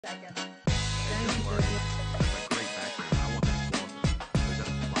Second. Thank you. That's a great background. I want that to There's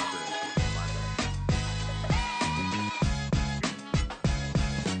a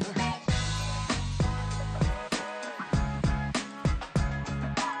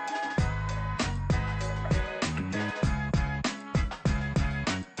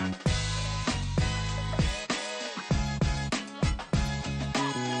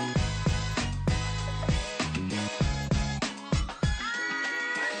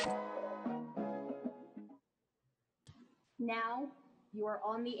Now, you are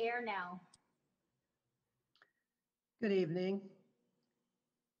on the air now. Good evening.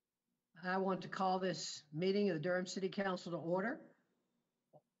 I want to call this meeting of the Durham City Council to order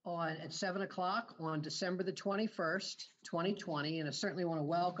at 7 o'clock on December the 21st, 2020. And I certainly want to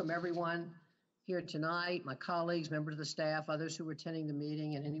welcome everyone here tonight, my colleagues, members of the staff, others who are attending the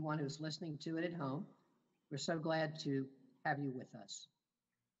meeting, and anyone who's listening to it at home. We're so glad to have you with us.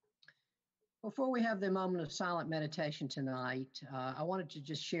 Before we have the moment of silent meditation tonight, I wanted to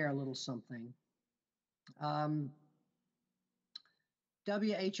just share a little something.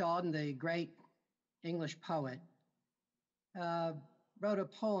 W.H. Auden, the great English poet, wrote a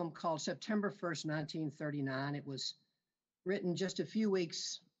poem called September 1st, 1939. It was written just a few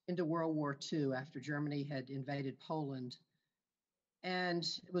weeks into World War II after Germany had invaded Poland. And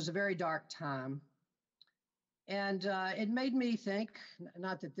it was a very dark time. And it made me think,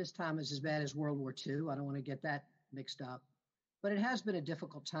 not that this time is as bad as World War II, I don't want to get that mixed up, but it has been a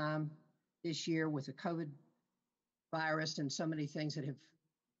difficult time this year with the COVID virus and so many things that have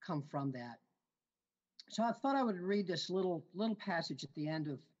come from that. So I thought I would read this little passage at the end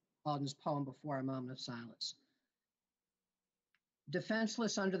of Auden's poem before our moment of silence.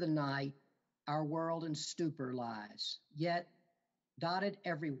 Defenseless under the night, our world in stupor lies, yet dotted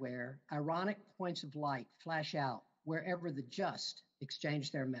everywhere, ironic points of light flash out wherever the just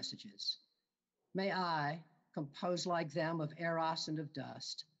exchange their messages. May I, composed like them of eros and of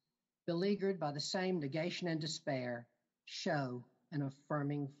dust, beleaguered by the same negation and despair, show an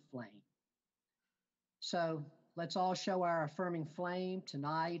affirming flame. So let's all show our affirming flame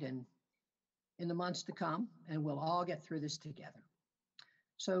tonight and in the months to come, and we'll all get through this together.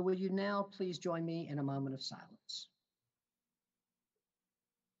 So will you now please join me in a moment of silence?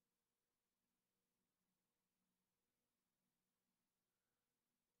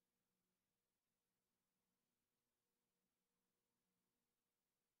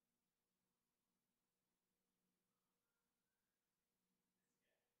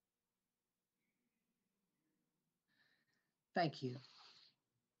 Thank you.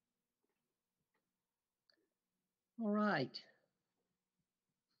 All right.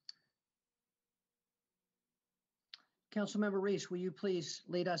 Councilmember Reese, will you please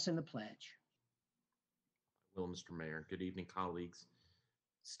lead us in the pledge? Will, Mr. Mayor. Good evening, colleagues,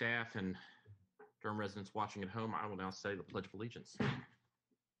 staff, and Durham residents watching at home. I will now say the Pledge of Allegiance.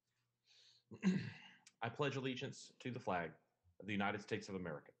 I pledge allegiance to the flag of the United States of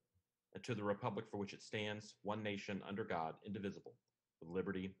America and to the republic for which it stands, one nation, under God, indivisible, with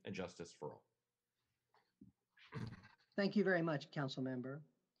liberty and justice for all. Thank you very much, Council Member.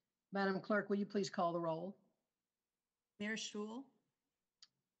 Madam Clerk, will you please call the roll? Mayor Schul,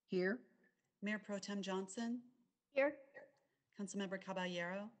 Here. Mayor Pro Tem Johnson, Here. Councilmember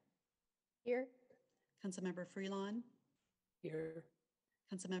Caballero, Here. Councilmember Freelon, Here.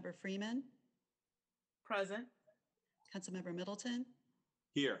 Councilmember Freeman, Present. Councilmember Middleton,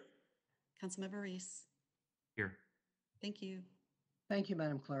 Here. Councilmember Reese. Here. Thank you. Thank you,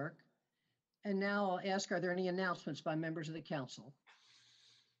 Madam Clerk. And now I'll ask, are there any announcements by members of the council?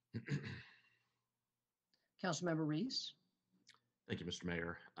 Councilmember Reese. Thank you, Mr.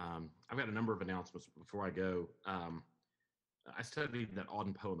 Mayor. I've got a number of announcements before I go. I studied that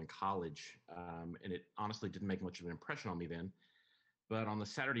Auden poem in college, and it honestly didn't make much of an impression on me then. But on the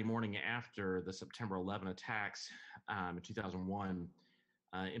Saturday morning after the September 11 attacks in 2001,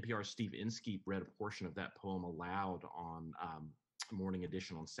 NPR's Steve Inskeep read a portion of that poem aloud on Morning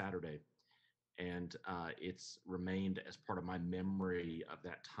Edition on Saturday. And it's remained as part of my memory of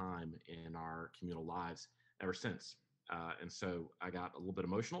that time in our communal lives ever since. And so I got a little bit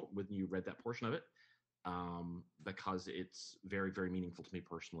emotional when you read that portion of it because it's very, very meaningful to me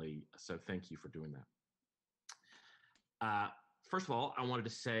personally. So thank you for doing that. First of all, I wanted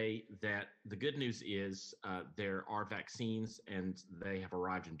to say that the good news is there are vaccines and they have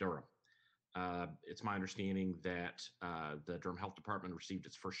arrived in Durham. It's my understanding that the Durham Health Department received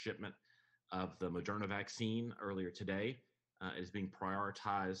its first shipment of the Moderna vaccine earlier today. It is being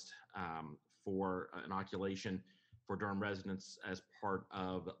prioritized for inoculation for Durham residents as part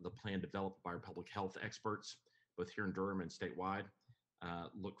of the plan developed by our public health experts, both here in Durham and statewide.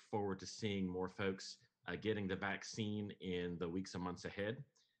 Look forward to seeing more folks getting the vaccine in the weeks and months ahead.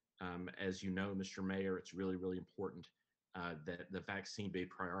 As you know, Mr. Mayor, it's really, really important that the vaccine be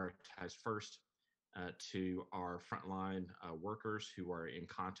prioritized first to our frontline workers who are in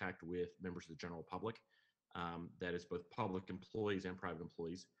contact with members of the general public. That is both public employees and private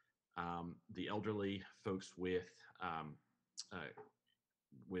employees. The elderly, folks with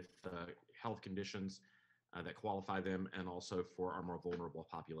health conditions that qualify them, and also for our more vulnerable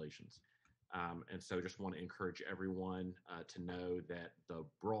populations. And so just want to encourage everyone to know that the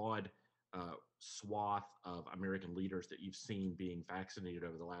broad swath of American leaders that you've seen being vaccinated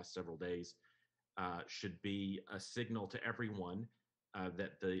over the last several days should be a signal to everyone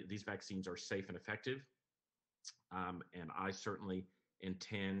that these vaccines are safe and effective. And I certainly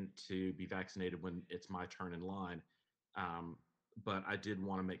intend to be vaccinated when it's my turn in line. But I did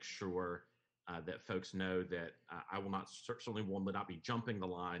want to make sure that folks know that I will not, certainly will not be jumping the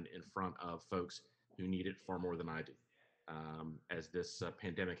line in front of folks who need it far more than I do. As this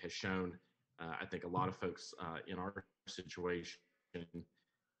pandemic has shown, I think a lot of folks in our situation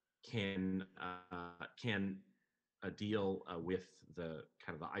can deal with the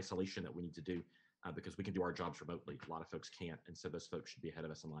kind of the isolation that we need to do because we can do our jobs remotely. A lot of folks can't, and so those folks should be ahead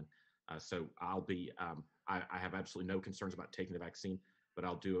of us in line. So I'll be. I have absolutely no concerns about taking the vaccine, but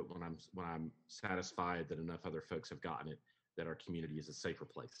I'll do it when I'm satisfied that enough other folks have gotten it, that our community is a safer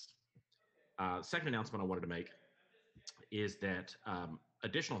place. Second announcement I wanted to make is that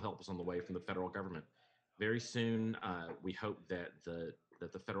additional help is on the way from the federal government. Very soon, we hope that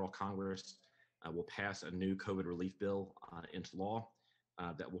the federal Congress will pass a new COVID relief bill into law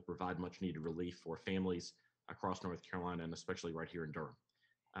that will provide much needed relief for families across North Carolina, and especially right here in Durham.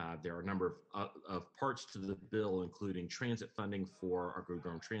 There are a number of parts to the bill, including transit funding for our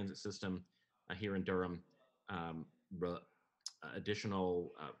Durham transit system here in Durham,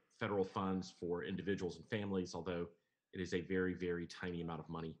 additional federal funds for individuals and families, although it is a very, very tiny amount of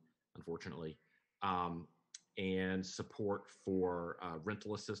money, unfortunately, and support for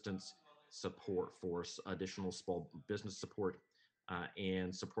rental assistance, support for additional small business support,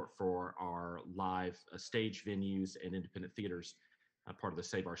 and support for our live stage venues and independent theaters. Part of the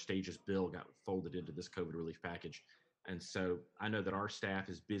Save Our Stages bill got folded into this COVID relief package. And so I know that our staff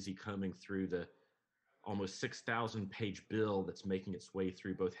is busy combing through the almost 6,000 page bill that's making its way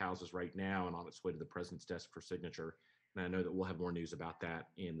through both houses right now and on its way to the president's desk for signature. And I know that we'll have more news about that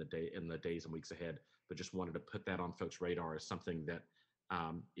in the days and weeks ahead, but just wanted to put that on folks' radar as something that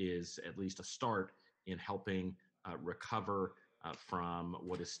is at least a start in helping recover from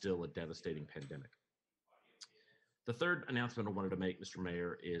what is still a devastating pandemic. The third announcement I wanted to make, Mr.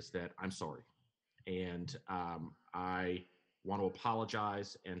 Mayor, is that I'm sorry. And I want to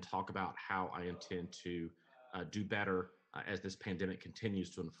apologize and talk about how I intend to do better as this pandemic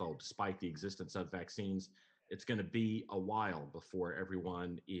continues to unfold. Despite the existence of vaccines, it's going to be a while before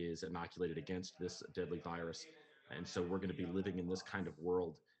everyone is inoculated against this deadly virus. And so we're going to be living in this kind of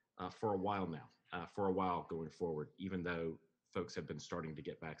world for a while now, for a while going forward, even though folks have been starting to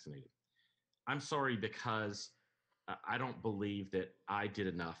get vaccinated. I'm sorry because I don't believe that I did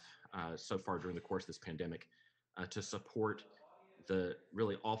enough so far during the course of this pandemic to support the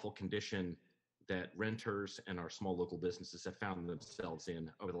really awful condition that renters and our small local businesses have found themselves in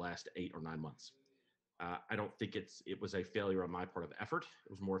over the last 8 or 9 months. I don't think it was a failure on my part of effort.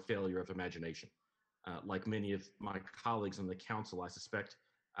 It was more a failure of imagination. Like many of my colleagues on the council, I suspect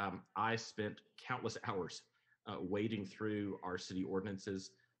I spent countless hours wading through our city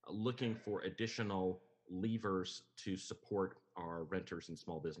ordinances, looking for additional levers to support our renters and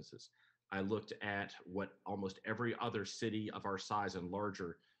small businesses. I looked at what almost every other city of our size and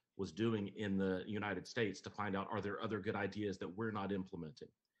larger was doing in the United States to find out, are there other good ideas that we're not implementing?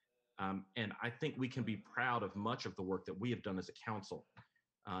 And I think we can be proud of much of the work that we have done as a council.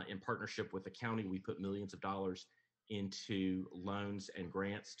 In partnership with the county, we put millions of dollars into loans and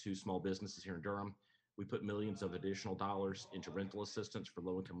grants to small businesses here in Durham. We put millions of additional dollars into rental assistance for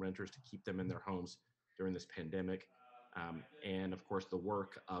low-income renters to keep them in their homes during this pandemic. And of course, the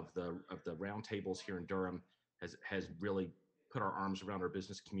work of the roundtables here in Durham has really put our arms around our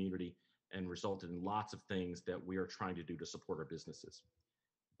business community and resulted in lots of things that we are trying to do to support our businesses.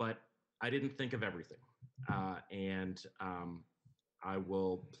 But I didn't think of everything. And I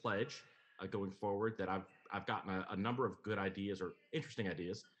will pledge going forward that I've gotten a number of good ideas or interesting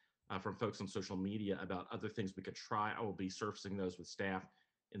ideas from folks on social media about other things we could try. I will be surfacing those with staff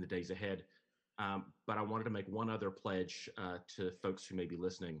in the days ahead. But I wanted to make one other pledge to folks who may be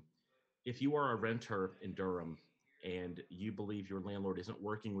listening. If you are a renter in Durham and you believe your landlord isn't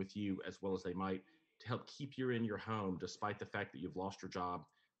working with you as well as they might to help keep you in your home despite the fact that you've lost your job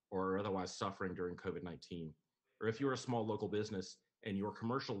or are otherwise suffering during COVID-19. Or if you're a small local business and your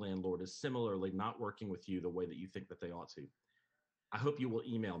commercial landlord is similarly not working with you the way that you think that they ought to, I hope you will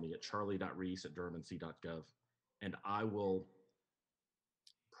email me at charlie.reese@durhamnc.gov, and I will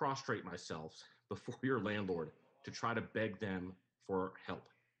prostrate myself before your landlord to try to beg them for help,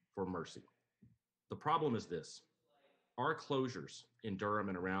 for mercy. The problem is this: our closures in Durham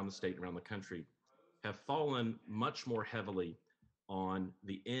and around the state and around the country have fallen much more heavily on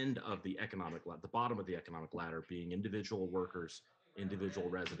the end of the the bottom of the economic ladder, being individual workers, individual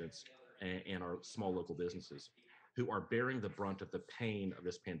residents, and our small local businesses, who are bearing the brunt of the pain of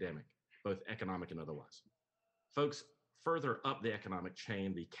this pandemic, both economic and otherwise. Folks further up the economic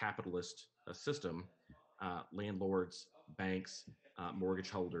chain, the capitalist system, landlords, banks, mortgage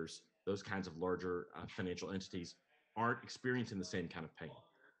holders, those kinds of larger financial entities aren't experiencing the same kind of pain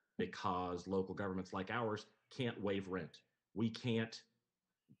because local governments like ours can't waive rent. We can't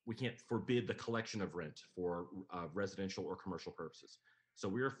forbid the collection of rent for residential or commercial purposes. So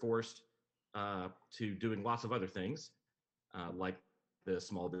we are forced to doing lots of other things, like the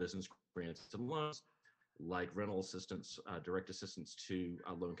small business grants and loans, like rental assistance, direct assistance to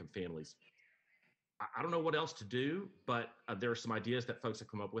low-income families. I don't know what else to do, but there are some ideas that folks have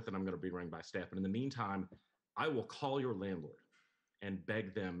come up with, and I'm going to be running by staff. But in the meantime, I will call your landlord and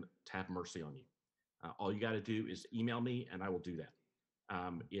beg them to have mercy on you. All you got to do is email me, and I will do that.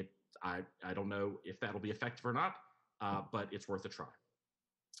 I don't know if that'll be effective or not, but it's worth a try.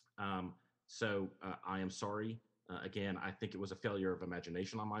 So I am sorry. Again, I think it was a failure of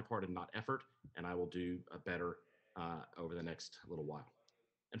imagination on my part and not effort, and I will do better over the next little while.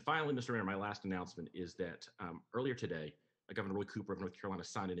 And finally, Mr. Mayor, my last announcement is that earlier today, Governor Roy Cooper of North Carolina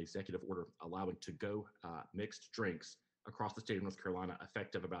signed an executive order allowing to-go mixed drinks across the state of North Carolina,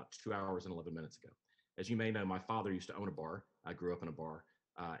 effective about 2 hours and 11 minutes ago. As you may know, my father used to own a bar. I grew up in a bar.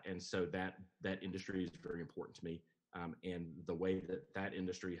 And so that industry is very important to me. And the way that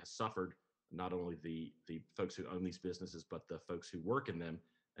industry has suffered, not only the folks who own these businesses, but the folks who work in them,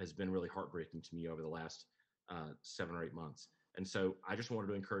 has been really heartbreaking to me over the last 7 or 8 months. And so I just wanted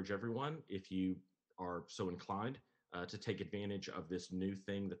to encourage everyone, if you are so inclined, to take advantage of this new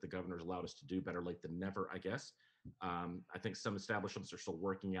thing that the governor's allowed us to do. Better late than never, I guess. I think some establishments are still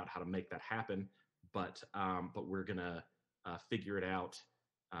working out how to make that happen, but we're gonna figure it out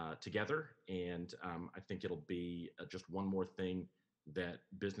together. And I think it'll be just one more thing that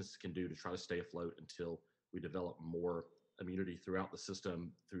businesses can do to try to stay afloat until we develop more immunity throughout the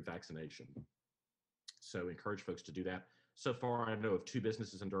system through vaccination. So encourage folks to do that. So far, I know of 2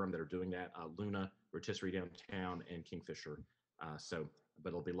 businesses in Durham that are doing that: Luna, Rotisserie Downtown, and Kingfisher. But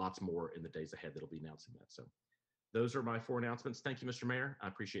there'll be lots more in the days ahead that'll be announcing that. So those are my 4 announcements. Thank you, Mr. Mayor. I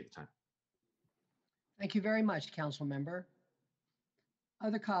appreciate the time. Thank you very much, Council Member.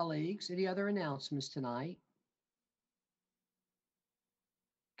 Other colleagues, any other announcements tonight?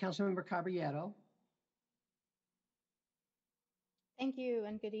 Councilmember Caballero. Thank you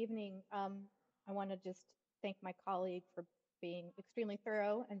and good evening. I want to just thank my colleague for being extremely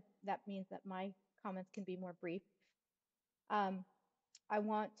thorough, and that means that my comments can be more brief. I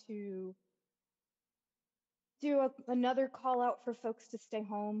want to do another call out for folks to stay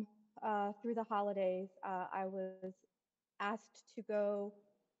home through the holidays. I was asked to go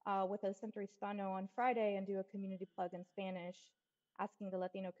with a Centro Hispano on Friday and do a community plug in Spanish, asking the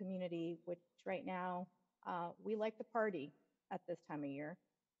Latino community, which right now we like to party at this time of year.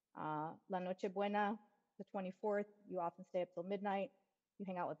 La Noche Buena, the 24th, you often stay up till midnight. You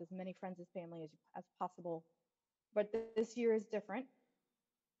hang out with as many friends as family as possible. But this year is different,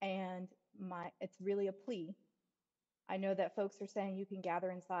 and it's really a plea. I know that folks are saying you can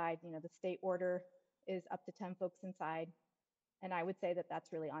gather inside. You know, the state order is up to 10 folks inside, and I would say that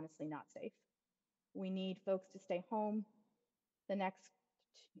that's really honestly not safe. We need folks to stay home. The next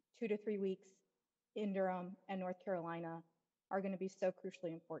 2 to 3 weeks in Durham and North Carolina are going to be so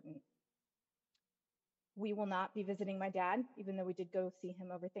crucially important. We will not be visiting my dad, even though we did go see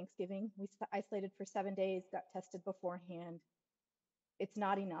him over Thanksgiving. We isolated for 7 days, got tested beforehand. It's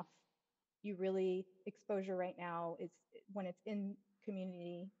not enough. Exposure right now is, when it's in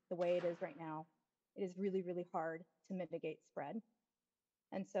community the way it is right now, it is really, really hard to mitigate spread.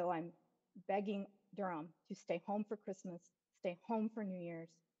 And so I'm begging Durham to stay home for Christmas, stay home for New Year's,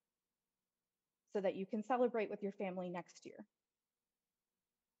 so that you can celebrate with your family next year.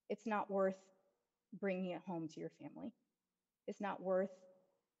 It's not worth bringing it home to your family. It's not worth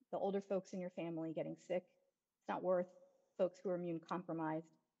the older folks in your family getting sick. It's not worth folks who are immune compromised.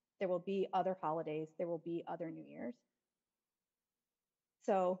 There will be other holidays. There will be other New Year's.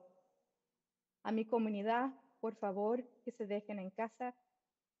 So A mi comunidad, por favor, que se dejen en casa.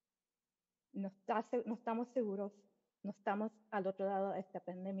 No estamos seguros, no estamos al otro lado de esta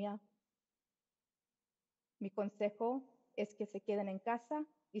pandemia. Mi consejo es que se queden en casa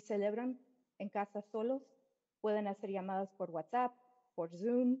y celebran en casa solos. Pueden hacer llamadas por WhatsApp, por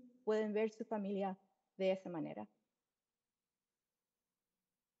Zoom, pueden ver su familia de esa manera.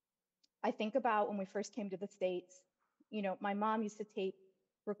 I think about when we first came to the States, you know, my mom used to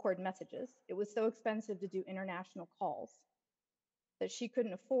record messages. It was so expensive to do international calls that she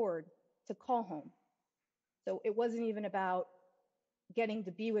couldn't afford to call home. So it wasn't even about getting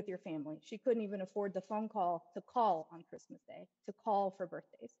to be with your family. She couldn't even afford the phone call to call on Christmas Day, to call for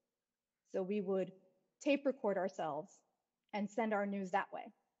birthdays. So we would tape record ourselves and send our news that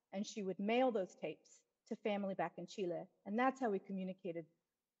way. And she would mail those tapes to family back in Chile. And that's how we communicated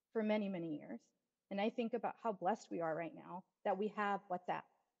for many, many years. And I think about how blessed we are right now that we have WhatsApp,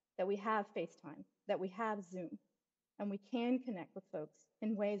 that we have FaceTime, that we have Zoom, and we can connect with folks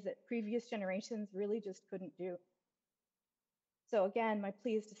in ways that previous generations really just couldn't do. So again, my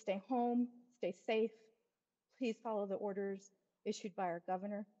plea is to stay home, stay safe. Please follow the orders issued by our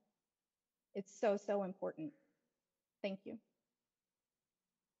governor. It's so, so important. Thank you.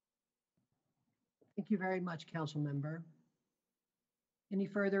 Thank you very much, Council Member. Any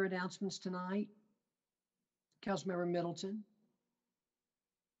further announcements tonight? Councilmember Middleton.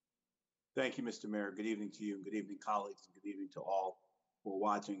 Thank you, Mr. Mayor. Good evening to you, and good evening, colleagues, and good evening to all who are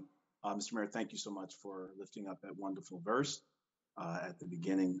watching. Mr. Mayor, thank you so much for lifting up that wonderful verse at the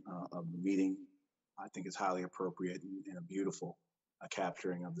beginning of the meeting. I think it's highly appropriate and a beautiful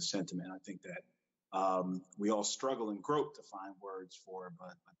capturing of the sentiment. I think that we all struggle and grope to find words for,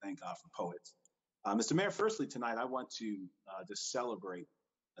 but I thank God for poets. Mr. Mayor, firstly, tonight, I want to just celebrate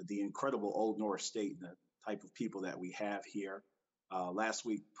the incredible Old North State and the type of people that we have here. Last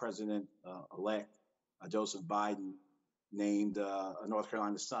week, President-elect Joseph Biden named a North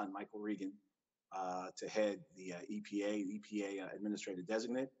Carolina son, Michael Regan, to head the EPA administrator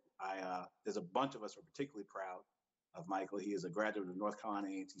designate. There's a bunch of us who are particularly proud of Michael. He is a graduate of North Carolina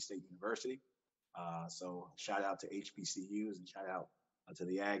A&T State University. So shout out to HBCUs and shout out to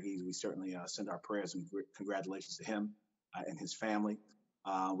the Aggies. We certainly send our prayers and congratulations to him and his family.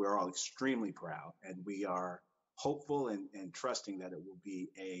 We're all extremely proud, and we are hopeful and trusting that it will be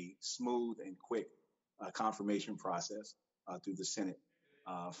a smooth and quick confirmation process through the Senate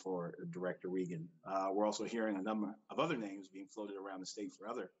for Director Regan. We're also hearing a number of other names being floated around the state for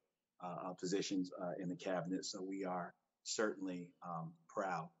other positions in the cabinet. So we are certainly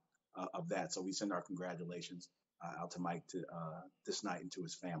proud of that. So we send our congratulations out to Mike this night and to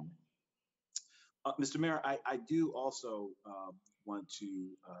his family. Mr. Mayor, I do also want to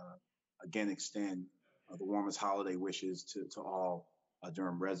again extend the warmest holiday wishes to all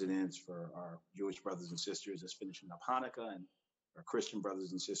Durham residents, for our Jewish brothers and sisters that's finishing up Hanukkah, and our Christian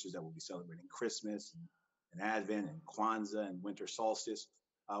brothers and sisters that will be celebrating Christmas and Advent and Kwanzaa and winter solstice.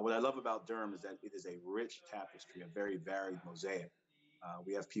 What I love about Durham is that it is a rich tapestry, a very varied mosaic.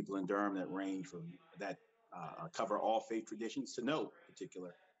 We have people in Durham that range from cover all faith traditions to no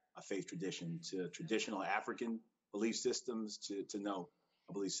particular faith tradition, to traditional African belief systems to no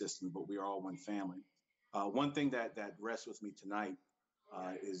belief systems, but we are all one family. One thing that rests with me tonight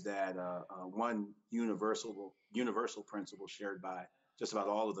is that one universal principle shared by just about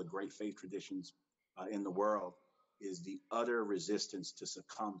all of the great faith traditions in the world is the utter resistance to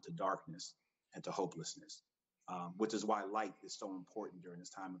succumb to darkness and to hopelessness, which is why light is so important during this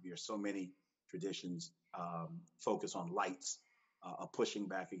time of year. So many traditions focus on lights, pushing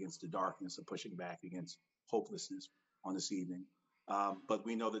back against the darkness, and pushing back against hopelessness on this evening. But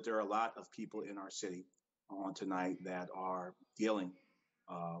we know that there are a lot of people in our city on tonight that are dealing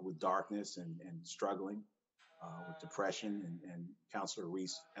with darkness and struggling with depression. And Councilor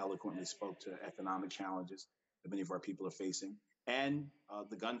Reese eloquently spoke to economic challenges that many of our people are facing. And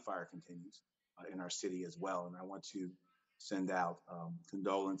the gunfire continues in our city as well. And I want to send out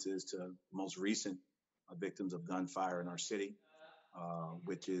condolences to the most recent victims of gunfire in our city,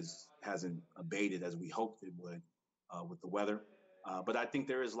 which hasn't abated as we hoped it would with the weather. But I think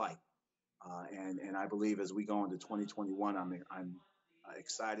there is light. And I believe as we go into 2021, I'm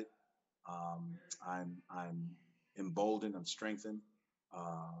excited. I'm emboldened, I'm strengthened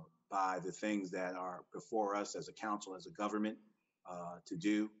by the things that are before us as a council, as a government to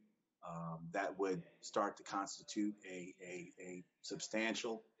do that would start to constitute a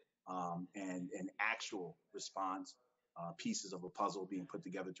substantial and an actual response, pieces of a puzzle being put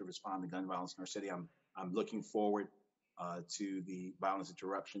together to respond to gun violence in our city. I'm looking forward to the violence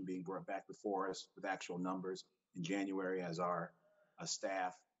interruption being brought back before us with actual numbers in January as our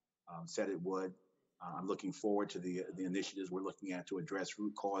staff said it would. I'm looking forward to the initiatives we're looking at to address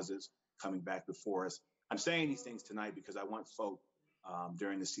root causes coming back before us. I'm saying these things tonight because I want folk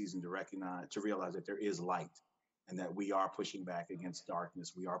during the season to realize that there is light and that we are pushing back against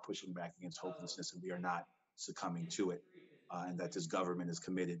darkness. We are pushing back against hopelessness, and we are not succumbing to it. And that this government is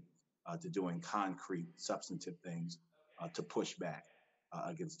committed to doing concrete, substantive things to push back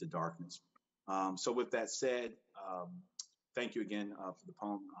against the darkness. So with that said, thank you again for the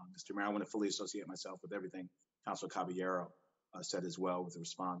poem, Mr. Mayor. I want to fully associate myself with everything Councilor Caballero said as well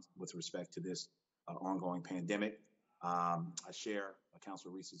with respect to this ongoing pandemic. I share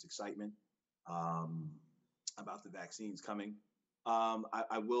Councilor Reese's excitement about the vaccines coming.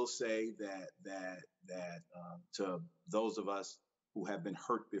 I will say that to those of us who have been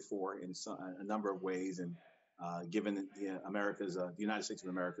hurt before in a number of ways, and given the United States of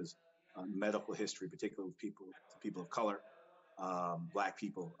America's medical history, particularly people of color, Black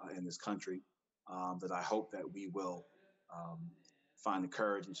people in this country, that I hope that we will find the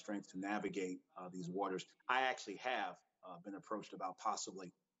courage and strength to navigate these waters. I actually have been approached about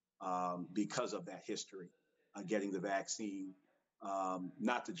possibly, because of that history, getting the vaccine,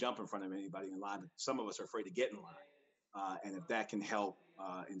 not to jump in front of anybody in line, but some of us are afraid to get in line. And if that can help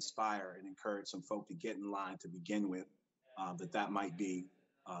inspire and encourage some folk to get in line to begin with, that might be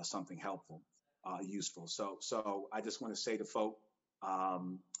something helpful, useful. So I just want to say to folk,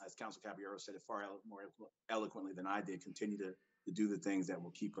 as Councilor Caballero said it far more eloquently than I did, continue to do the things that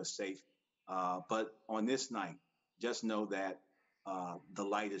will keep us safe. But on this night, just know that the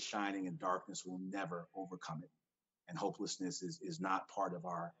light is shining and darkness will never overcome it. And hopelessness is not part of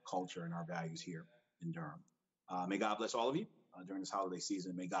our culture and our values here in Durham. May God bless all of you during this holiday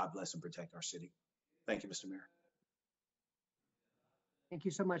season. May God bless and protect our city. Thank you, Mr. Mayor. Thank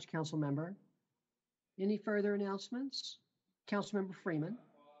you so much, Council Member. Any further announcements? Councilmember Freeman.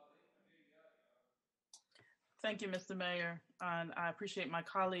 Thank you, Mr. Mayor. And I appreciate my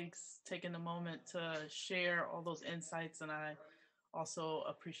colleagues taking the moment to share all those insights. And I also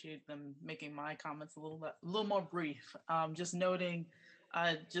appreciate them making my comments a little more brief. Just noting,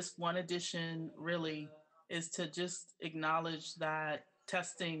 just one addition really is to just acknowledge that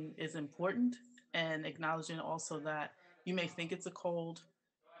testing is important, and acknowledging also that you may think it's a cold,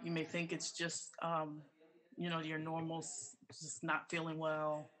 you may think it's just, your normal, just not feeling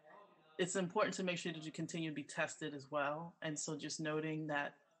well. It's important to make sure that you continue to be tested as well. And so just noting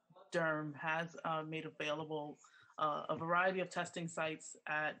that Durham has made available a variety of testing sites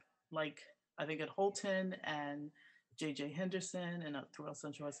at, I think at Holton and J.J. Henderson and throughout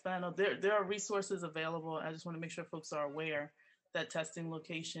Central Hispano. There are resources available. I just want to make sure folks are aware that testing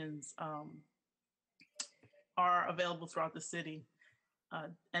locations are available throughout the city.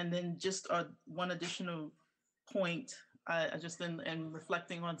 And then just one additional point, I just in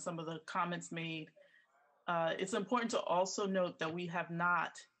reflecting on some of the comments made, it's important to also note that we have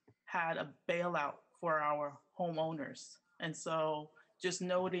not had a bailout for our homeowners. And so just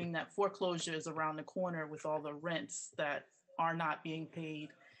noting that foreclosure is around the corner with all the rents that are not being paid.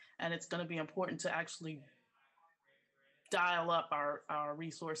 And it's going to be important to actually dial up our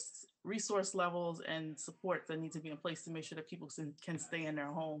resource levels and support that need to be in place to make sure that people can stay in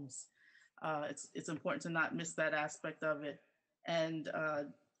their homes. It's important to not miss that aspect of it. And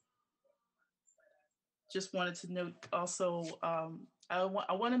just wanted to note also, I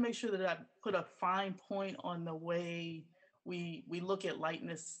want to make sure that I put a fine point on the way we look at light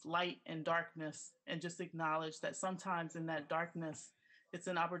and darkness, and just acknowledge that sometimes in that darkness, it's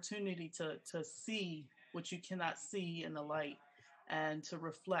an opportunity to see what you cannot see in the light and to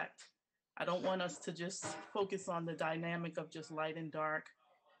reflect. I don't want us to just focus on the dynamic of just light and dark,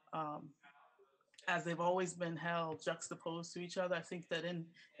 as they've always been held juxtaposed to each other. I think that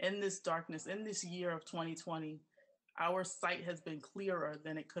in this darkness, in this year of 2020, our sight has been clearer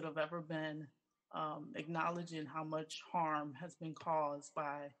than it could have ever been, acknowledging how much harm has been caused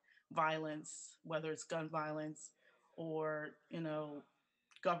by violence, whether it's gun violence or,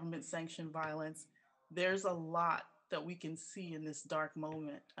 government sanctioned violence. There's a lot that we can see in this dark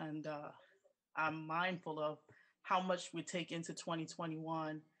moment. And I'm mindful of how much we take into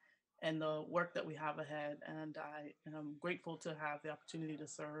 2021 and the work that we have ahead. And I'm grateful to have the opportunity to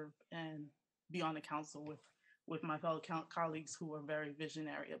serve and be on the council with my fellow colleagues who are very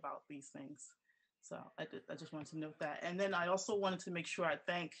visionary about these things. So I just wanted to note that. And then I also wanted to make sure I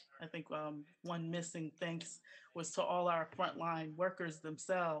think one missing thanks was to all our frontline workers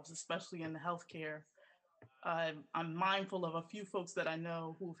themselves, especially in the healthcare. I'm mindful of a few folks that I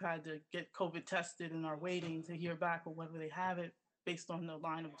know who've had to get COVID tested and are waiting to hear back on whether they have it based on the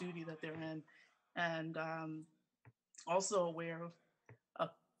line of duty that they're in. And also aware of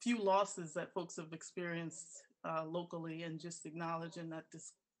few losses that folks have experienced locally, and just acknowledging that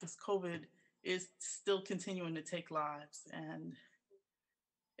this COVID is still continuing to take lives, and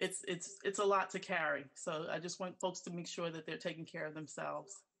it's a lot to carry. So I just want folks to make sure that they're taking care of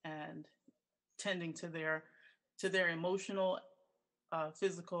themselves and tending to their emotional,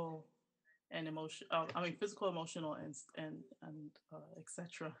 physical, and physical, emotional, and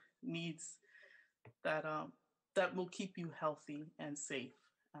etc. needs that that will keep you healthy and safe.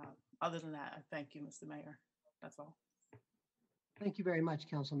 Other than that, I thank you, Mr. Mayor. That's all. Thank you very much,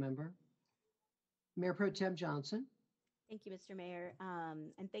 Council Member. Mayor Pro Tem Johnson. Thank you, Mr. Mayor.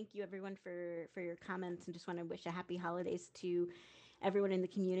 And thank you everyone for your comments, and just want to wish a happy holidays to everyone in the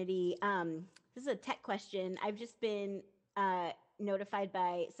community. This is a tech question. I've just been notified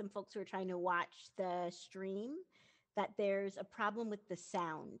by some folks who are trying to watch the stream that there's a problem with the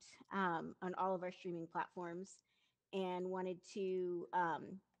sound on all of our streaming platforms, and wanted to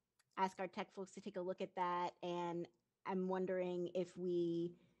ask our tech folks to take a look at that. And I'm wondering if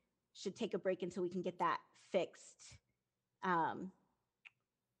we should take a break until we can get that fixed.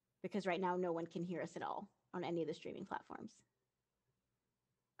 Because right now no one can hear us at all on any of the streaming platforms.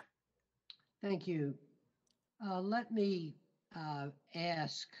 Thank you. Let me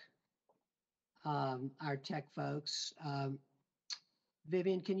ask our tech folks.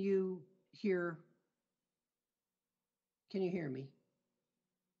 Vivian, can you hear me?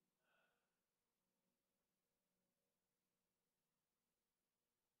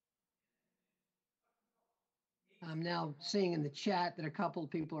 I'm now seeing in the chat that a couple of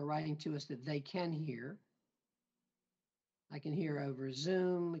people are writing to us that they can hear. I can hear over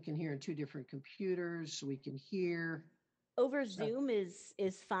Zoom. We can hear on 2 different computers. We can hear over Zoom is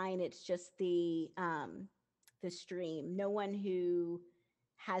fine. It's just the stream. No one who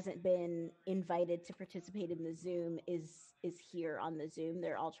hasn't been invited to participate in the Zoom is here on the Zoom.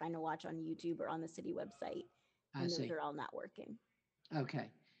 They're all trying to watch on YouTube or on the city website, and those are all not working.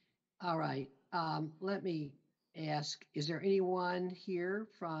 Okay. All right. Let me ask, is there anyone here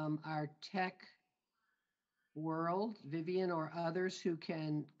from our tech world, Vivian or others, who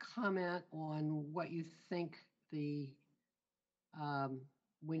can comment on what you think we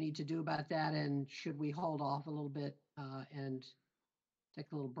need to do about that, and should we hold off a little bit and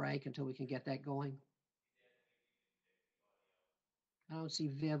take a little break until we can get that going? I don't see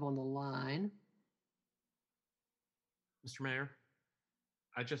Viv on the line. Mr. Mayor,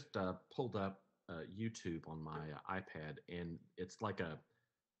 I just pulled up YouTube on my iPad, and it's like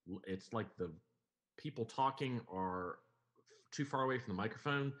the people talking are too far away from the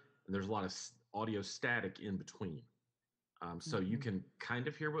microphone, and there's a lot of audio static in between. So you can kind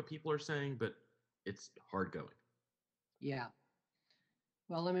of hear what people are saying, but it's hard going. Yeah.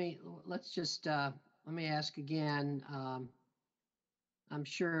 Well, let me ask again. I'm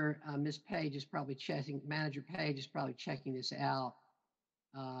sure Ms. Page is probably checking, Manager Page is probably checking this out.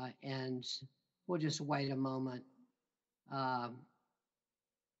 And we'll just wait a moment to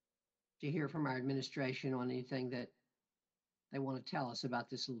hear from our administration on anything that they want to tell us about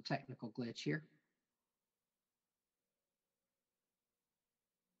this little technical glitch here.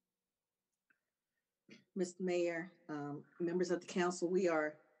 Mr. Mayor, members of the council, we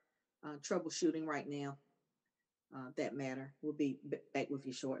are troubleshooting right now that matter. We'll be back with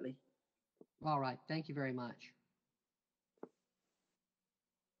you shortly. All right. Thank you very much.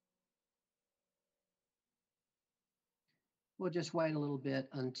 We'll just wait a little bit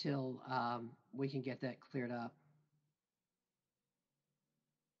until we can get that cleared up.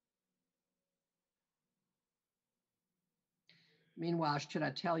 Meanwhile, should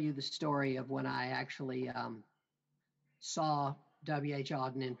I tell you the story of when I actually saw W.H.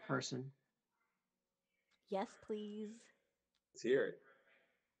 Auden in person? Yes, please. Let's hear it.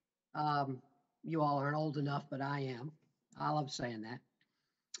 You all aren't old enough, but I am. I love saying that.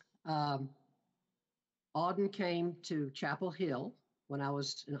 Auden came to Chapel Hill when I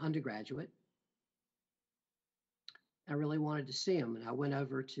was an undergraduate. I really wanted to see him, and I went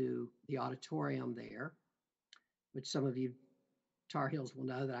over to the auditorium there, which some of you Tar Heels will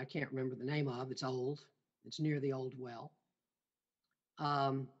know that I can't remember the name of. It's old. It's near the old well.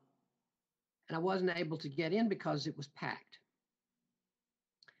 And I wasn't able to get in because it was packed.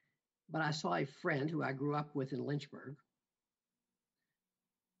 But I saw a friend who I grew up with in Lynchburg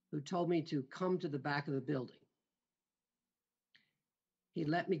who told me to come to the back of the building. He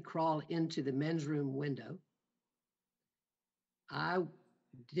let me crawl into the men's room window. I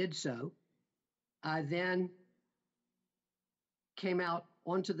did so. I then came out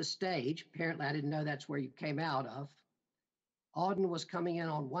onto the stage. Apparently, I didn't know that's where you came out of. Auden was coming in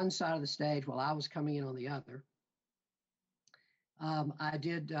on one side of the stage while I was coming in on the other. I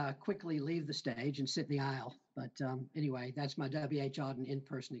did quickly leave the stage and sit in the aisle. But anyway, that's my WH Auden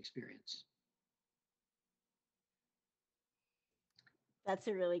in-person experience. That's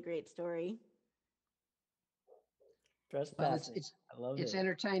a really great story. Well, it's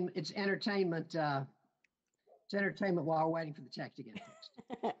entertainment. It's entertainment. It's entertainment while we're waiting for the tech to get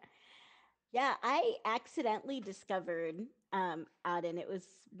fixed. Yeah, I accidentally discovered Auden. It was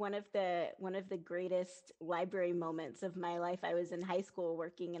one of the greatest library moments of my life. I was in high school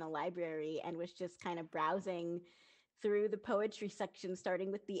working in a library and was just kind of browsing through the poetry section,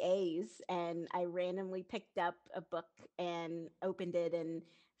 starting with the A's, and I randomly picked up a book and opened it and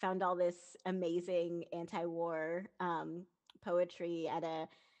found all this amazing anti-war poetry at a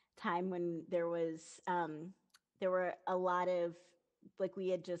time when there were a lot of, like, we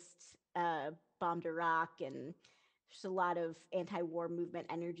had just bombed Iraq, and there's a lot of anti-war movement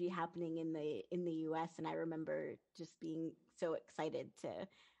energy happening in the US, and I remember just being so excited to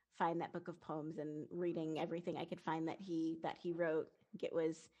find that book of poems and reading everything I could find that he wrote. It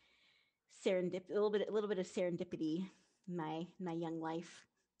was a little bit of serendipity in my young life.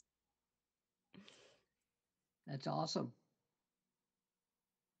 That's awesome.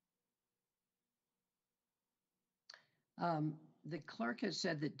 The clerk has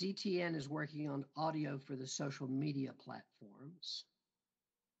said that DTN is working on audio for the social media platforms.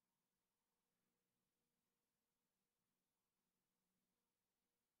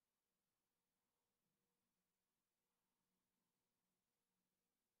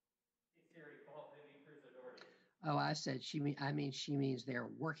 Oh, I said she means they're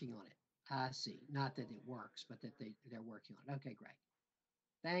working on it. I see. Not that it works, but that they're working on it. Okay, great.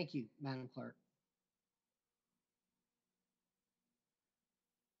 Thank you, Madam Clerk.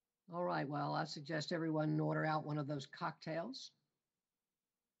 All right, well, I suggest everyone order out one of those cocktails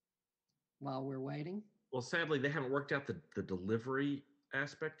while we're waiting. Well, sadly, they haven't worked out the delivery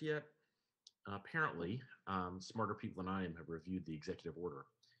aspect yet. Apparently, smarter people than I am have reviewed the executive order,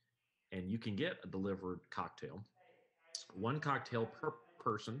 and you can get a delivered cocktail, one cocktail per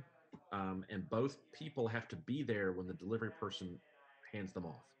person, and both people have to be there when the delivery person hands them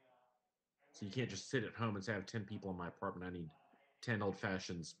off. So you can't just sit at home and say, I have 10 people in my apartment. I need 10 old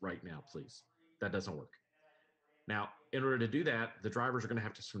fashions right now, please. That doesn't work. Now, in order to do that, the drivers are going to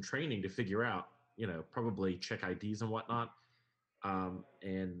have some training to figure out, probably check IDs and whatnot.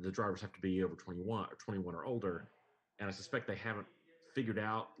 And the drivers have to be over 21 or older. And I suspect they haven't figured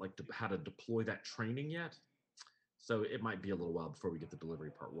out how to deploy that training yet. So it might be a little while before we get the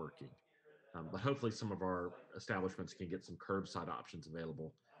delivery part working. But hopefully some of our establishments can get some curbside options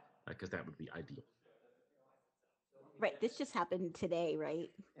available, because that would be ideal. Right. This just happened today, right?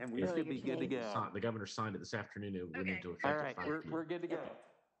 And we should be good to go. The governor signed it this afternoon. It went into effect All right, at 5 p.m. we're good to go.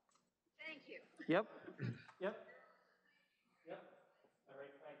 Thank you. Yep. Yep. Yep. All right,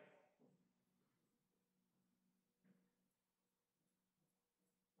 thanks.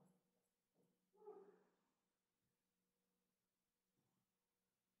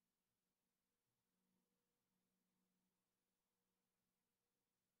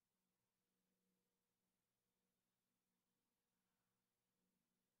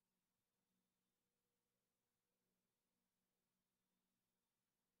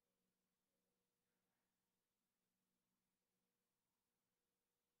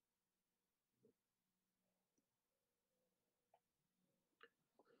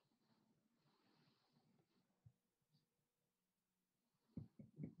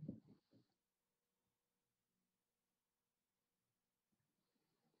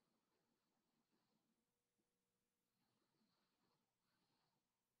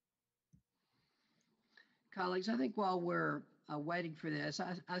 Colleagues, I think while we're waiting for this,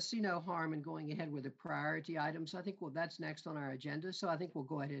 I see no harm in going ahead with the priority items. I think that's next on our agenda, so I think we'll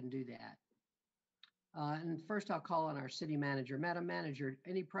go ahead and do that. And first I'll call on our city manager. Madam Manager,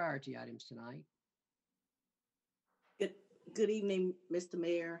 any priority items tonight? Good evening, Mr.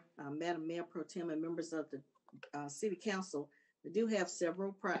 Mayor, Madam Mayor Pro Tem, and members of the City Council. We do have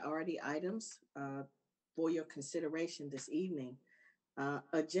several priority items for your consideration this evening.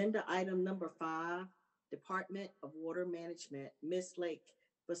 Agenda item number 5, Department of Water Management, Miss Lake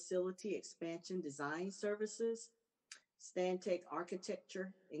Facility Expansion Design Services, Stantec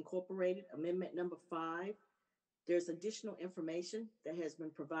Architecture Incorporated, Amendment number 5. There's additional information that has been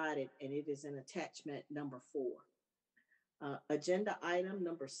provided, and it is in attachment number 4. Agenda item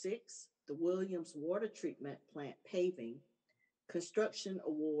number 6, the Williams Water Treatment Plant Paving, Construction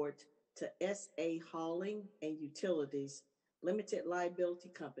Award to SA Hauling and Utilities, Limited Liability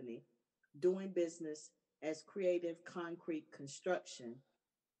Company, doing business as Creative Concrete Construction.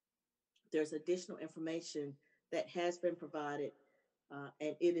 There's additional information that has been provided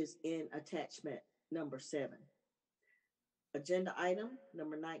and it is in attachment number 7. Agenda item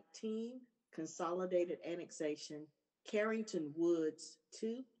number 19, Consolidated Annexation, Carrington Woods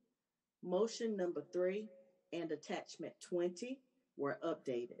 2. Motion number 3 and attachment 20 were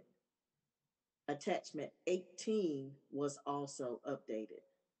updated. Attachment 18 was also updated.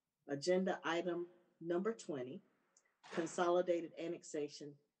 Agenda item number 20, Consolidated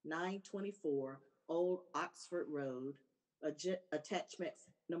Annexation 924 Old Oxford Road. Attachment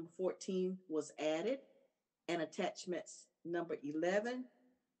number 14 was added, and attachments number 11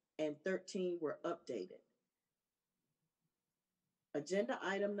 and 13 were updated. Agenda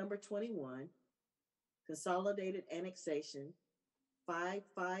item number 21, Consolidated Annexation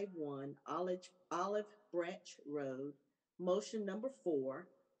 551 Olive Branch Road. Motion number 4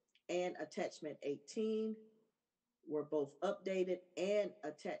 and attachment 18 were both updated, and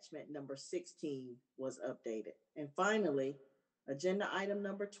attachment number 16 was updated. And finally, agenda item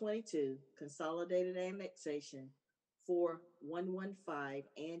number 22, Consolidated Annexation 4115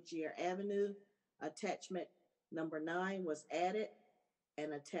 Angier Avenue. Attachment number 9 was added,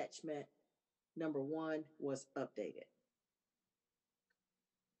 and attachment number 1 was updated.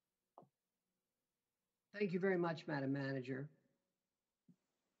 Thank you very much, Madam Manager.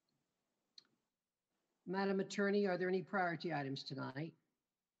 Madam Attorney, are there any priority items tonight?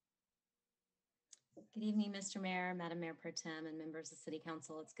 Good evening, Mr. Mayor, Madam Mayor Pro Tem, and members of City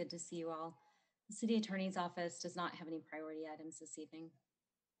Council. It's good to see you all. The City Attorney's Office does not have any priority items this evening.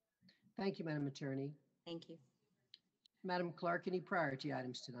 Thank you, Madam Attorney. Thank you. Madam Clerk, any priority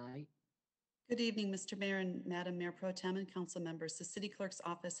items tonight? Good evening, Mr. Mayor and Madam Mayor Pro Tem and council members. The City Clerk's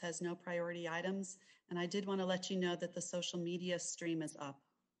office has no priority items, and I did want to let you know that the social media stream is up.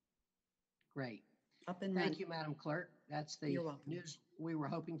 Great. Up and running. Thank you, Madam Clerk. That's the news we were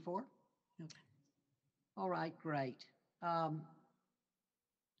hoping for. Okay. All right, great.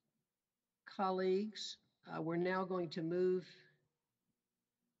 Colleagues, we're now going to move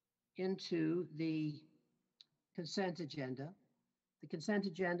into the consent agenda. The consent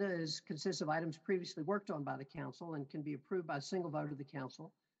agenda consists of items previously worked on by the council and can be approved by a single vote of the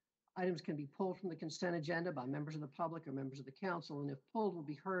council. Items can be pulled from the consent agenda by members of the public or members of the council, and if pulled, will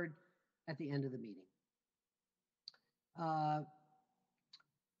be heard at the end of the meeting. I'll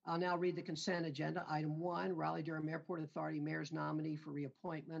now read the consent agenda. Item 1, Raleigh-Durham Airport Authority Mayor's nominee for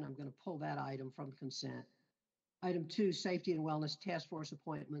reappointment. I'm going to pull that item from consent. Item 2, Safety and Wellness Task Force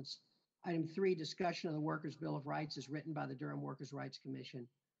appointments. Item 3, discussion of the Workers' Bill of Rights as written by the Durham Workers' Rights Commission.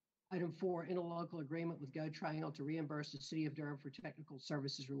 Item 4, interlocal agreement with Go Triangle to reimburse the City of Durham for technical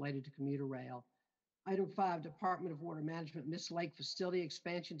services related to commuter rail. Item 5, Department of Water Management, Miss Lake Facility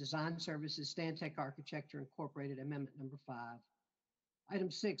Expansion Design Services, Stantec Architecture Incorporated, Amendment number 5. Item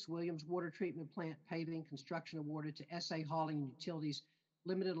 6, Williams Water Treatment Plant Paving Construction awarded to SA Hauling and Utilities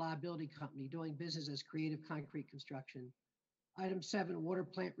Limited Liability Company, doing business as Creative Concrete Construction. Item 7, Water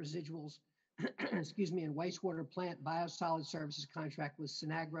Plant Residuals, excuse me, and Wastewater Plant Biosolid Services Contract with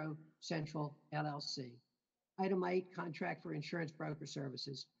Sinagro Central, LLC. Item 8, Contract for Insurance Broker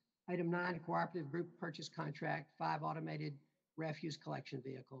Services. Item 9, Cooperative Group Purchase Contract, 5 Automated Refuse Collection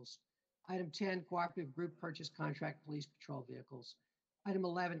Vehicles. Item 10, Cooperative Group Purchase Contract, Police Patrol Vehicles. Item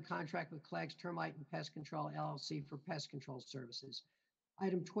 11, Contract with Cleggs Termite and Pest Control, LLC for Pest Control Services.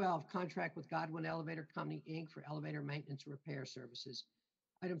 Item 12, Contract with Godwin Elevator Company, Inc. for elevator maintenance and repair services.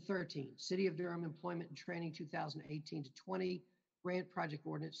 Item 13, City of Durham Employment and Training 2018 to 20, Grant Project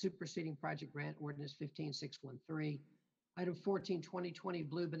Ordinance, superseding Project Grant Ordinance 15613. Item 14, 2020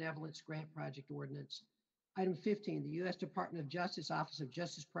 Blue Benevolence Grant Project Ordinance. Item 15, the U.S. Department of Justice, Office of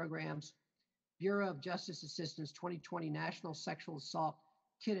Justice Programs, Bureau of Justice Assistance 2020 National Sexual Assault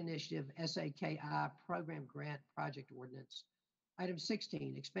Kit Initiative, SAKI Program Grant Project Ordinance. Item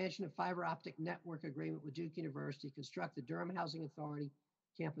 16, expansion of fiber optic network agreement with Duke University, construct the Durham Housing Authority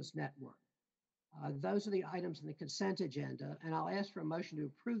campus network. Those are the items in the consent agenda, and I'll ask for a motion to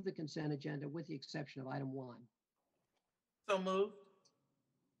approve the consent agenda with the exception of item 1. So moved.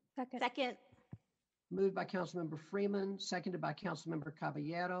 Second. Moved by Councilmember Freeman, seconded by Councilmember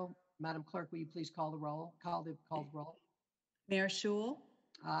Caballero. Madam Clerk, will you please call the roll? Call the roll. Mayor Schewel,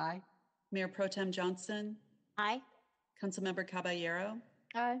 Aye. Mayor Pro Tem Johnson, Aye. Councilmember Caballero,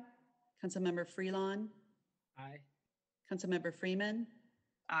 Aye. Councilmember Freelon, Aye. Councilmember Freeman,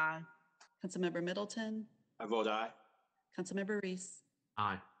 Aye. Councilmember Middleton, I vote aye. Councilmember Reese.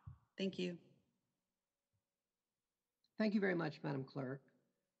 Aye. Thank you. Thank you very much, Madam Clerk.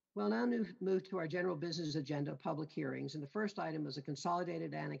 We'll now move to our general business agenda, public hearings, and the first item is a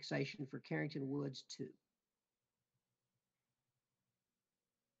consolidated annexation for Carrington Woods 2.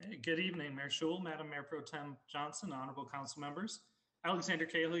 Hey, good evening, Mayor Schewel, Madam Mayor Pro Tem Johnson, honorable council members. Alexander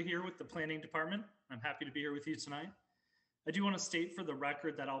Cahill here with the Planning Department. I'm happy to be here with you tonight. I do want to state for the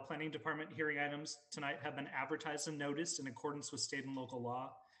record that all Planning Department hearing items tonight have been advertised and noticed in accordance with state and local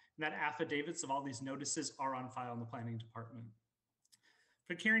law, and that affidavits of all these notices are on file in the Planning Department.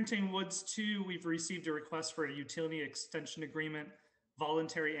 For Carrington Woods 2, we've received a request for a utility extension agreement,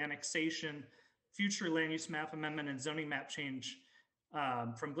 voluntary annexation, future land use map amendment, and zoning map change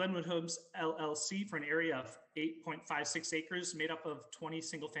from Glenwood Homes LLC for an area of 8.56 acres made up of 20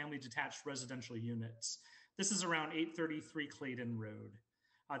 single-family detached residential units. This is around 833 Clayton Road.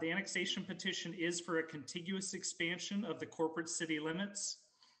 The annexation petition is for a contiguous expansion of the corporate city limits.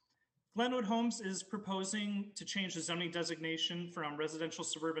 Glenwood Homes is proposing to change the zoning designation from residential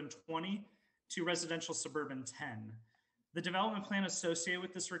suburban 20 to residential suburban 10. The development plan associated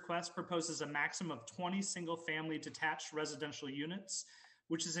with this request proposes a maximum of 20 single-family detached residential units,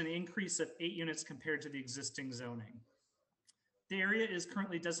 which is an increase of 8 units compared to the existing zoning. The area is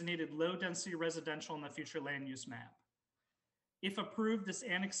currently designated low-density residential in the future land use map. If approved, this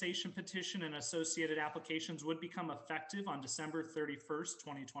annexation petition and associated applications would become effective on December 31st,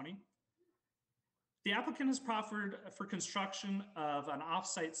 2020. The applicant has proffered for construction of an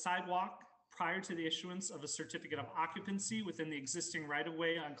off-site sidewalk prior to the issuance of a certificate of occupancy within the existing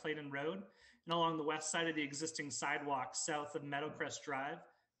right-of-way on Clayton Road and along the west side of the existing sidewalk south of Meadowcrest Drive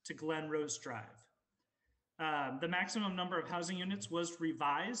to Glen Rose Drive. The maximum number of housing units was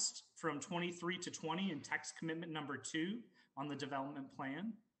revised from 23 to 20 in text commitment number 2 on the development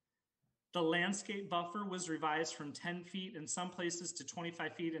plan. The landscape buffer was revised from 10 feet in some places to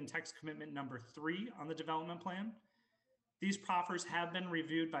 25 feet in text commitment number 3 on the development plan. These proffers have been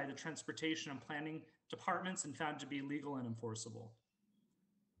reviewed by the transportation and planning departments and found to be legal and enforceable.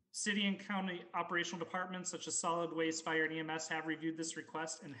 City and county operational departments such as solid waste, fire, and EMS have reviewed this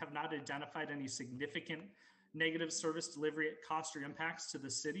request and have not identified any significant negative service delivery cost or impacts to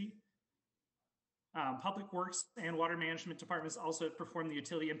the city. Public Works and Water Management departments also have performed the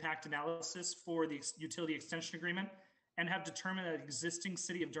utility impact analysis for the utility extension agreement and have determined that existing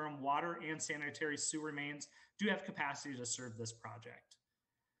City of Durham water and sanitary sewer mains do have capacity to serve this project.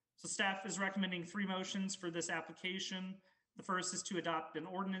 So staff is recommending 3 motions for this application. The first is to adopt an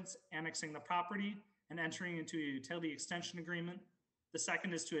ordinance annexing the property and entering into a utility extension agreement. The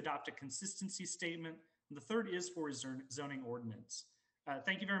second is to adopt a consistency statement. And the third is for a zoning ordinance.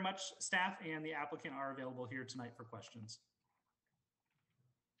 Thank you very much. Staff and the applicant are available here tonight for questions.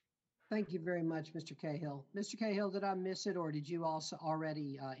 Thank you very much, Mr. Cahill. Mr. Cahill, did I miss it, or did you also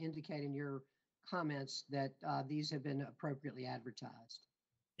already indicate in your comments that these have been appropriately advertised?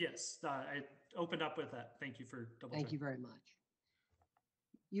 Yes, I opened up with that. Thank you for double checking. Thank you very much.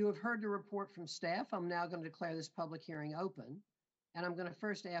 You have heard the report from staff. I'm now going to declare this public hearing open, and I'm going to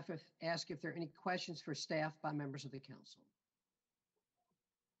first ask if there are any questions for staff by members of the council.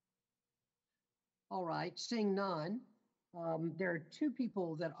 All right, seeing none, there are 2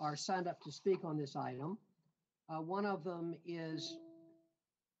 people that are signed up to speak on this item. One of them is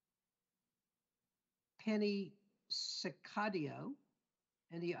Penny Sicadio,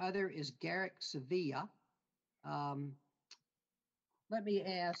 and the other is Garrick Sevilla. Let me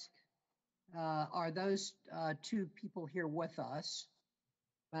ask, are those 2 people here with us?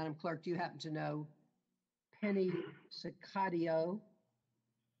 Madam Clerk, do you happen to know Penny Sicadio?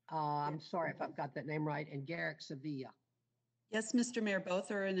 I'm sorry if I've got that name right, and Garrick Sevilla. Yes, Mr. Mayor, both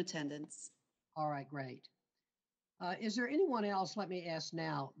are in attendance. All right, great. Is there anyone else, let me ask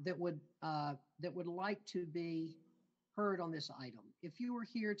now, that would like to be heard on this item? If you were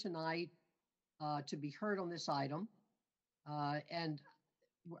here tonight to be heard on this item, and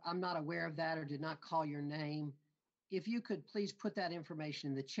I'm not aware of that or did not call your name, if you could please put that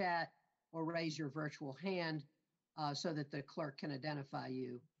information in the chat or raise your virtual hand so that the clerk can identify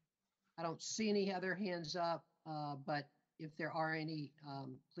you. I don't see any other hands up, but if there are any,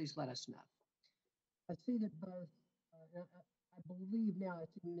 please let us know. I see that both, I believe now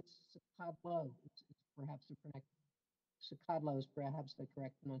it's Ms. Sicadlo. It's perhaps the correct, Sicadlo is perhaps the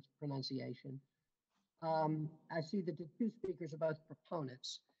correct pronunciation. I see that the 2 speakers are both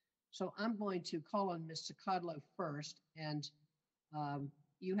proponents. So I'm going to call on Ms. Sicadlo first, and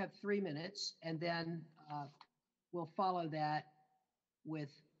you have 3 minutes, and then we'll follow that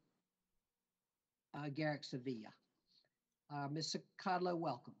with Garrick Sevilla. Ms. Sicadlo,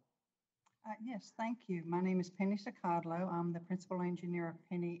 welcome. Yes, thank you. My name is Penny Sicadlo. I'm the principal engineer of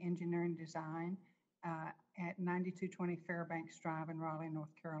Penny Engineering Design at 9220 Fairbanks Drive in Raleigh, North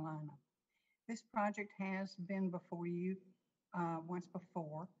Carolina. This project has been before you once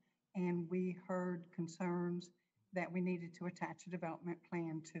before, and we heard concerns that we needed to attach a development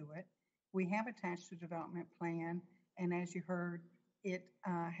plan to it. We have attached a development plan, and as you heard It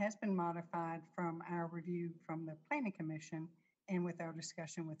has been modified from our review from the Planning Commission and with our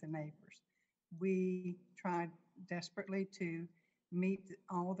discussion with the neighbors. We tried desperately to meet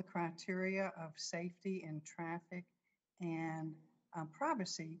all the criteria of safety and traffic and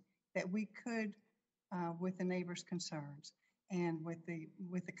privacy that we could with the neighbors' concerns and with the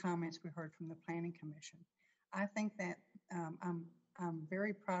comments we heard from the Planning Commission. I think that I'm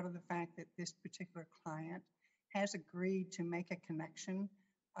very proud of the fact that this particular client has agreed to make a connection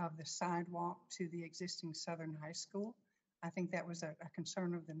of the sidewalk to the existing Southern High School. I think that was a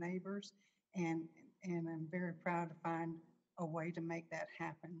concern of the neighbors, and I'm very proud to find a way to make that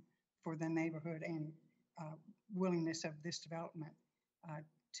happen for the neighborhood and willingness of this development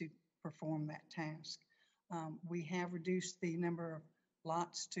to perform that task. We have reduced the number of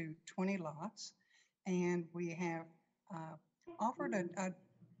lots to 20 lots, and we have offered a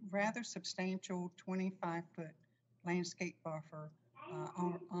rather substantial 25-foot landscape buffer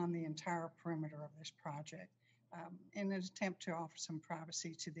on the entire perimeter of this project in an attempt to offer some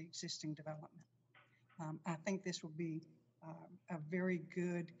privacy to the existing development. I think this will be a very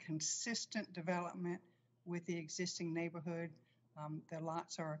good, consistent development with the existing neighborhood. The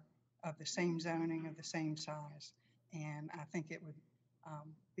lots are of the same zoning, of the same size, and I think it would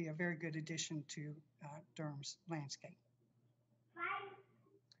be a very good addition to Durham's landscape.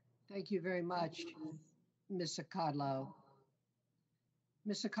 Thank you very much, Ms. Sakadlo.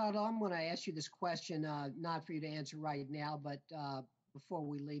 Ms. Sakadlo, I'm going to ask you this question, not for you to answer right now, but before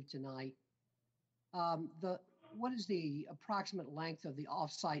we leave tonight. What is the approximate length of the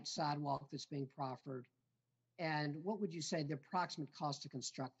off-site sidewalk that's being proffered? And what would you say the approximate cost to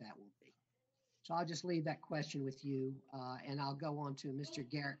construct that will be? So I'll just leave that question with you, and I'll go on to Mr.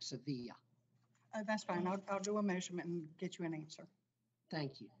 Garrett Sevilla. That's fine. I'll do a measurement and get you an answer.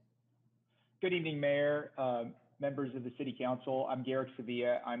 Thank you. Good evening, Mayor, members of the City Council. I'm Garrett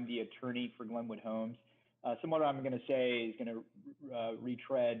Sevilla. I'm the attorney for Glenwood Homes. Some of what I'm going to say is going to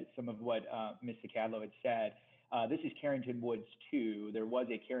retread some of what Ms. Sakadlo had said. This is Carrington Woods 2. There was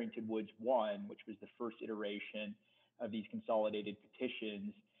a Carrington Woods 1, which was the first iteration of these consolidated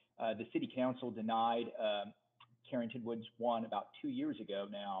petitions. The City Council denied Carrington Woods 1 about 2 years ago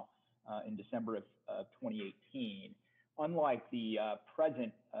now, in December of 2018. Unlike the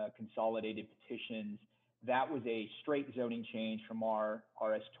present consolidated petitions, that was a straight zoning change from our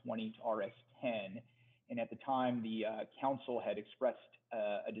RS20 to RS10. And at the time, the council had expressed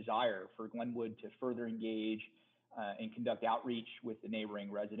a desire for Glenwood to further engage and conduct outreach with the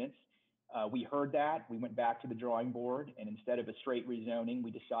neighboring residents. We heard that. We went back to the drawing board, and instead of a straight rezoning,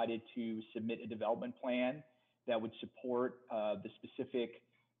 we decided to submit a development plan that would support the specific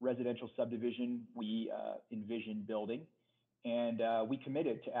residential subdivision we envisioned building. And we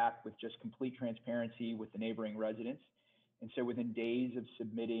committed to act with just complete transparency with the neighboring residents. And so within days of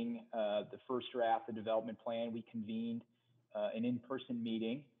submitting the first draft of the development plan, we convened an in-person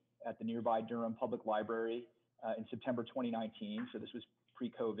meeting at the nearby Durham Public Library in September 2019. So this was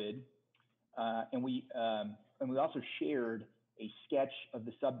pre-COVID. And we also shared a sketch of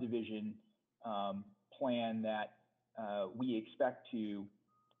the subdivision plan that we expect to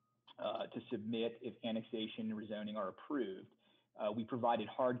submit if annexation and rezoning are approved. We provided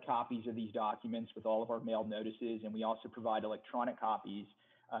hard copies of these documents with all of our mailed notices, and we also provide electronic copies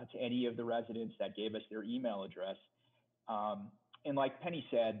to any of the residents that gave us their email address. And like Penny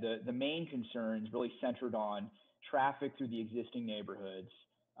said, the main concerns really centered on traffic through the existing neighborhoods.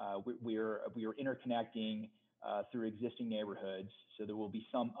 We are interconnecting through existing neighborhoods, so there will be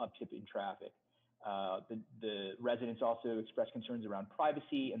some uptick in traffic. The residents also expressed concerns around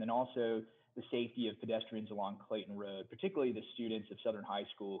privacy and then also the safety of pedestrians along Clayton Road, particularly the students of Southern High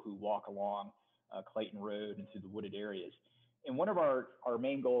School who walk along Clayton Road and through the wooded areas. And one of our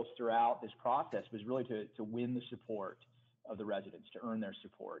main goals throughout this process was really to win the support of the residents, to earn their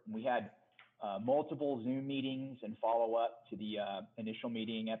support. And we had multiple Zoom meetings and follow-up to the initial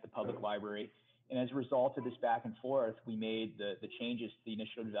meeting at the public library. And as a result of this back and forth, we made the changes to the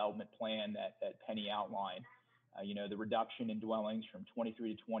initial development plan that Penny outlined. The reduction in dwellings from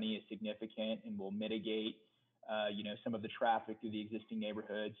 23 to 20 is significant and will mitigate, some of the traffic through the existing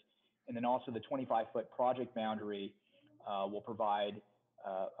neighborhoods. And then also the 25-foot project boundary will provide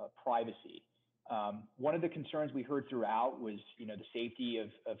privacy. One of the concerns we heard throughout was, the safety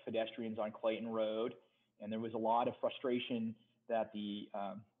of pedestrians on Clayton Road. And there was a lot of frustration that the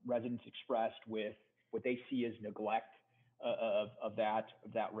residents expressed with what they see as neglect of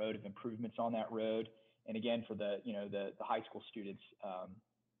that road, of improvements on that road. And again, for the high school students,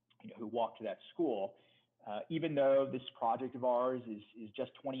 who walk to that school, Even though this project of ours is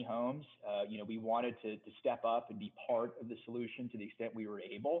just 20 homes, we wanted to step up and be part of the solution to the extent we were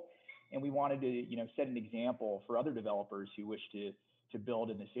able. And we wanted to, set an example for other developers who wish to build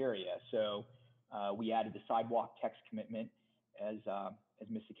in this area. So we added the sidewalk text commitment as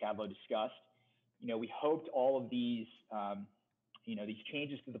Mr. Cadlow discussed. We hoped all of these, these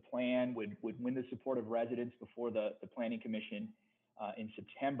changes to the plan would win the support of residents before the Planning Commission in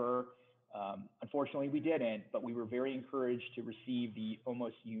September. Unfortunately, we didn't, but we were very encouraged to receive the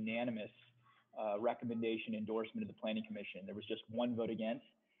almost unanimous recommendation endorsement of the Planning Commission. There was just one vote against.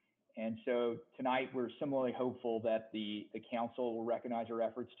 And so tonight, we're similarly hopeful that the council will recognize our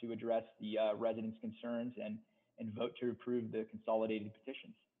efforts to address the residents' concerns and vote to approve the consolidated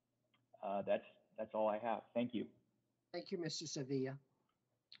petitions. That's all I have. Thank you. Thank you, Mr. Sevilla.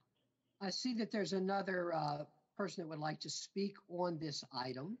 I see that there's another person that would like to speak on this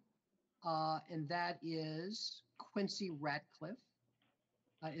item, and that is Quincy Ratcliffe.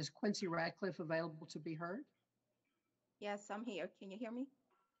 Is Quincy Ratcliffe available to be heard? Yes, I'm here. Can you hear me?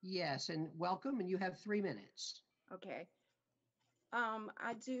 Yes, and welcome, and you have 3 minutes. Okay.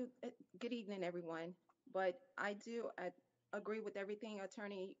 I do, good evening, everyone, but I agree with everything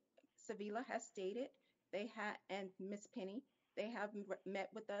Attorney Sevilla has stated. They had, and Ms. Penny, they have met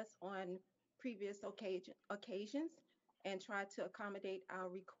with us on previous occasions and tried to accommodate our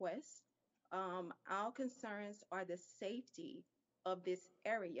requests. Our concerns are the safety of this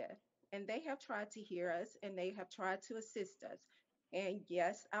area, and they have tried to hear us and they have tried to assist us. And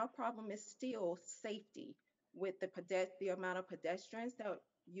yes, our problem is still safety with the amount of pedestrians that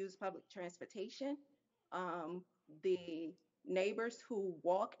use public transportation, the neighbors who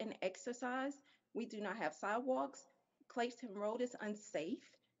walk and exercise. We do not have sidewalks. Clayton Road is unsafe.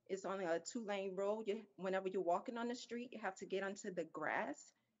 It's only a 2-lane road. Whenever you're walking on the street, you have to get onto the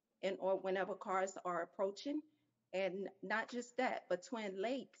grass or whenever cars are approaching. And not just that, but Twin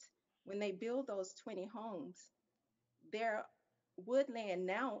Lakes, when they build those 20 homes, their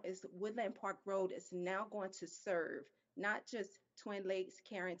Woodland Park Road is now going to serve not just Twin Lakes,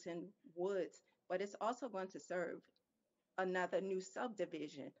 Carrington, Woods, but it's also going to serve another new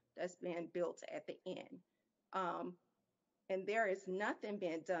subdivision that's being built at the end. And there is nothing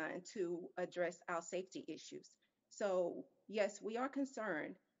being done to address our safety issues. So yes, we are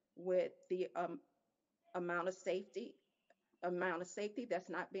concerned with the amount of safety that's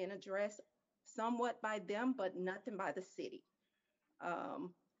not being addressed, somewhat by them, but nothing by the city.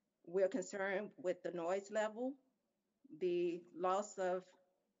 We're concerned with the noise level, the loss of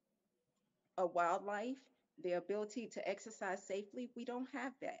wildlife, the ability to exercise safely. We don't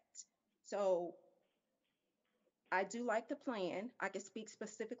have that. So I do like the plan. I can speak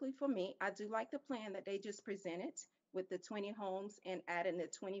specifically for me. I do like the plan that they just presented with the 20 homes and adding the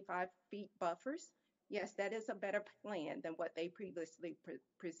 25 feet buffers. Yes, that is a better plan than what they previously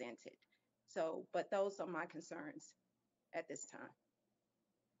presented. So, but those are my concerns at this time.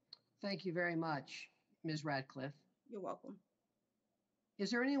 Thank you very much, Ms. Ratcliffe. You're welcome.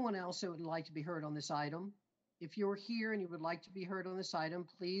 Is there anyone else that would like to be heard on this item? If you're here and you would like to be heard on this item,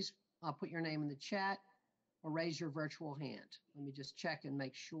 please put your name in the chat or raise your virtual hand. Let me just check and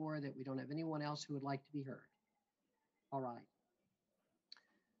make sure that we don't have anyone else who would like to be heard. All right.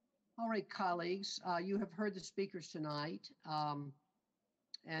 All right, colleagues, you have heard the speakers tonight.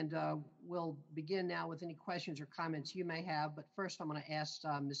 And we'll begin now with any questions or comments you may have. But first, I'm going to ask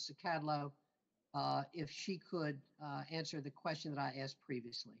Ms. Cadlow if she could answer the question that I asked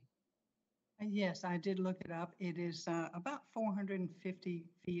previously. Yes, I did look it up. It is about 450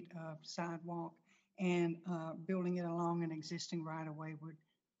 feet of sidewalk, and building it along an existing right-of-way would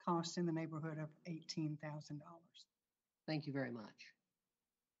cost in the neighborhood of $18,000. Thank you very much.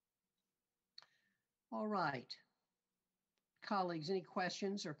 All right. Colleagues, any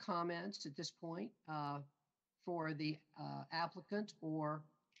questions or comments at this point for the applicant or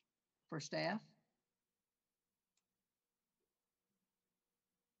for staff?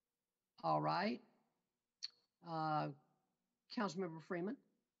 All right. Councilmember Freeman.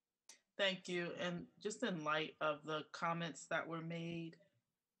 Thank you. And just in light of the comments that were made,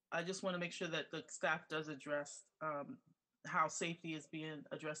 I just want to make sure that the staff does address how safety is being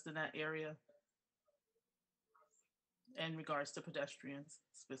addressed in that area in regards to pedestrians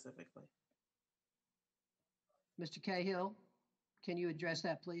specifically. Mr. Cahill, can you address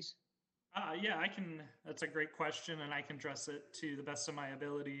that, please? Yeah, I can. That's a great question, and I can address it to the best of my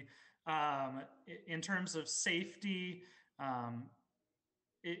ability. In terms of safety,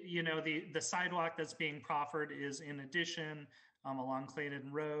 the sidewalk that's being proffered is in addition along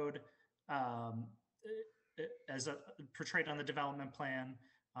Clayton Road, as portrayed on the development plan.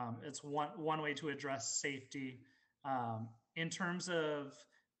 It's one way to address safety. In terms of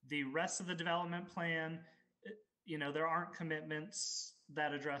the rest of the development plan, there aren't commitments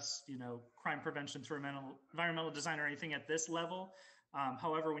that address, crime prevention through environmental design or anything at this level.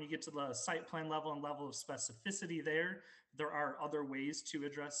 However, when you get to the site plan level and level of specificity there are other ways to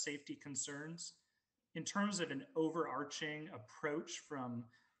address safety concerns. In terms of an overarching approach from,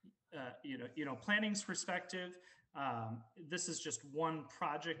 planning's perspective, this is just one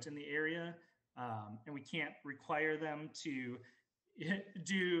project in the area, and we can't require them to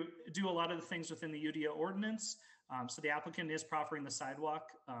do a lot of the things within the UDO ordinance. So the applicant is proffering the sidewalk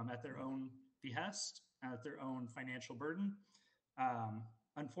at their own behest, at their own financial burden.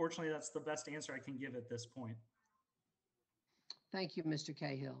 Unfortunately, that's the best answer I can give at this point. Thank you, Mr.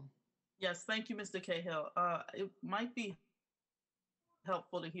 Cahill. Yes, thank you, Mr. Cahill. It might be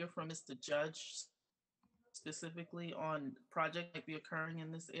helpful to hear from Mr. Judge specifically on project might be occurring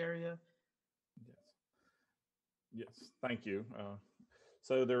in this area. Yes, thank you.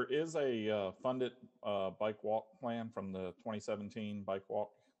 So there is a funded bike walk plan from the 2017 bike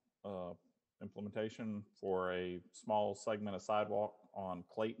walk implementation for a small segment of sidewalk on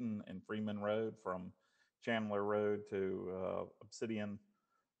Clayton and Freeman Road from Chandler Road to Obsidian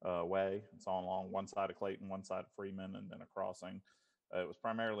Way. It's all along one side of Clayton, one side of Freeman, and then a crossing. It was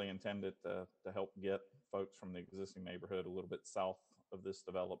primarily intended to help get folks from the existing neighborhood a little bit south of this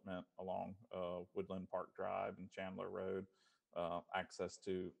development along Woodland Park Drive and Chandler Road, access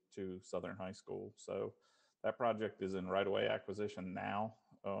to Southern High School. So that project is in right-of-way acquisition now.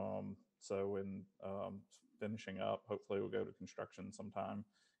 So in finishing up, hopefully we'll go to construction sometime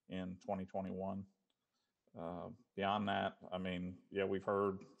in 2021. Beyond that, I mean, yeah, we've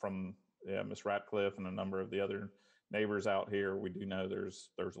heard from Ms. Ratcliffe and a number of the other neighbors out here. We do know there's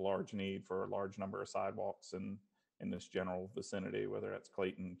a large need for a large number of sidewalks in this general vicinity, whether that's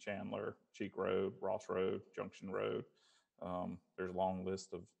Clayton, Chandler, Cheek Road, Ross Road, Junction Road. There's a long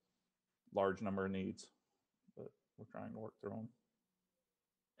list of large number of needs, but we're trying to work through them.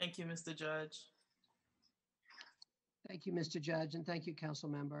 Thank you, Mr. Judge. Thank you, Mr. Judge, and thank you, Council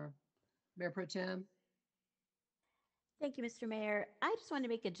Member. Mayor Pro Tem. Thank you, Mr. Mayor. I just want to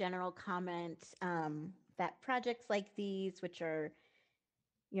make a general comment that projects like these, which are,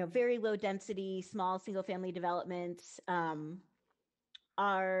 very low density, small single family developments,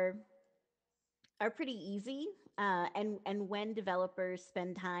 are pretty easy. And when developers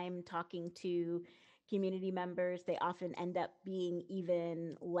spend time talking to community members, they often end up being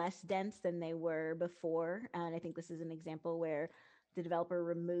even less dense than they were before. And I think this is an example where the developer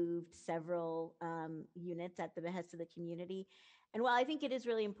removed several units at the behest of the community. And while I think it is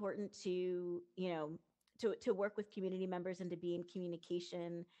really important to, to work with community members and to be in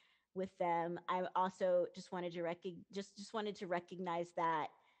communication with them, I also just wanted to recognize that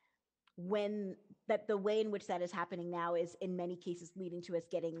the way in which that is happening now is in many cases leading to us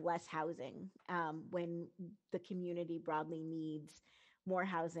getting less housing when the community broadly needs more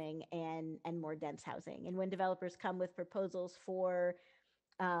housing and more dense housing. And when developers come with proposals for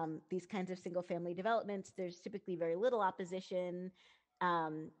these kinds of single family developments, there's typically very little opposition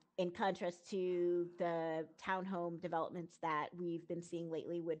in contrast to the townhome developments that we've been seeing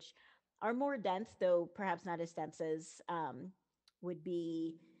lately, which are more dense, though perhaps not as dense as would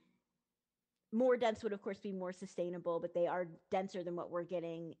be. More dense would, of course, be more sustainable, but they are denser than what we're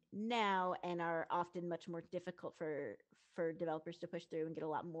getting now and are often much more difficult for developers to push through and get a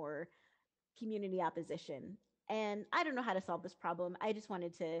lot more community opposition. And I don't know how to solve this problem. I just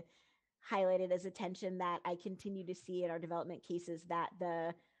wanted to highlight it as a tension that I continue to see in our development cases, that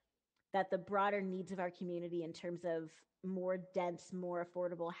the broader needs of our community in terms of more dense, more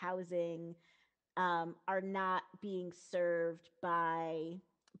affordable housing are not being served by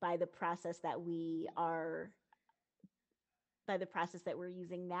the process that we're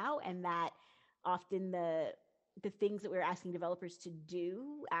using now, and that often the things that we're asking developers to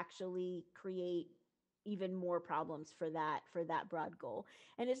do actually create even more problems for that broad goal.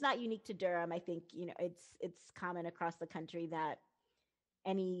 And it's not unique to Durham. I think it's common across the country that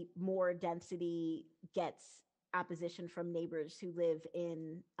any more density gets opposition from neighbors who live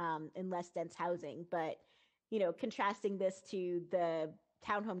in less dense housing. But contrasting this to the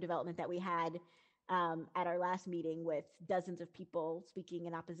townhome development that we had at our last meeting with dozens of people speaking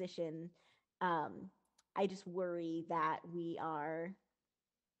in opposition, I just worry that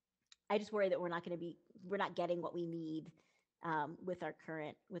we're not getting what we need with our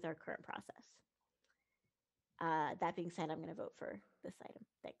current process. That being said, I'm going to vote for this item.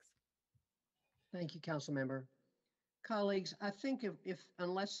 Thanks. Thank you, Council Member. Colleagues, I think if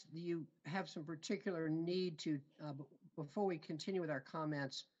unless you have some particular need to before we continue with our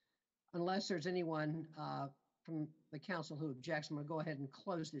comments, unless there's anyone from the council who objects, I'm going to go ahead and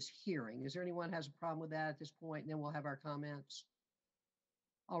close this hearing. Is there anyone who has a problem with that at this point? And then we'll have our comments.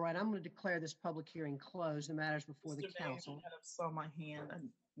 All right, I'm going to declare this public hearing closed. The matters before the Mr. Mayor, council. I saw my hand. I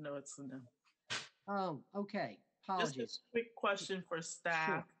know it's a no. Oh, okay. Just Apologies. a quick question for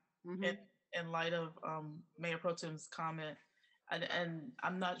staff. Sure. Mhm. In light of Mayor Pro Tem's comment, and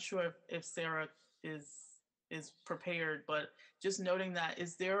I'm not sure if Sarah is prepared, but just noting that,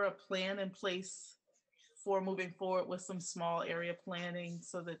 is there a plan in place for moving forward with some small area planning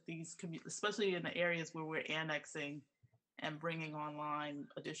so that these, especially in the areas where we're annexing and bringing online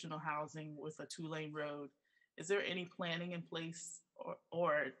additional housing with a 2-lane road, is there any planning in place,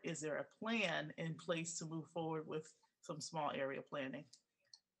 or is there a plan in place to move forward with some small area planning?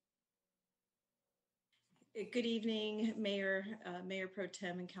 Good evening, Mayor, Mayor Pro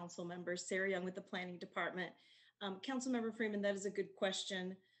Tem and council members. Sarah Young with the Planning Department. Councilmember Freeman, that is a good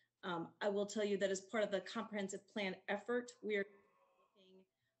question. I will tell you that as part of the comprehensive plan effort, we are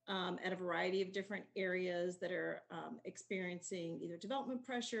looking at a variety of different areas that are experiencing either development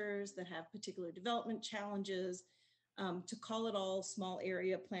pressures, that have particular development challenges. To call it all small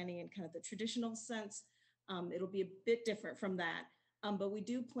area planning in kind of the traditional sense, it'll be a bit different from that. But we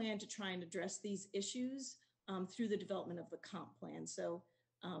do plan to try and address these issues through the development of the comp plan. So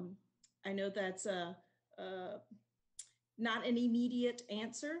I know that's not an immediate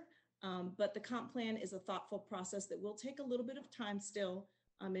answer, but the comp plan is a thoughtful process that will take a little bit of time still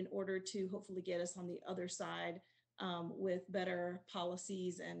in order to hopefully get us on the other side with better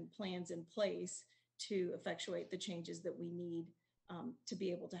policies and plans in place to effectuate the changes that we need to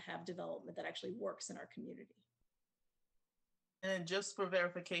be able to have development that actually works in our community. And just for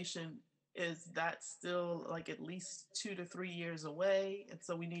verification, is that still like at least 2 to 3 years away? And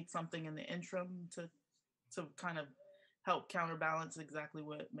so we need something in the interim to kind of help counterbalance exactly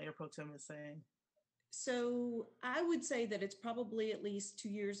what Mayor Pro Tem is saying. So I would say that it's probably at least 2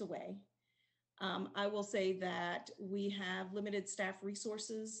 years away. I will say that we have limited staff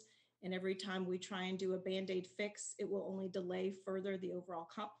resources, and every time we try and do a Band-Aid fix, it will only delay further the overall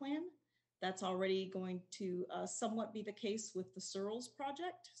comp plan. That's already going to somewhat be the case with the Searles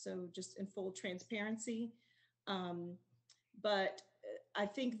project. So just in full transparency. But I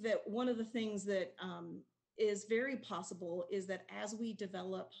think that one of the things that is very possible is that as we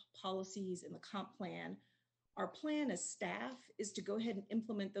develop policies in the comp plan, our plan as staff is to go ahead and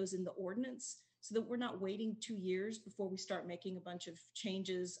implement those in the ordinance so that we're not waiting 2 years before we start making a bunch of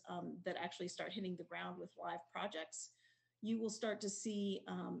changes that actually start hitting the ground with live projects. You will start to see,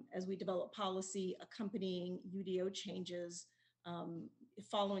 as we develop policy, accompanying UDO changes,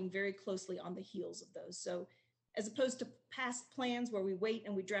 following very closely on the heels of those. So as opposed to past plans where we wait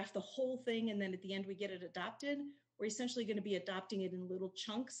and we draft the whole thing and then at the end we get it adopted, we're essentially going to be adopting it in little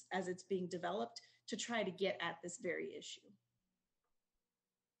chunks as it's being developed to try to get at this very issue.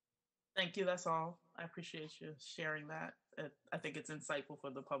 Thank you, that's all. I appreciate you sharing that. I think it's insightful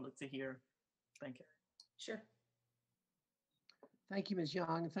for the public to hear. Thank you. Sure. Thank you, Ms.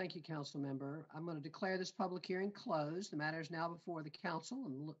 Young, and thank you, council member. I'm going to declare this public hearing closed. The matter is now before the council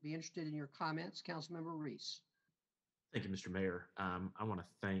and be interested in your comments. Councilmember Reese. Thank you, Mr. Mayor. I want to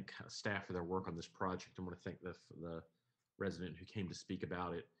thank staff for their work on this project. I want to thank the resident who came to speak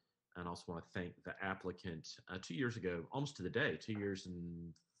about it, and also want to thank the applicant. 2 years ago, almost to the day, 2 years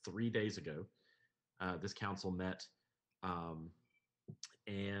and 3 days ago, this council met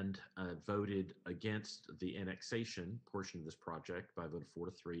and voted against the annexation portion of this project by a vote of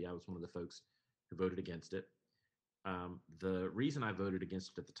 4-3. I was one of the folks who voted against it. The reason I voted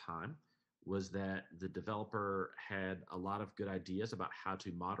against it at the time was that the developer had a lot of good ideas about how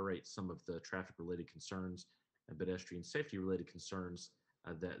to moderate some of the traffic-related concerns and pedestrian safety-related concerns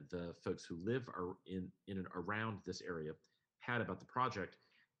that the folks who live in and around this area had about the project,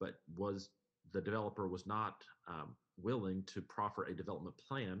 but the developer was not willing to proffer a development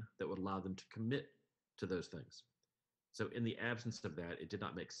plan that would allow them to commit to those things. So in the absence of that, it did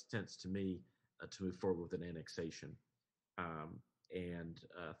not make sense to me to move forward with an annexation. And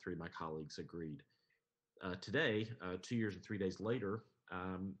 3 of my colleagues agreed. Today, 2 years and 3 days later,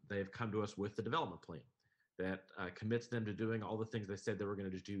 they have come to us with the development plan that commits them to doing all the things they said they were going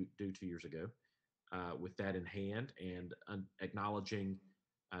to do 2 years ago. With that in hand and acknowledging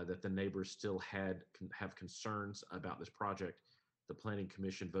that the neighbors still have concerns about this project, the Planning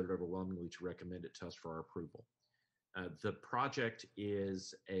Commission voted overwhelmingly to recommend it to us for our approval. The project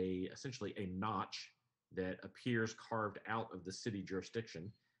is essentially a notch that appears carved out of the city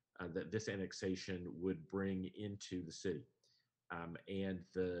jurisdiction that this annexation would bring into the city. And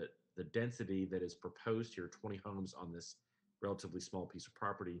the the density that is proposed here, 20 homes on this relatively small piece of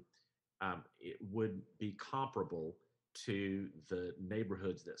property, it would be comparable to the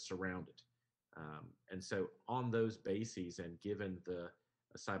neighborhoods that surround it. And so on those bases, and given the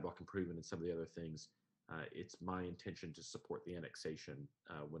sidewalk improvement and some of the other things, it's my intention to support the annexation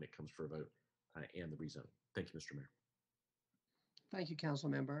when it comes for a vote and the rezone. Thank you, Mr. Mayor. Thank you, Council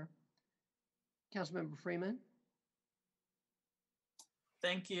Member. Councilmember Freeman.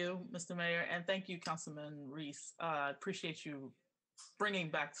 Thank you, Mr. Mayor, and thank you, Councilman Reese. Appreciate you bringing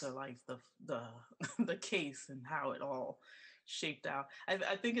back to life the case and how it all shaped out.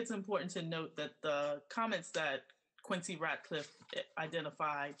 I think it's important to note that the comments that Quincy Ratcliffe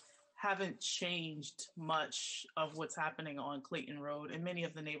identified haven't changed much of what's happening on Clayton Road, and many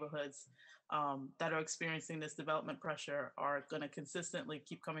of the neighborhoods that are experiencing this development pressure are going to consistently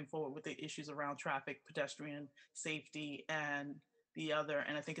keep coming forward with the issues around traffic, pedestrian safety, and the other.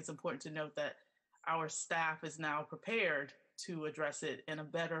 And I think it's important to note that our staff is now prepared to address it in a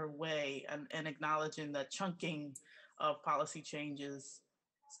better way, and acknowledging the chunking of policy changes,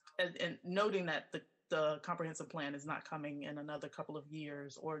 and noting that the comprehensive plan is not coming in another couple of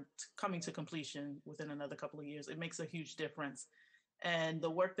years, or coming to completion within another couple of years. It makes a huge difference. And the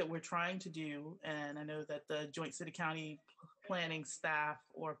work that we're trying to do, and I know that the joint city-county planning staff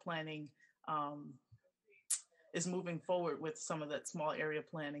or planning is moving forward with some of that small area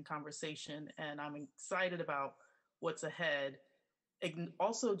planning conversation, and I'm excited about what's ahead.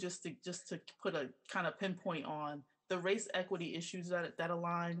 Also, just to put a kind of pinpoint on the race equity issues that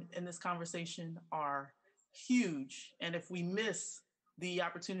align in this conversation are huge. And if we miss the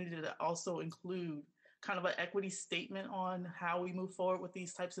opportunity to also include kind of an equity statement on how we move forward with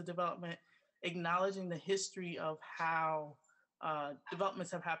these types of development, acknowledging the history of how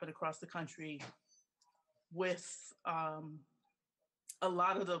developments have happened across the country, with a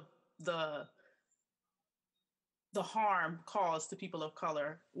lot of the harm caused to people of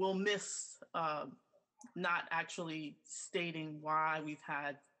color, will miss not actually stating why we've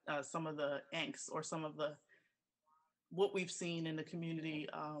had some of the angst or some of what we've seen in the community,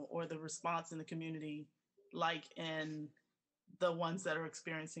 or the response in the community, like in the ones that are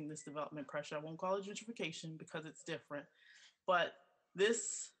experiencing this development pressure. I won't call it gentrification because it's different, but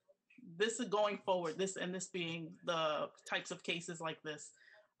this is going forward, this being the types of cases like this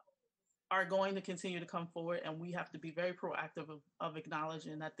are going to continue to come forward, and we have to be very proactive of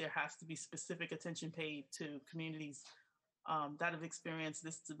acknowledging that there has to be specific attention paid to communities that have experienced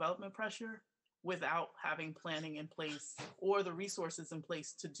this development pressure without having planning in place or the resources in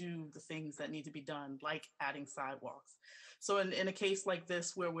place to do the things that need to be done, like adding sidewalks. So in a case like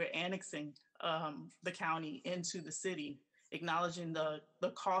this, where we're annexing the county into the city, acknowledging the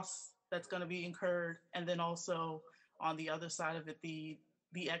costs that's going to be incurred, and then also on the other side of it, the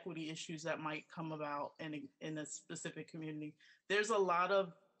equity issues that might come about in a specific community. There's a lot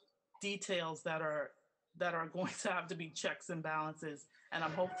of details that are going to have to be checks and balances, and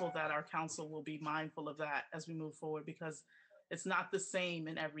I'm hopeful that our council will be mindful of that as we move forward, because it's not the same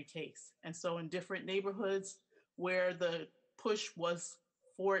in every case. And so in different neighborhoods where the push was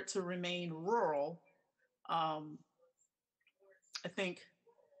for it to remain rural, I think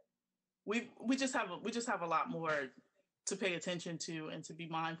we just have a lot more to pay attention to and to be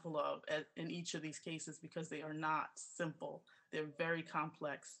mindful of in each of these cases, because they are not simple. They're very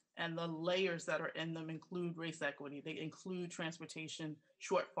complex, and the layers that are in them include race equity. They include transportation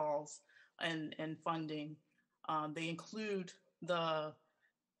shortfalls and funding. They include the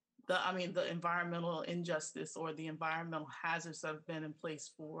environmental injustice or the environmental hazards that have been in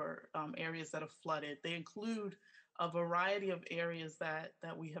place for areas that have flooded. They include a variety of areas that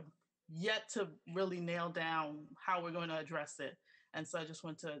we have yet to really nail down how we're going to address it. And so I just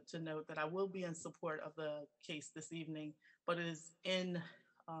want to note that I will be in support of the case this evening, but it is in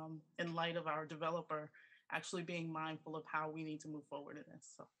light of our developer actually being mindful of how we need to move forward in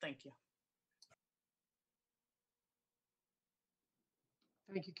this. So thank you.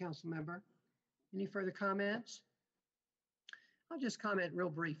 Thank you, Council Member. Any further comments? I'll just comment real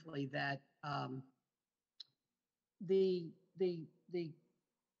briefly that the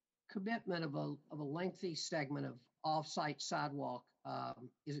commitment of a lengthy segment of off-site sidewalk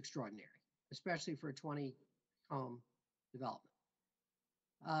is extraordinary, especially for a 20-home development.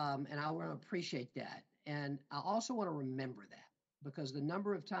 And I want to appreciate that. And I also want to remember that, because the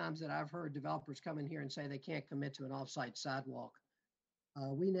number of times that I've heard developers come in here and say they can't commit to an off-site sidewalk,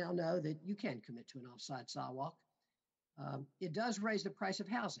 we now know that you can commit to an off-site sidewalk. It does raise the price of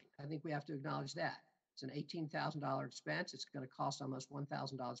housing. I think we have to acknowledge that. It's an $18,000 expense. It's going to cost almost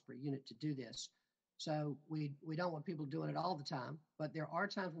 $1,000 per unit to do this. So we don't want people doing it all the time, but there are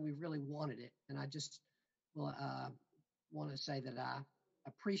times when we really wanted it. And I just will want to say that I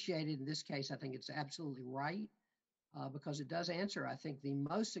appreciate it. In this case, I think it's absolutely right because it does answer, I think, the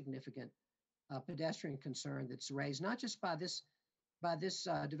most significant pedestrian concern that's raised, not just by this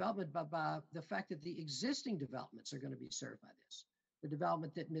development, but by the fact that the existing developments are going to be served by this, the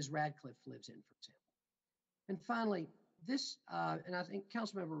development that Ms. Radcliffe lives in, for example. And finally, this, and I think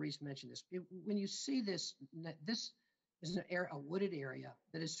Councilmember Reese mentioned this, when you see this, this is a wooded area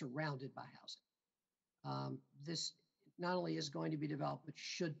that is surrounded by housing. This not only is going to be developed, but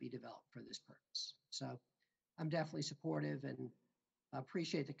should be developed for this purpose. So I'm definitely supportive and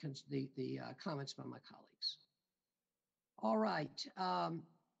appreciate the comments by my colleagues. All right,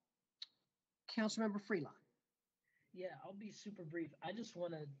 Councilmember Freeland. Yeah, I'll be super brief. I just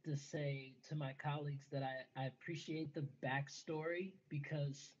wanted to say to my colleagues that I appreciate the backstory,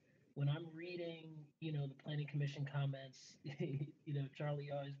 because when I'm reading, the Planning Commission comments,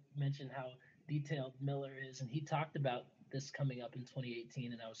 Charlie always mentioned how detailed Miller is, and he talked about this coming up in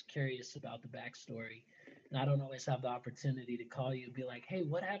 2018, and I was curious about the backstory. And I don't always have the opportunity to call you and be like, hey,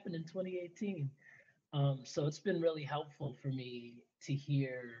 what happened in 2018? So it's been really helpful for me to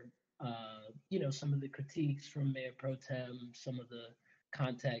hear, some of the critiques from Mayor Pro Tem, some of the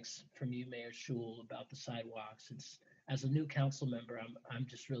context from you, Mayor Schul, about the sidewalks. It's, as a new council member, I'm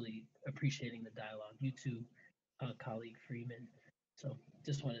just really appreciating the dialogue. You too, colleague Freeman. So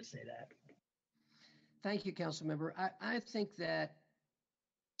just wanted to say that. Thank you, council member. I think that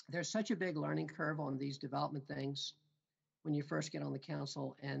there's such a big learning curve on these development things when you first get on the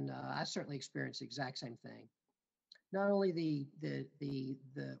council, and I certainly experienced the exact same thing. Not only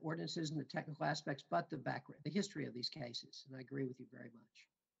the ordinances and the technical aspects, but the history of these cases, and I agree with you very much.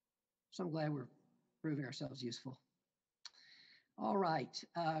 So I'm glad we're proving ourselves useful. All right,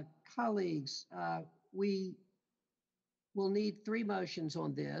 colleagues, we will need 3 motions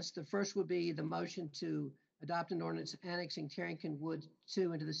on this. The first would be the motion to adopt an ordinance annexing Carrington Woods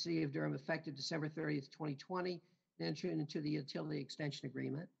 2 into the city of Durham effective December 30th, 2020, and entering into the utility extension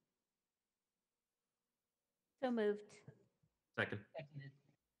agreement. So moved. Second.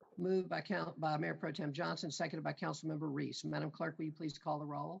 Moved by Mayor Pro Tem Johnson, seconded by Councilmember Reese. Madam Clerk, will you please call the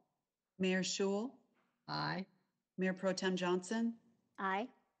roll? Mayor Schul. Aye. Mayor Pro Tem Johnson. Aye.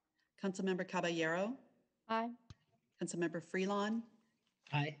 Councilmember Caballero. Aye. Councilmember Freelon.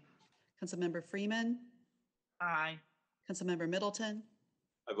 Aye. Councilmember Freeman. Aye. Councilmember Middleton.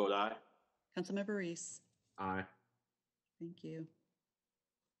 I vote aye. Councilmember Reese. Aye. Thank you.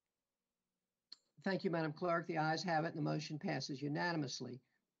 Thank you, Madam Clerk. The ayes have it, and the motion passes unanimously.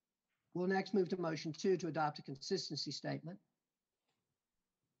 We'll next move to motion 2 to adopt a consistency statement.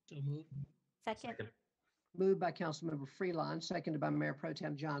 So moved. Second. Moved by Councilmember Freelon, seconded by Mayor Pro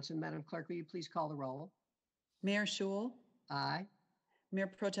Tem Johnson. Madam Clerk, will you please call the roll? Mayor Schul. Aye. Mayor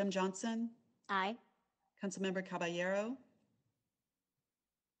Pro Tem Johnson. Aye. Councilmember Caballero.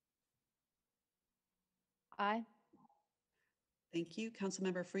 Aye. Thank you.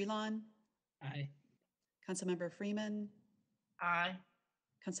 Councilmember Freelon. Aye. Councilmember Freeman. Aye.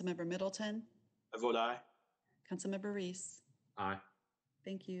 Councilmember Middleton. I vote aye. Councilmember Reese. Aye.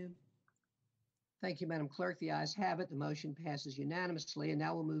 Thank you. Thank you, Madam Clerk. The ayes have it. The motion passes unanimously. And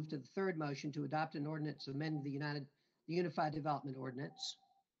now we'll move to the third motion to adopt an ordinance amending the Unified Development Ordinance.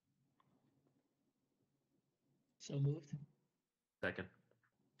 So moved. Second.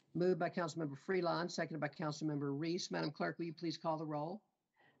 Moved by Councilmember Freelon, seconded by Councilmember Reese. Madam Clerk, will you please call the roll?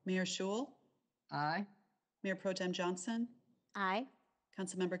 Mayor Schul. Aye. Mayor Pro Tem Johnson. Aye.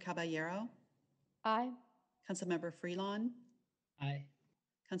 Councilmember Caballero. Aye. Councilmember Freelon. Aye.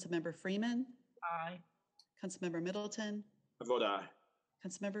 Councilmember Freeman. Aye. Councilmember Middleton. I vote aye.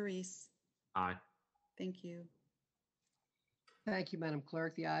 Councilmember Reese. Aye. Thank you. Thank you, Madam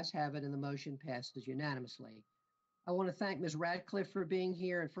Clerk. The ayes have it, and the motion passes unanimously. I want to thank Ms. Radcliffe for being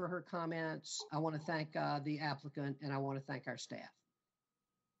here and for her comments. I want to thank the applicant, and I want to thank our staff.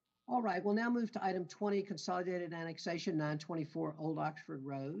 All right, we'll now move to item 20, Consolidated Annexation 924 Old Oxford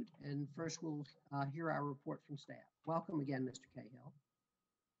Road. And first, we'll hear our report from staff. Welcome again, Mr. Cahill.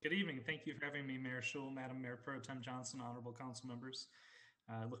 Good evening. Thank you for having me, Mayor Schul, Madam Mayor Pro Tem Johnson, honorable council members.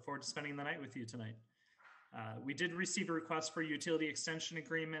 I look forward to spending the night with you tonight. We did receive a request for utility extension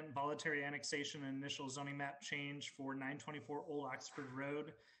agreement, voluntary annexation, and initial zoning map change for 924 Old Oxford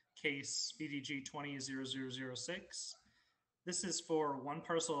Road, case BDG 200006. This is for one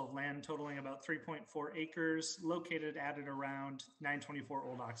parcel of land totaling about 3.4 acres located at and around 924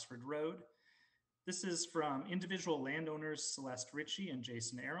 Old Oxford Road. This is from individual landowners Celeste Ritchie and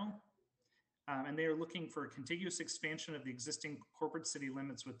Jason Errol. And they are looking for a contiguous expansion of the existing corporate city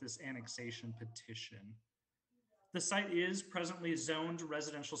limits with this annexation petition. The site is presently zoned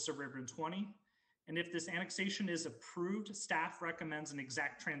residential suburban 20. And if this annexation is approved, staff recommends an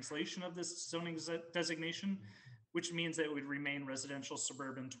exact translation of this zoning designation, which means that it would remain residential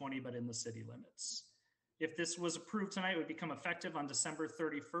suburban 20, but in the city limits. If this was approved tonight, it would become effective on December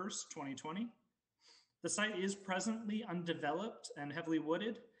 31st, 2020. The site is presently undeveloped and heavily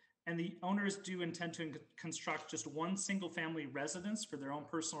wooded, and the owners do intend to construct just one single family residence for their own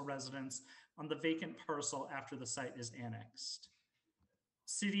personal residence on the vacant parcel after the site is annexed.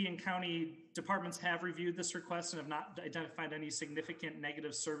 City and county departments have reviewed this request and have not identified any significant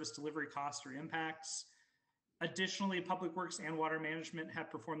negative service delivery costs or impacts. Additionally, Public Works and Water Management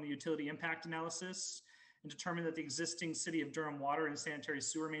have performed the utility impact analysis and determined that the existing City of Durham water and sanitary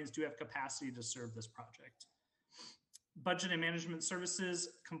sewer mains do have capacity to serve this project. Budget and Management Services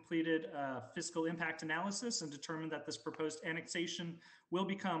completed a fiscal impact analysis and determined that this proposed annexation will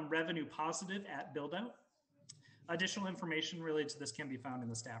become revenue positive at build-out. Additional information related to this can be found in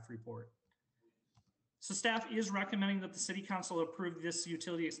the staff report. So staff is recommending that the City Council approve this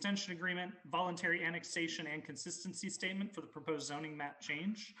utility extension agreement, voluntary annexation, and consistency statement for the proposed zoning map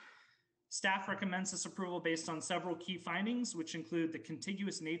change. Staff recommends this approval based on several key findings, which include the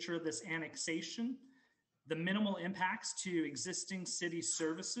contiguous nature of this annexation, the minimal impacts to existing city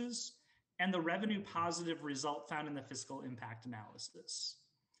services, and the revenue positive result found in the fiscal impact analysis.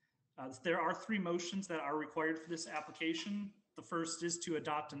 There are 3 motions that are required for this application. The first is to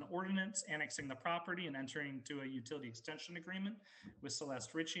adopt an ordinance annexing the property and entering into a utility extension agreement with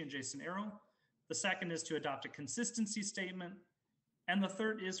Celeste Ritchie and Jason Arrow. The second is to adopt a consistency statement. And the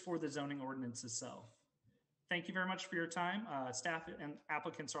third is for the zoning ordinance itself. Thank you very much for your time. Staff and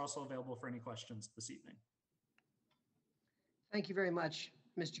applicants are also available for any questions this evening. Thank you very much,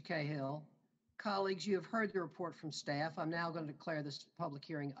 Mr. Cahill. Colleagues, you have heard the report from staff. I'm now going to declare this public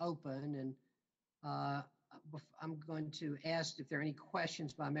hearing open, and I'm going to ask if there are any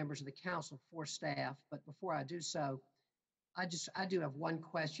questions by members of the council for staff. But before I do so, I do have one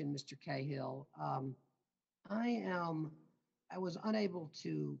question, Mr. Cahill. I was unable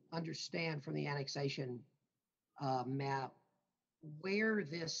to understand from the annexation map where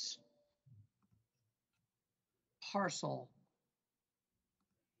this parcel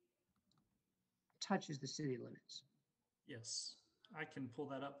touches the city limits. Yes, I can pull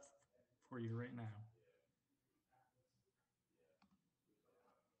that up for you right now.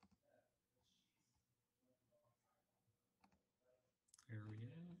 There we go.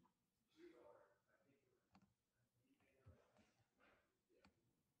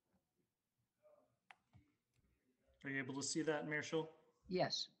 Are you able to see that, Marshall?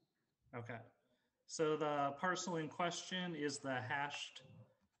 Yes. Okay. So the parcel in question is the hashed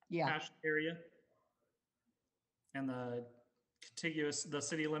area. And the contiguous, the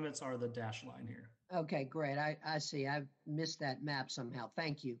city limits are the dash line here. Okay, great. I see. I've missed that map somehow.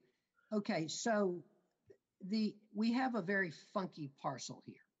 Thank you. Okay, so we have a very funky parcel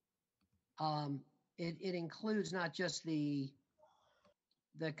here. It includes not just the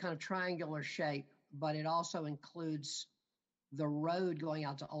kind of triangular shape, but it also includes the road going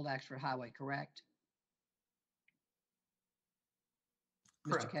out to Old Axford Highway, correct?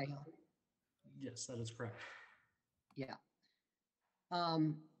 Correct. Mr. Cahill? Yes, that is correct. Yeah.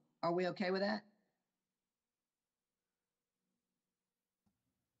 Are we okay with that?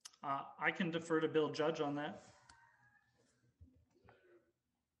 I can defer to Bill Judge on that.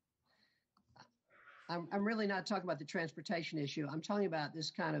 I'm really not talking about the transportation issue. I'm talking about this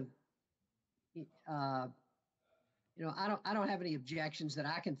kind of, I don't have any objections that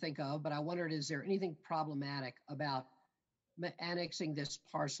I can think of, but I wondered, is there anything problematic about annexing this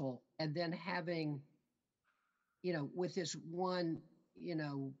parcel and then having, with this one,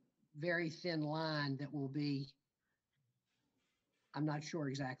 very thin line that will be, I'm not sure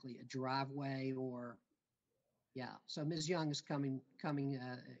exactly, a driveway or, yeah. So Ms. Young is coming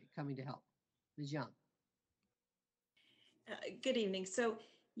to help. Ms. Young. Good evening. So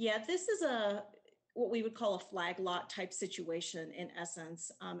yeah, this is what we would call a flag lot type situation in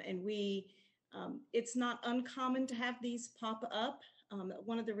essence. And it's not uncommon to have these pop up.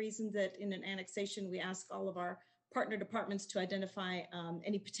 One of the reasons that in an annexation, we ask all of our partner departments to identify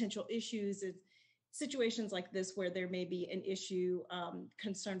any potential issues is situations like this where there may be an issue,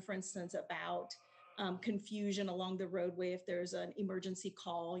 concern, for instance, about confusion along the roadway if there's an emergency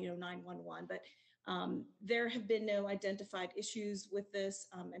call, 911. But there have been no identified issues with this,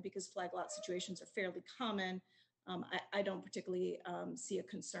 and because flag lot situations are fairly common, I don't particularly see a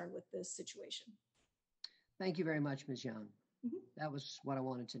concern with this situation. Thank you very much, Ms. Young. Mm-hmm. That was what I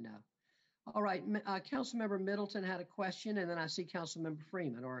wanted to know. All right, Councilmember Middleton had a question, and then I see Councilmember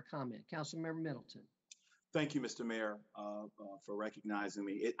Freeman or a comment. Councilmember Middleton. Thank you, Mr. Mayor, for recognizing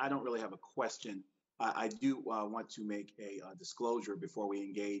me. I don't really have a question. I do want to make a disclosure before we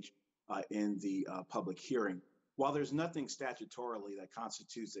engage in the public hearing. While there's nothing statutorily that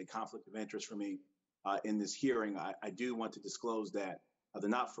constitutes a conflict of interest for me in this hearing, I do want to disclose that the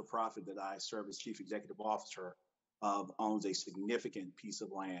not-for-profit that I serve as Chief Executive Officer of owns a significant piece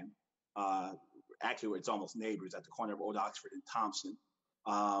of land. Actually, it's almost neighbors at the corner of Old Oxford and Thompson.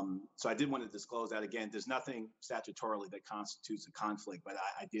 So I did want to disclose that. Again, there's nothing statutorily that constitutes a conflict, but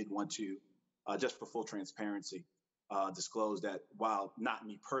I did want to, just for full transparency, disclose that while not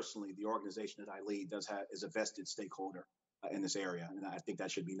me personally, the organization that I lead is a vested stakeholder in this area. And I think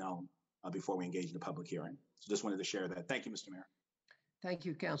that should be known before we engage in the public hearing. So just wanted to share that. Thank you, Mr. Mayor. Thank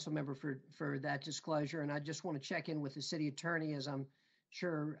you, council member, for that disclosure. And I just want to check in with the city attorney, as I'm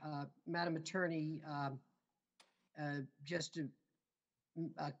sure, Madam Attorney, just to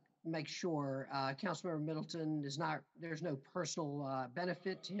make sure Councilmember Middleton is not, there's no personal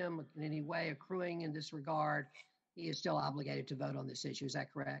benefit to him in any way accruing in this regard. He is still obligated to vote on this issue. Is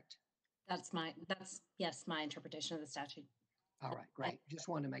that correct? Yes, my interpretation of the statute. All right, great. Just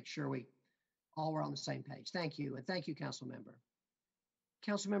wanted to make sure we all were on the same page. Thank you. And thank you, council member.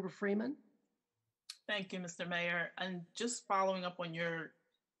 Councilmember Freeman. Thank you, Mr. Mayor. And just following up on your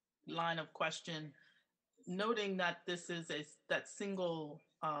line of question, noting that this is that single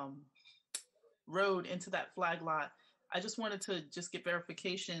road into that flag lot, I just wanted to just get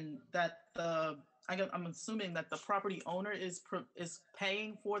verification that I'm assuming that the property owner is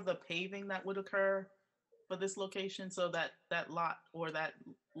paying for the paving that would occur for this location, so that that lot or that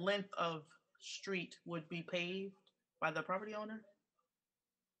length of street would be paved by the property owner?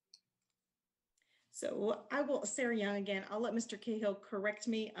 So I will, Sarah Young again, I'll let Mr. Cahill correct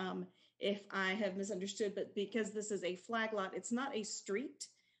me if I have misunderstood, but because this is a flag lot, it's not a street,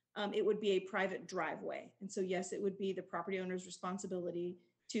 it would be a private driveway. And so yes, it would be the property owner's responsibility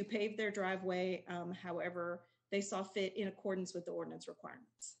to pave their driveway however they saw fit in accordance with the ordinance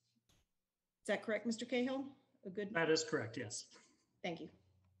requirements. Is that correct, Mr. Cahill? That is correct, yes. Thank you.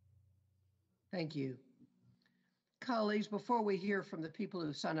 Thank you. Colleagues, before we hear from the people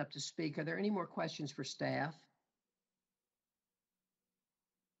who signed up to speak, are there any more questions for staff?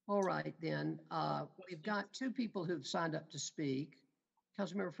 All right, then. We've got two people who've signed up to speak.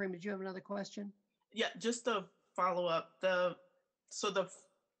 Councilmember Freeman, did you have another question? Yeah, just to follow up,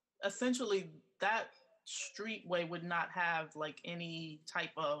 essentially that streetway would not have like any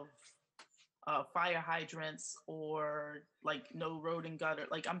type of fire hydrants or like no road and gutter.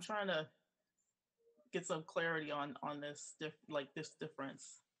 Like I'm trying to get some clarity on this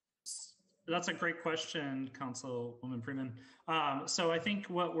difference. That's a great question, Councilwoman Freeman. So I think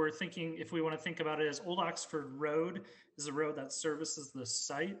what we're thinking, if we want to think about it, is Old Oxford Road is a road that services the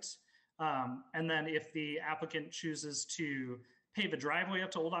site. And then if the applicant chooses to pave a driveway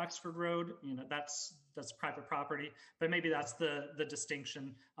up to Old Oxford Road, that's private property, but maybe that's the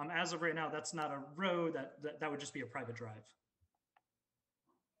distinction. As of right now, that's not a road, that would just be a private drive.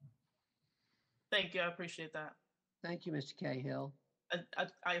 Thank you, I appreciate that. Thank you, Mr. Cahill.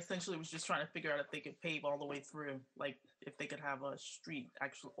 I essentially was just trying to figure out if they could pave all the way through, like if they could have a street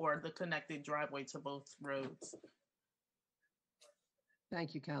actually, or the connected driveway to both roads.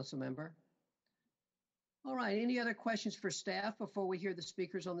 Thank you, council member. All right, any other questions for staff before we hear the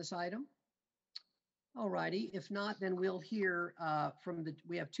speakers on this item? All righty, if not, then we'll hear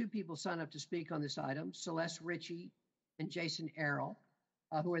we have two people signed up to speak on this item, Celeste Ritchie and Jason Errol,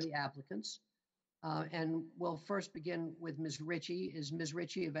 who are the applicants. And we'll first begin with Ms. Ritchie. Is Ms.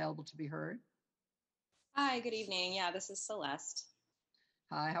 Ritchie available to be heard? Hi, good evening. Yeah, this is Celeste.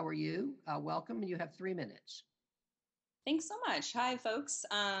 Hi, how are you? Welcome, and you have 3 minutes. Thanks so much. Hi, folks.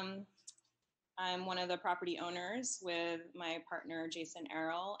 I'm one of the property owners with my partner, Jason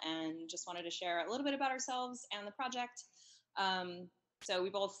Errol, and just wanted to share a little bit about ourselves and the project. So we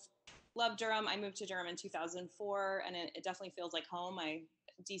both love Durham. I moved to Durham in 2004, and it definitely feels like home.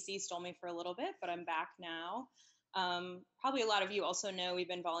 DC stole me for a little bit, but I'm back now. Probably a lot of you also know we've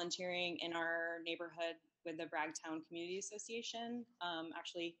been volunteering in our neighborhood with the Bragtown Community Association,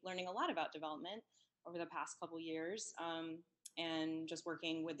 actually learning a lot about development over the past couple years, and just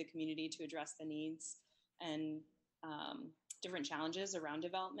working with the community to address the needs and different challenges around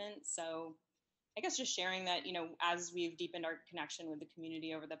development. So I guess just sharing that, as we've deepened our connection with the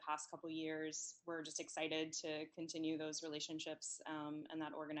community over the past couple of years, we're just excited to continue those relationships and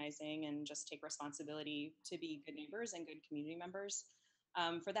that organizing and just take responsibility to be good neighbors and good community members.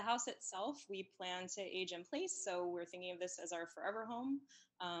 For the house itself, we plan to age in place, so we're thinking of this as our forever home.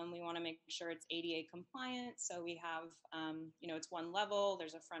 We want to make sure it's ADA compliant, so we have, it's one level,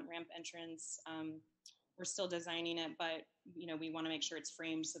 there's a front ramp entrance. We're still designing it, but we want to make sure it's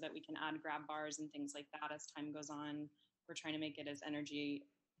framed so that we can add grab bars and things like that as time goes on. We're trying to make it as energy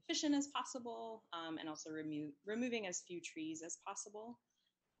efficient as possible, and also removing as few trees as possible.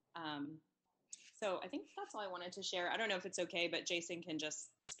 So I think that's all I wanted to share. I don't know if it's okay, but Jason can just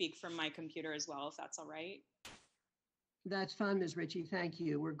speak from my computer as well, if that's all right. That's fine, Ms. Ritchie. Thank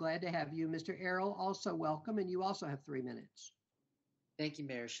you. We're glad to have you. Mr. Errol, also welcome, and you also have 3 minutes. Thank you,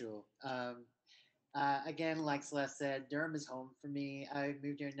 Mayor Schul. Again, like Celeste said, Durham is home for me. I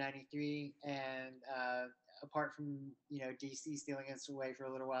moved here in '93, and apart from DC stealing us away for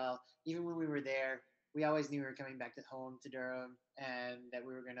a little while, even when we were there, we always knew we were coming back home to Durham, and that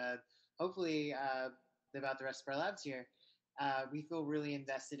we were gonna hopefully live out the rest of our lives here. We feel really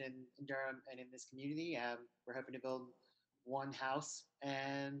invested in Durham and in this community. We're hoping to build one house,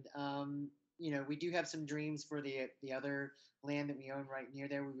 and we do have some dreams for the other land that we own right near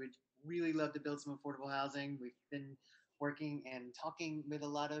there. We would really love to build some affordable housing. We've been working and talking with a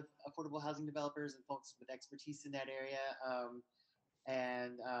lot of affordable housing developers and folks with expertise in that area.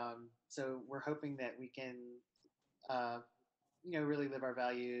 So we're hoping that we can, really live our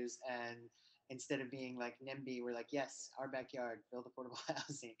values, and instead of being like NIMBY, we're like, yes, our backyard, build affordable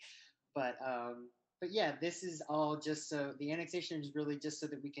housing. But yeah, this is all just so, the annexation is really just so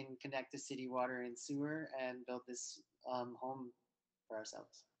that we can connect to city water and sewer and build this home for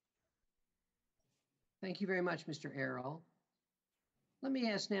ourselves. Thank you very much, Mr. Errol. Let me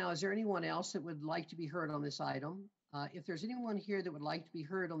ask now, is there anyone else that would like to be heard on this item? If there's anyone here that would like to be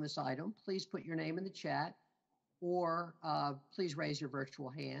heard on this item, please put your name in the chat, or please raise your virtual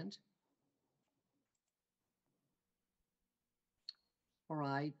hand. All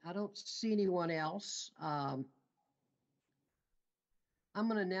right, I don't see anyone else. I'm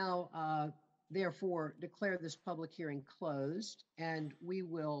going to now, therefore, declare this public hearing closed, and we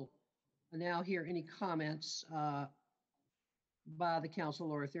will now hear any comments by the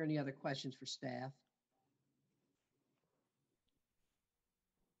council, or if there are any other questions for staff.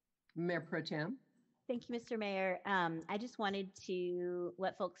 Mayor Pro Tem. Thank you, Mr. Mayor. I just wanted to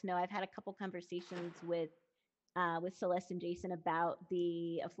let folks know I've had a couple conversations with Celeste and Jason about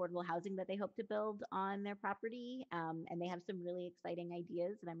the affordable housing that they hope to build on their property, and they have some really exciting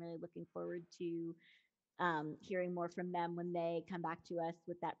ideas, and I'm really looking forward to hearing more from them when they come back to us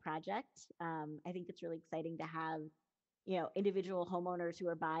with that project. I think it's really exciting to have, individual homeowners who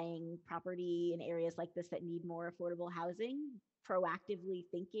are buying property in areas like this that need more affordable housing, proactively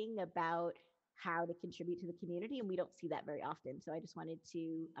thinking about how to contribute to the community, and we don't see that very often. So I just wanted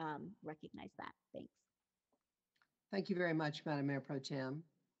to recognize that. Thanks. Thank you very much, Madam Mayor Pro Tem.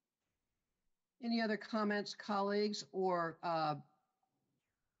 Any other comments, colleagues, or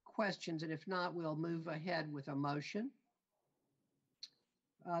questions? And if not, we'll move ahead with a motion.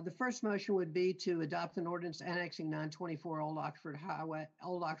 The first motion would be to adopt an ordinance annexing 924 Old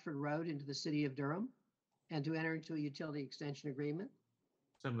Oxford Road into the city of Durham, and to enter into a utility extension agreement.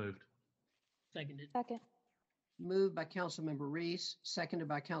 So moved. Seconded. Second. Moved by Councilmember Reese, seconded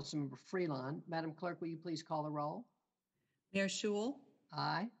by Councilmember Freelon. Madam Clerk, will you please call the roll? Mayor Schul.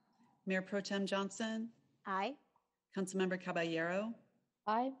 Aye. Mayor Pro Tem Johnson. Aye. Councilmember Caballero.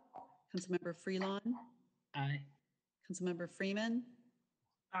 Aye. Councilmember Freelon. Aye. Councilmember Freeman.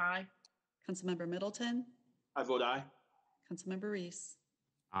 Aye. Councilmember Middleton. I vote aye. Councilmember Reese.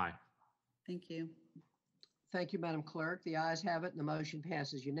 Aye. Thank you. Thank you, Madam Clerk. The ayes have it, and the motion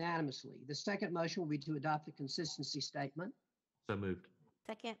passes unanimously. The second motion will be to adopt the consistency statement. So moved.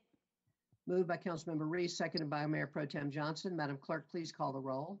 Second. Moved by Councilmember Reese, seconded by Mayor Pro Tem Johnson. Madam Clerk, please call the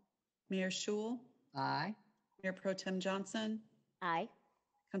roll. Mayor Schul. Aye. Mayor Pro Tem Johnson. Aye.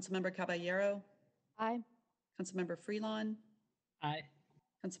 Councilmember Caballero. Aye. Councilmember Freelon. Aye.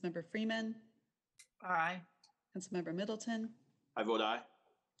 Councilmember Freeman. Aye. Councilmember Middleton. I vote aye.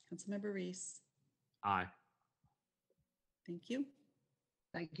 Councilmember Reese. Aye. Thank you.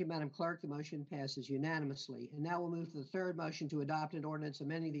 Thank you, Madam Clerk. The motion passes unanimously. And now we'll move to the third motion to adopt an ordinance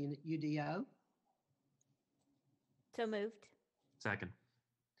amending the UDO. So moved. Second.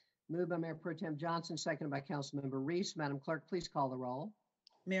 Moved by Mayor Pro Tem Johnson, seconded by Councilmember Reese. Madam Clerk, please call the roll.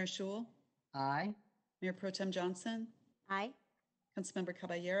 Mayor Schul. Aye. Mayor Pro Tem Johnson. Aye. Councilmember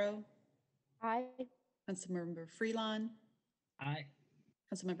Caballero. Aye. Councilmember Freelon. Aye.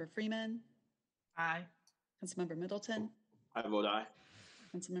 Councilmember Freeman. Aye. Councilmember Middleton. I vote aye.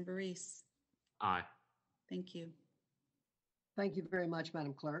 Councilmember Reese. Aye. Thank you. Thank you very much,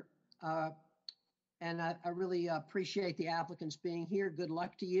 Madam Clerk. And I really appreciate the applicants being here. Good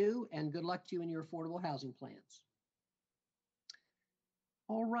luck to you, and good luck to you in your affordable housing plans.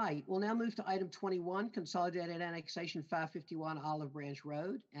 All right, we'll now move to item 21, Consolidated Annexation 551 Olive Branch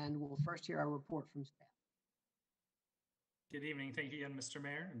Road, and we'll first hear our report from staff. Good evening. Thank you again, Mr.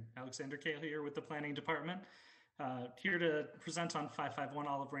 Mayor. And Alexander Kale here with the Planning Department. Here to present on 551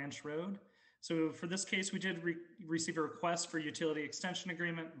 Olive Branch Road. So for this case, we did receive a request for utility extension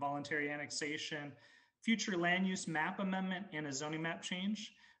agreement, voluntary annexation, future land use map amendment, and a zoning map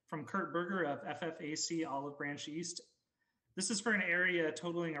change from Kurt Berger of FFAC Olive Branch East. This is for an area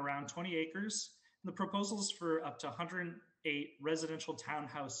totaling around 20 acres. The proposal is for up to 108 residential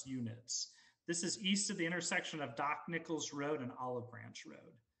townhouse units. This is east of the intersection of Doc Nichols Road and Olive Branch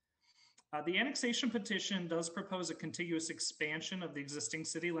Road. The annexation petition does propose a contiguous expansion of the existing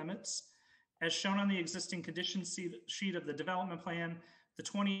city limits. As shown on the existing condition sheet of the development plan, the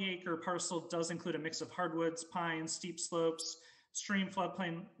 20-acre parcel does include a mix of hardwoods, pines, steep slopes, stream,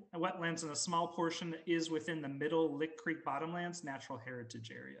 floodplain, wetlands, and a small portion that is within the Middle Lick Creek Bottomlands Natural Heritage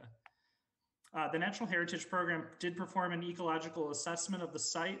Area. The Natural Heritage Program did perform an ecological assessment of the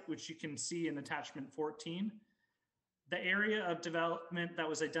site, which you can see in attachment 14. The area of development that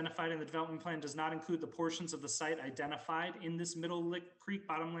was identified in the development plan does not include the portions of the site identified in this Middle Lick Creek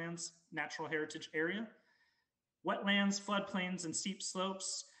Bottomlands Natural Heritage Area. Wetlands, floodplains, and steep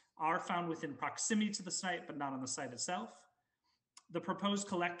slopes are found within proximity to the site, but not on the site itself. The proposed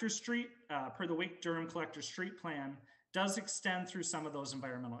collector street, per the Wake Durham collector street plan, does extend through some of those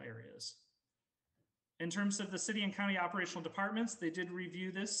environmental areas. In terms of the city and county operational departments, they did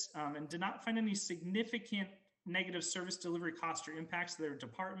review this and did not find any significant negative service delivery cost or impacts to their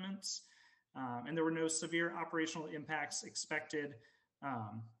departments. And there were no severe operational impacts expected.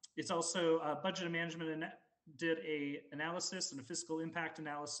 It's also budget and management did a analysis and a fiscal impact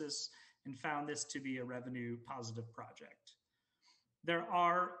analysis and found this to be a revenue positive project. There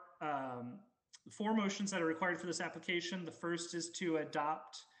are 4 motions that are required for this application. The first is to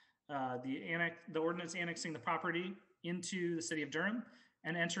adopt the ordinance annexing the property into the city of Durham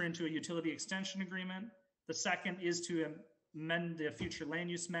and enter into a utility extension agreement. The second is to amend the future land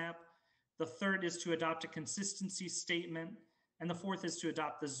use map. The third is to adopt a consistency statement. And the fourth is to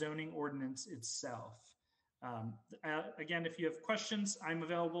adopt the zoning ordinance itself. Again, if you have questions, I'm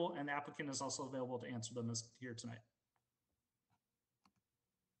available, and the applicant is also available to answer them here tonight.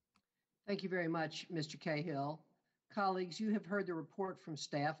 Thank you very much, Mr. Cahill. Colleagues, you have heard the report from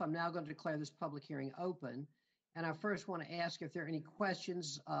staff. I'm now going to declare this public hearing open. And I first want to ask if there are any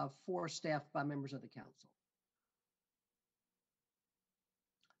questions for staff by members of the council.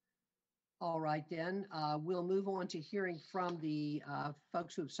 All right, then we'll move on to hearing from the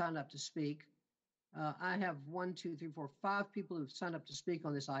folks who have signed up to speak. I have 5 people who've signed up to speak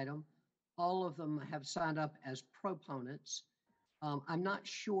on this item. All of them have signed up as proponents. I'm not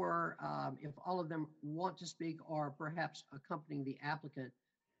sure if all of them want to speak or perhaps accompanying the applicant.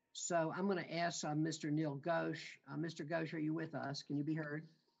 So I'm going to ask Mr. Neil Ghosh. Mr. Ghosh, are you with us? Can you be heard?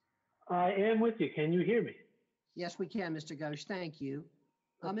 I am with you. Can you hear me? Yes, we can, Mr. Ghosh. Thank you.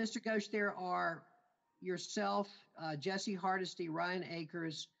 Mr. Ghosh, there are yourself, Jesse Hardesty, Ryan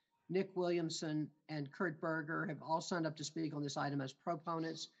Akers, Nick Williamson, and Kurt Berger have all signed up to speak on this item as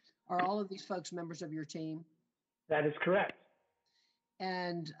proponents. Are all of these folks members of your team? That is correct.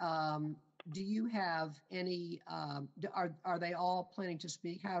 And do you have any, are they all planning to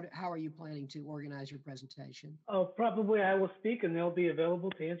speak? How are you planning to organize your presentation? Oh, probably I will speak and they'll be available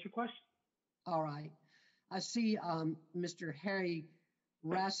to answer questions. All right. I see Mr. Harry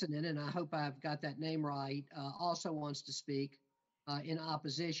Rassinen, and I hope I've got that name right, also wants to speak in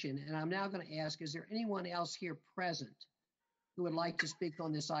opposition. And I'm now going to ask, is there anyone else here present who would like to speak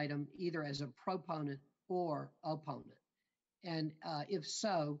on this item, either as a proponent or opponent? And if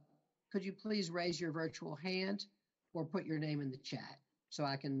so, could you please raise your virtual hand or put your name in the chat so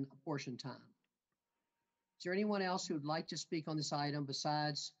I can apportion time? Is there anyone else who would like to speak on this item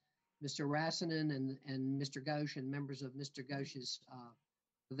besides Mr. Rassinen and Mr. Ghosh and members of Mr. Ghosh's,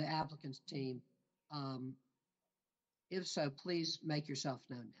 the applicant's team? If so, please make yourself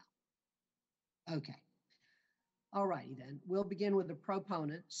known now. Okay. All righty then. We'll begin with the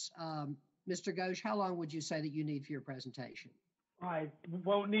proponents. Mr. Ghosh, how long would you say that you need for your presentation? I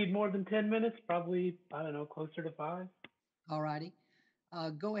won't need more than 10 minutes, probably, I don't know, closer to 5. All righty.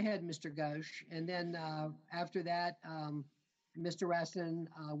 Go ahead, Mr. Ghosh. And then after that, Mr. Rassinen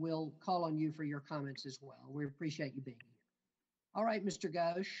will call on you for your comments as well. We appreciate you being here. All right, Mr.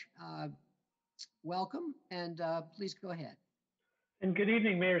 Ghosh, welcome, and please go ahead. And good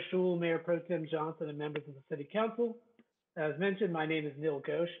evening, Mayor Schul, Mayor Pro Tem Johnson, and members of the City Council. As mentioned, my name is Neil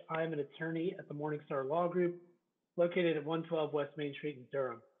Ghosh. I am an attorney at the Morningstar Law Group, located at 112 West Main Street in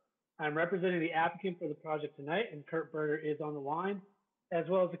Durham. I'm representing the applicant for the project tonight, and Kurt Berger is on the line, as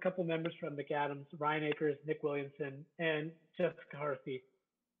well as a couple members from McAdams, Ryan Akers, Nick Williamson, and Jessica Harthy.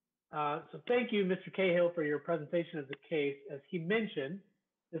 So thank you, Mr. Cahill, for your presentation of the case. As he mentioned,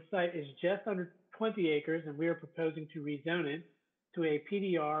 this site is just under 20 acres, and we are proposing to rezone it to a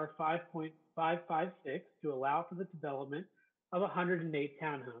PDR 5.556 to allow for the development of 108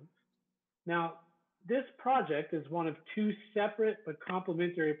 townhomes. Now, this project is one of two separate but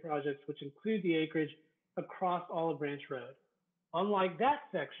complementary projects which include the acreage across Olive Branch Road. Unlike that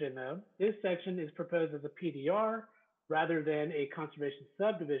section, though, this section is proposed as a PDR rather than a conservation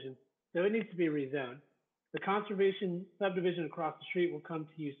subdivision, so it needs to be rezoned. The conservation subdivision across the street will come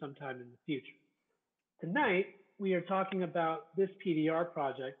to you sometime in the future. Tonight, we are talking about this PDR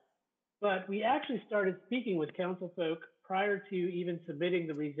project, but we actually started speaking with council folk prior to even submitting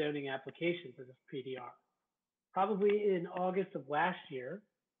the rezoning application for this PDR. Probably in August of last year,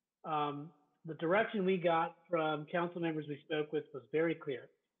 the direction we got from council members we spoke with was very clear: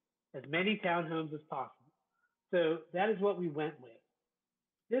 as many townhomes as possible. So that is what we went with.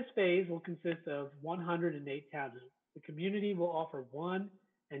 This phase will consist of 108 townhomes. The community will offer 1-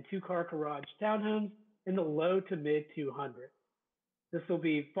 and 2-car garage townhomes in the low to mid 200s. This will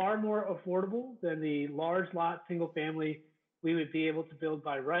be far more affordable than the large lot single family we would be able to build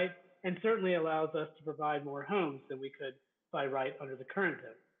by right, and certainly allows us to provide more homes than we could by right under the current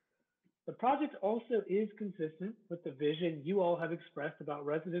code. The project also is consistent with the vision you all have expressed about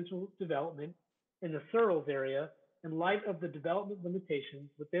residential development in the Searles area in light of the development limitations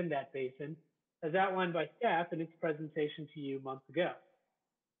within that basin, as outlined by staff in its presentation to you months ago.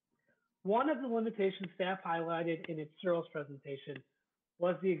 One of the limitations staff highlighted in its Searles presentation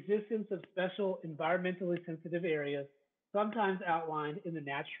was the existence of special environmentally sensitive areas, sometimes outlined in the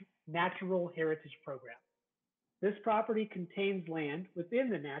Natural Heritage Program. This property contains land within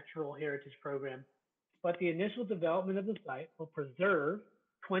the Natural Heritage Program, but the initial development of the site will preserve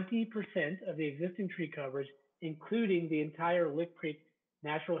 20% of the existing tree coverage, including the entire Lick Creek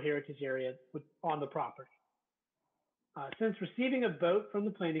Natural Heritage Area on the property. Since receiving a vote from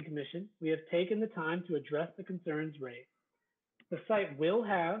the Planning Commission, we have taken the time to address the concerns raised. The site will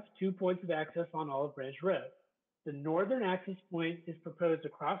have 2 points of access on Olive Branch Road. The northern access point is proposed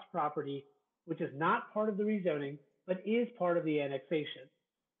across property, which is not part of the rezoning, but is part of the annexation.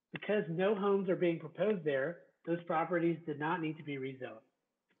 Because no homes are being proposed there, those properties did not need to be rezoned.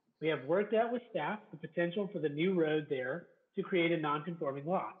 We have worked out with staff the potential for the new road there to create a non-conforming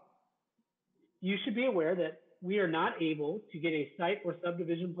lot. You should be aware that we are not able to get a site or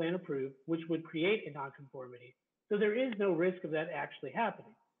subdivision plan approved, which would create a non-conformity. So there is no risk of that actually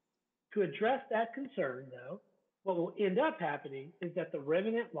happening. To address that concern, though, what will end up happening is that the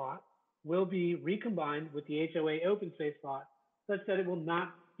remnant lot will be recombined with the HOA open space lot such that it will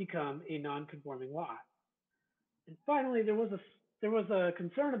not become a non-conforming lot. And finally, there was a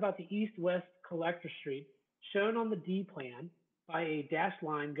concern about the east-west collector street shown on the D plan by a dashed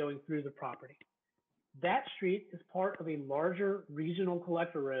line going through the property. That street is part of a larger regional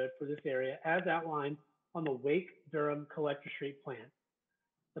collector road for this area as outlined on the Wake-Durham Collector Street plan.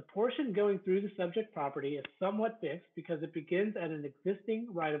 The portion going through the subject property is somewhat fixed because it begins at an existing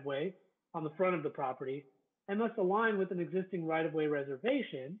right-of-way on the front of the property and must align with an existing right-of-way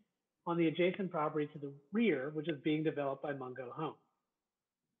reservation on the adjacent property to the rear, which is being developed by Mungo Home.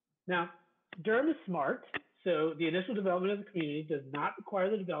 Now, Durham is smart, so the initial development of the community does not require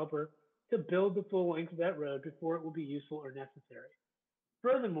the developer to build the full length of that road before it will be useful or necessary.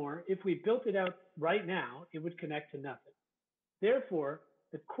 Furthermore, if we built it out right now, it would connect to nothing. Therefore,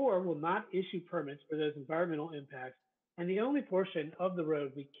 the Corps will not issue permits for those environmental impacts, and the only portion of the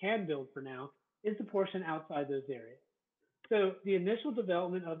road we can build for now is the portion outside those areas. So the initial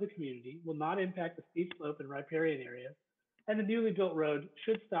development of the community will not impact the steep slope and riparian areas, and the newly built road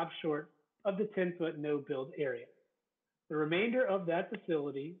should stop short of the 10-foot no-build area. The remainder of that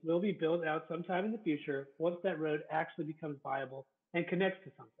facility will be built out sometime in the future once that road actually becomes viable and connects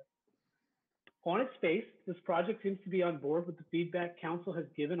to something. On its face, this project seems to be on board with the feedback council has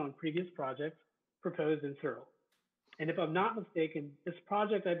given on previous projects proposed in Searles. And if I'm not mistaken, this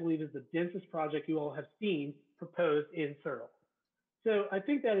project, I believe, is the densest project you all have seen proposed in Searles. So I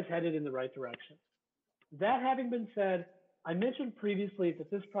think that is headed in the right direction. That having been said, I mentioned previously that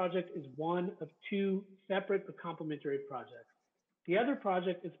this project is one of two separate but complementary projects. The other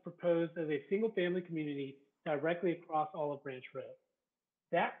project is proposed as a single-family community directly across Olive Branch Road.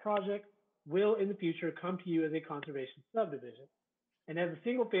 That project will in the future come to you as a conservation subdivision. And as a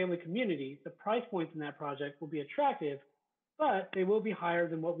single-family community, the price points in that project will be attractive but they will be higher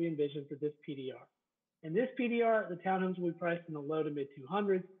than what we envisioned for this PDR. In this PDR, the townhomes will be priced in the low to mid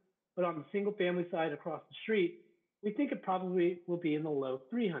 200s, but on the single family side across the street, we think it probably will be in the low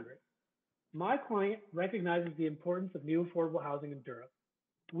 300s. My client recognizes the importance of new affordable housing in Durham.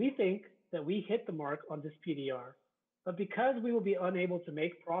 We think that we hit the mark on this PDR, but because we will be unable to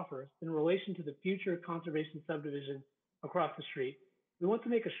make proffers in relation to the future conservation subdivision across the street, we want to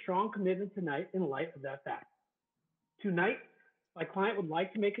make a strong commitment tonight in light of that fact. Tonight, my client would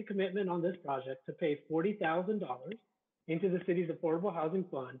like to make a commitment on this project to pay $40,000 into the city's affordable housing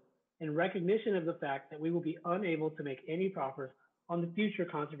fund in recognition of the fact that we will be unable to make any proffers on the future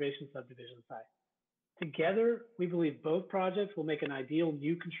conservation subdivision site. Together, we believe both projects will make an ideal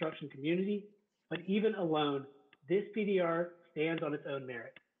new construction community, but even alone, this PDR stands on its own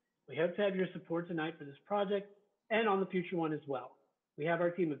merit. We hope to have your support tonight for this project and on the future one as well. We have our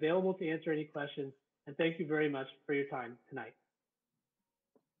team available to answer any questions, and thank you very much for your time tonight.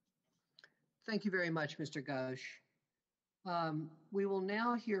 Thank you very much, Mr. Ghosh. We will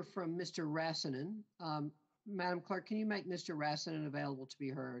now hear from Mr. Rassinen. Madam Clerk, can you make Mr. Rassinen available to be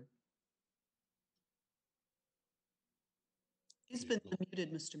heard? He's been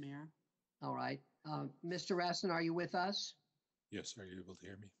muted, Mr. Mayor. All right. Mr. Rassinen, are you with us? Yes, are you able to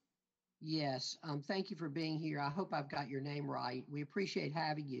hear me? Yes. Thank you for being here. I hope I've got your name right. We appreciate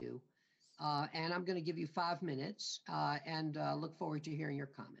having you. And I'm going to give you 5 minutes and look forward to hearing your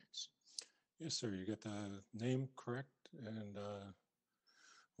comments. Yes, sir. You got the name correct. And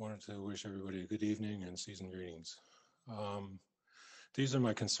wanted to wish everybody a good evening and season greetings. These are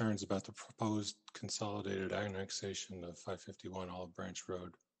my concerns about the proposed consolidated annexation of 551 Olive Branch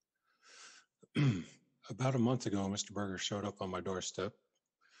Road. About a month ago, Mr. Berger showed up on my doorstep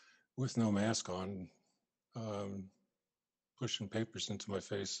with no mask on, pushing papers into my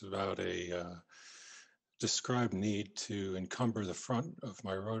face about a described need to encumber the front of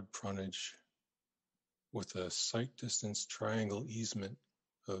my road frontage with a site distance triangle easement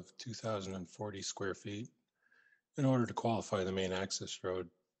of 2,040 square feet in order to qualify the main access road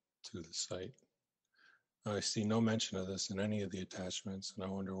to the site. I see no mention of this in any of the attachments, and I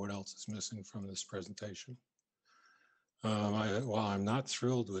wonder what else is missing from this presentation. While I'm not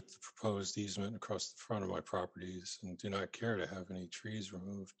thrilled with the proposed easement across the front of my properties and do not care to have any trees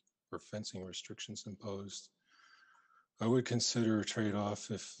removed or fencing restrictions imposed, I would consider a trade-off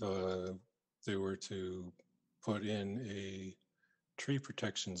if they were to put in a tree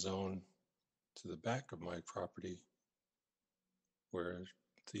protection zone to the back of my property where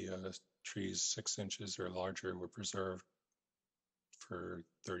the trees 6 inches or larger were preserved for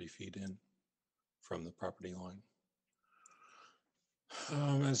 30 feet in from the property line.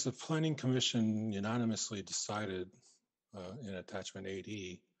 As the Planning Commission unanimously decided in attachment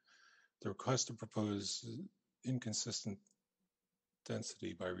 8E, the request to propose inconsistent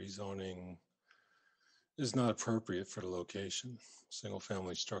density by rezoning is not appropriate for the location.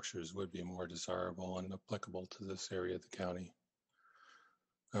 Single-family structures would be more desirable and applicable to this area of the county.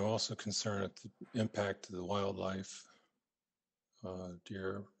 I'm also concerned at the impact to the wildlife,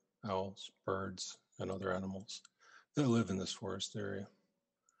 deer, owls, birds, and other animals that live in this forest area.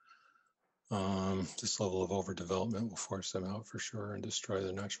 This level of overdevelopment will force them out for sure and destroy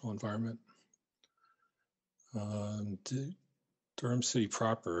the natural environment. Durham City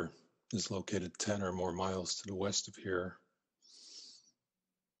proper is located 10 or more miles to the west of here,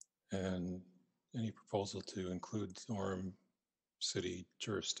 and any proposal to include Durham City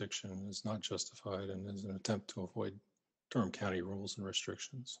jurisdiction is not justified and is an attempt to avoid Durham County rules and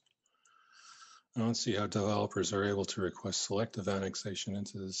restrictions. I don't see how developers are able to request selective annexation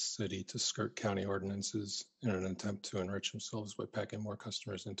into the city to skirt county ordinances in an attempt to enrich themselves by packing more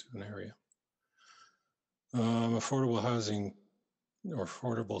customers into an area. Affordable housing or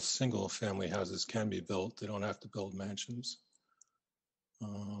affordable single family houses can be built. They don't have to build mansions.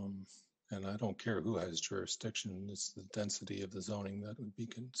 And I don't care who has jurisdiction. It's the density of the zoning that would be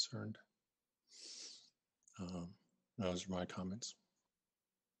concerned. Those are my comments.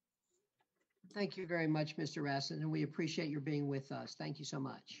 Thank you very much, Mr. Rassin, and we appreciate your being with us. Thank you so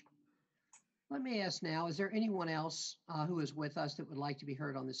much. Let me ask now, is there anyone else who is with us that would like to be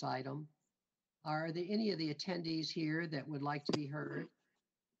heard on this item? Are there any of the attendees here that would like to be heard?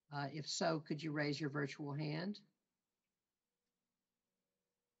 If so, could you raise your virtual hand?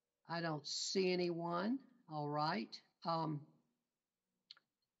 I don't see anyone. All right. All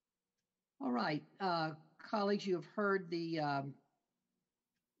right, colleagues, you have heard the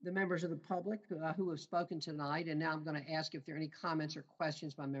members of the public who have spoken tonight, and now I'm going to ask if there are any comments or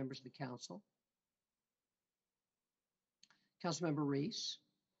questions by members of the council. Councilmember Reese.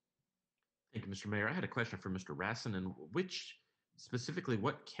 Thank you, Mr. Mayor. I had a question for Mr. Rassanen. Specifically,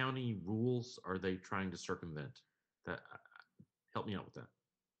 what county rules are they trying to circumvent? Help me out with that.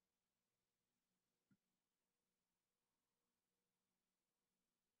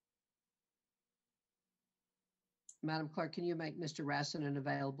 Madam Clerk, can you make Mr. Rassanen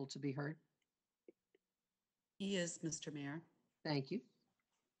available to be heard? He is, Mr. Mayor. Thank you.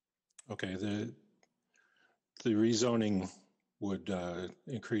 Okay, the rezoning would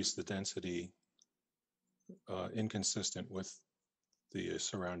increase the density inconsistent with the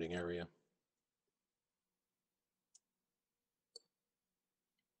surrounding area.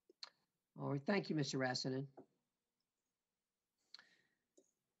 All right, thank you, Mr. Rassanen.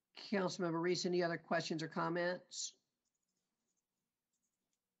 Councilmember Reese, any other questions or comments?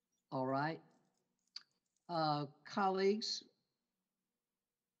 All right. Colleagues,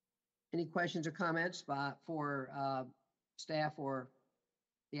 any questions or comments for staff or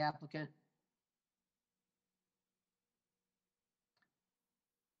the applicant?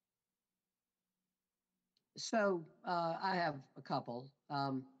 So I have a couple.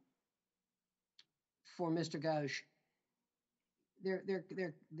 For Mr. Ghosh,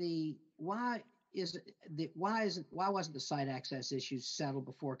 why wasn't the site access issue settled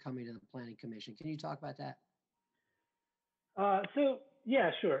before coming to the Planning Commission? Can you talk about that? So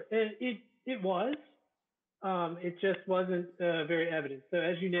yeah, sure. It was. It just wasn't very evident. So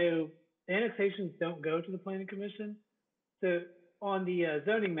as you know, annexations don't go to the Planning Commission. So on the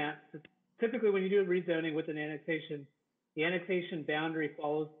zoning maps, typically when you do a rezoning with an annexation, the annexation boundary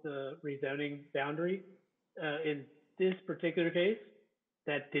follows the rezoning boundary. In this particular case,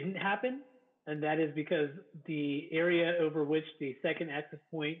 that didn't happen. And that is because the area over which the second access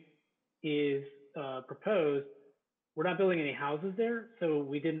point is proposed, we're not building any houses there, so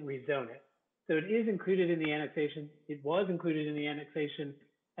we didn't rezone it. So it is included in the annexation. It was included in the annexation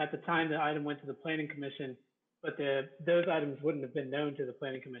at the time the item went to the Planning Commission, but those items wouldn't have been known to the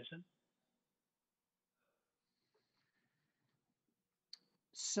Planning Commission.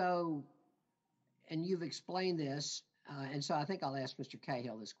 So, and you've explained this, and so I think I'll ask Mr.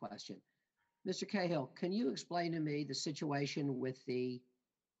 Cahill this question. Mr. Cahill, can you explain to me the situation with the,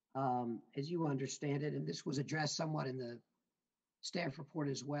 as you understand it, and this was addressed somewhat in the staff report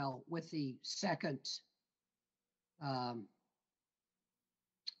as well, with the second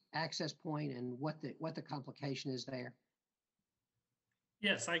access point and what the complication is there?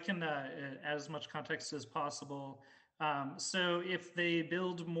 Yes, I can add as much context as possible. So if they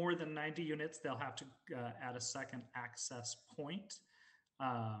build more than 90 units, they'll have to add a second access point.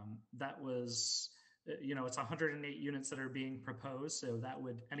 That was, it's 108 units that are being proposed. So that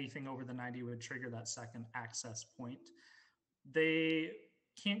would, anything over the 90 would trigger that second access point. They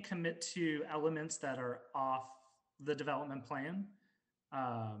can't commit to elements that are off the development plan.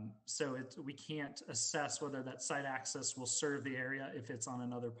 So we can't assess whether that site access will serve the area if it's on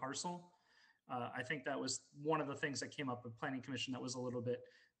another parcel. I think that was one of the things that came up with Planning Commission that was a little bit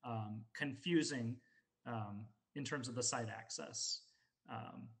confusing in terms of the site access.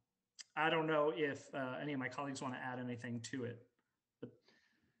 I don't know if any of my colleagues want to add anything to it.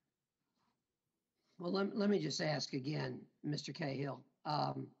 Well, let me just ask again, Mr. Cahill.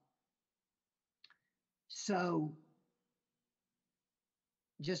 So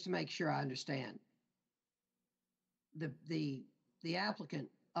just to make sure I understand, the applicant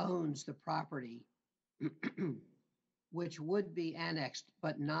owns the property which would be annexed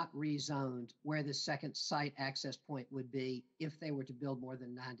but not rezoned, where the second site access point would be if they were to build more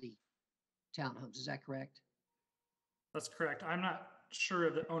than 90 townhomes. Is that correct? That's correct. I'm not sure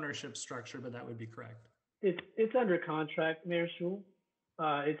of the ownership structure, but that would be correct. It's under contract, Mayor Schul.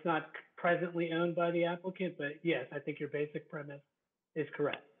 It's not presently owned by the applicant, but yes, I think your basic premise is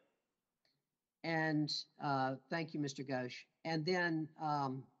correct. And thank you, Mr. Ghosh. And then,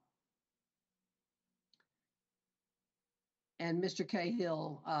 and Mr.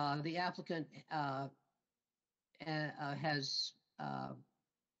 Cahill, the applicant has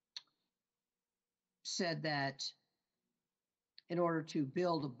said that in order to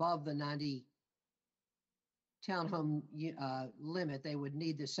build above the 90 townhome limit, they would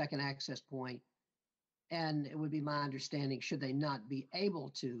need the second access point. And it would be my understanding, should they not be able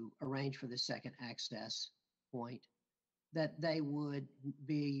to arrange for the second access point, that they would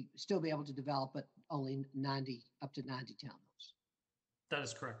still be able to develop, but only up to 90 townhomes. That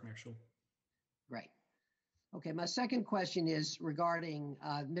is correct, Mayor Schul. Great. Okay, my second question is regarding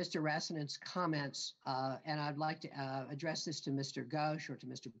Mr. Rassanen's comments, and I'd like to address this to Mr. Ghosh or to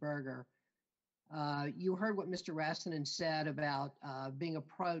Mr. Berger. You heard what Mr. Rassanen said about being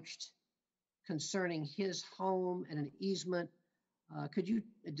approached concerning his home and an easement Could you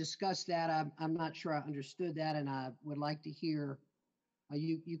discuss that? I'm not sure I understood that, and I would like to hear.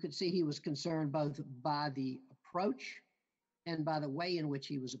 You could see he was concerned both by the approach and by the way in which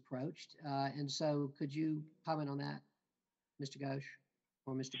he was approached. And so could you comment on that, Mr. Ghosh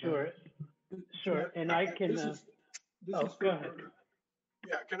or Mr. Sure, Berger? sure. And I can, this is go Kurt ahead. Berger.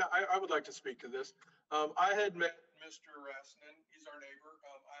 Yeah, I would like to speak to this. I had met Mr. Rassnan. He's our neighbor.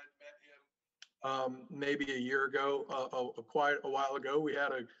 I had met him maybe a year ago, quite a while ago. We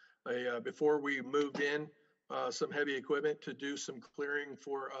had before we moved in, some heavy equipment to do some clearing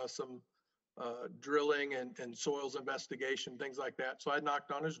for some drilling and soils investigation, things like that. So I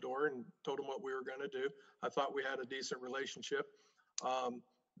knocked on his door and told him what we were going to do. I thought we had a decent relationship.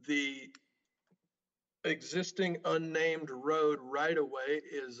 The existing unnamed road right-of-way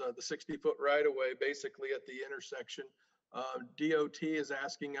is the 60-foot right-of-way, basically at the intersection. DOT is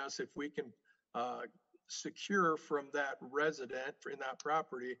asking us if we can secure from that resident in that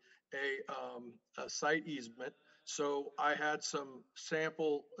property a site easement. So I had some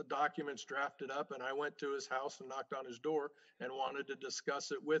sample documents drafted up, and I went to his house and knocked on his door and wanted to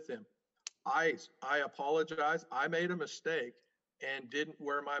discuss it with him. I apologize. I made a mistake and didn't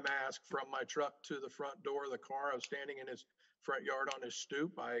wear my mask from my truck to the front door of the car. I was standing in his front yard on his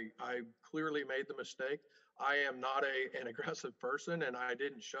stoop. I clearly made the mistake. I am not an aggressive person, and I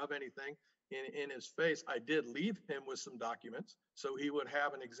didn't shove anything in his face. I did leave him with some documents so he would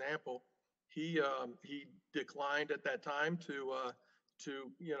have an example. He declined at that time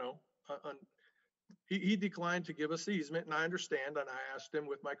he declined to give us the easement, and I understand. And I asked him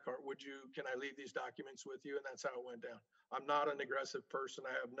with my car, can I leave these documents with you? And that's how it went down. I'm not an aggressive person.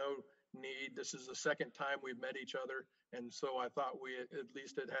 I have no need. This is the second time we've met each other. And so I thought we at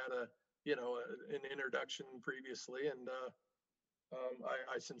least had an introduction previously. And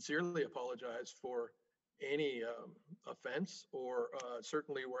I sincerely apologize for any offense or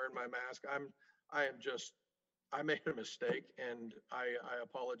certainly wearing my mask. I made a mistake, and I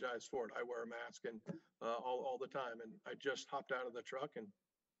apologize for it. I wear a mask and all the time, and I just hopped out of the truck and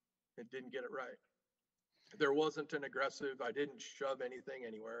it didn't get it right. There wasn't an aggressive, I didn't shove anything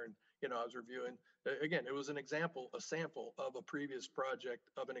anywhere. And, I was reviewing, again, it was a sample of a previous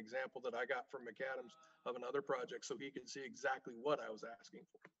project, of an example that I got from McAdams of another project, so he could see exactly what I was asking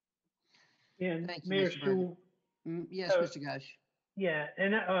for. And Thank you, Mayor Mr. Berger. Schul. Yes, Mr. Ghosh. Yeah,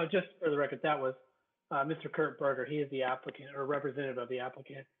 and just for the record, that was Mr. Kurt Berger. He is the applicant or representative of the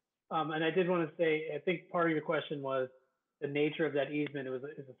applicant. And I did want to say, I think part of your question was the nature of that easement. It was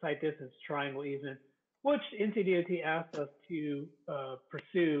a site distance triangle easement, which NCDOT asked us to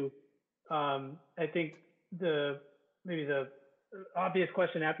pursue. I think maybe the obvious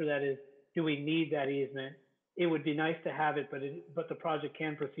question after that is, do we need that easement? It would be nice to have it, but the project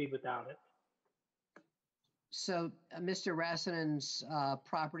can proceed without it. So Mr. Rassinen's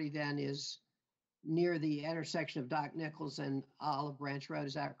property then is near the intersection of Doc Nichols and Olive Branch Road.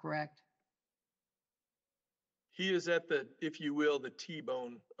 Is that correct? He is at if you will, the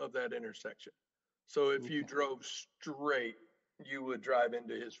T-bone of that intersection. So if you drove straight, you would drive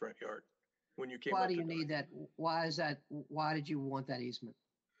into his front yard when you came. Why do you need that? Why is that? Why did you want that easement?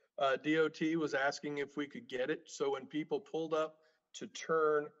 DOT was asking if we could get it. So when people pulled up to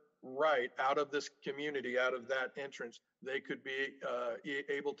turn right out of this community, out of that entrance, they could be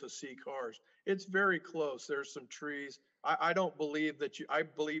able to see cars. It's very close. There's some trees. I don't believe that I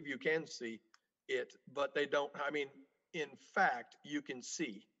believe you can see it, but they don't. I mean, in fact, you can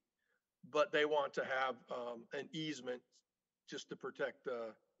see, but they want to have an easement just to protect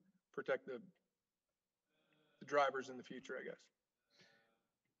the drivers in the future, I guess.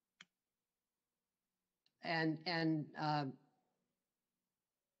 And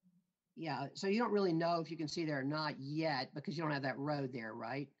yeah, so you don't really know if you can see there or not yet because you don't have that road there,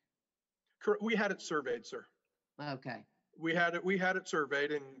 right? Correct. We had it surveyed, sir. Okay. We had it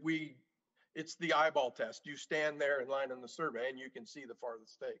surveyed, and it's the eyeball test. You stand there in line on the survey and you can see the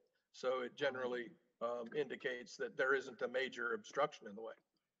farthest stake. So it generally indicates that there isn't a major obstruction in the way.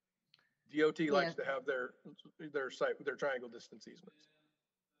 DOT likes to have their triangle distance easements.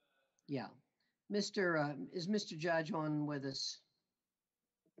 Yeah. Is Mr. Judge on with us?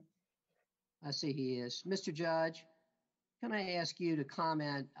 I see he is. Mr. Judge, can I ask you to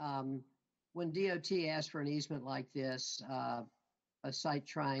comment, when DOT asked for an easement like this, a site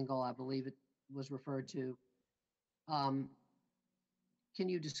triangle, I believe it was referred to, can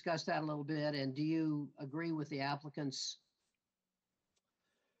you discuss that a little bit? And do you agree with the applicant's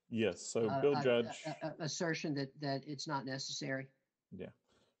Yes, so Bill Judge assertion that it's not necessary? Yeah,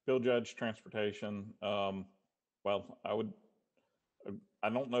 Bill Judge Transportation. Well, I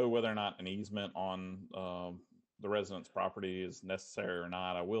don't know whether or not an easement on the resident's property is necessary or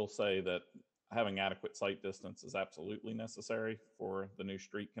not. I will say that having adequate site distance is absolutely necessary for the new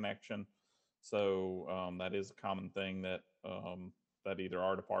street connection. So that is a common thing that that either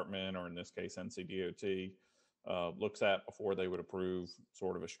our department or in this case NCDOT looks at before they would approve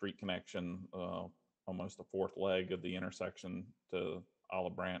sort of a street connection, almost a fourth leg of the intersection to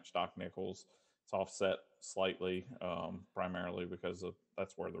Olive Branch, Doc Nichols. It's offset slightly, primarily because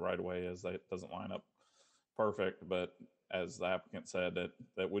that's where the right of way is. It doesn't line up perfect, but as the applicant said,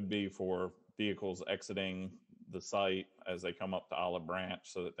 that would be for vehicles exiting the site as they come up to Olive Branch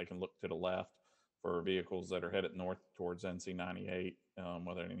so that they can look to the left. For vehicles that are headed north towards NC 98,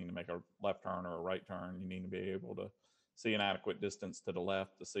 whether they need to make a left turn or a right turn, you need to be able to see an adequate distance to the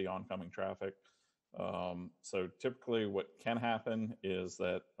left to see oncoming traffic. So typically what can happen is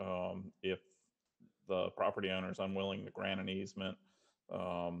that if the property owner is unwilling to grant an easement,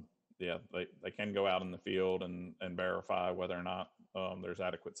 they can go out in the field and verify whether or not there's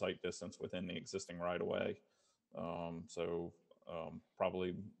adequate site distance within the existing right of way.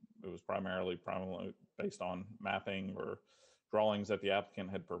 Probably it was primarily based on mapping or drawings that the applicant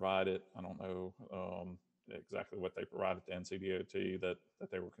had provided. I don't know exactly what they provided to NCDOT that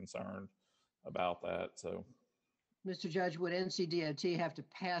they were concerned about that. So, Mr. Judge, would NCDOT have to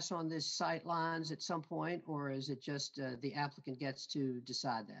pass on this sight lines at some point, or is it just the applicant gets to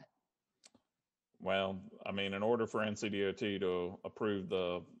decide that? Well, I mean, in order for NCDOT to approve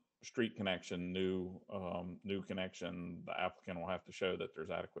the street connection, new connection, the applicant will have to show that there's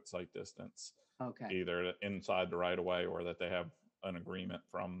adequate site distance. Okay. Either inside the right of way or that they have an agreement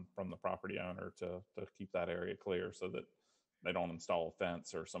from the property owner to keep that area clear so that they don't install a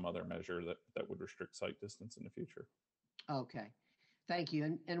fence or some other measure that would restrict site distance in the future. Okay. Thank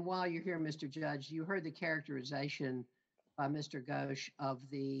you. And while you're here, Mr. Judge, you heard the characterization by Mr. Ghosh of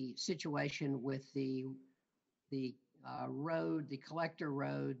the situation with the road, the collector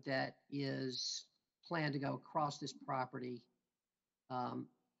road that is planned to go across this property.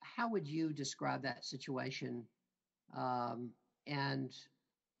 How would you describe that situation? And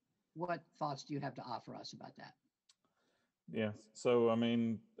what thoughts do you have to offer us about that? Yeah, so I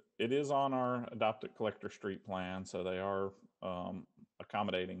mean, it is on our adopted collector street plan, so they are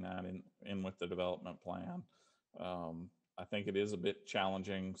accommodating that in with the development plan. I think it is a bit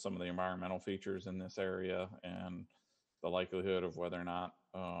challenging, some of the environmental features in this area and the likelihood of whether or not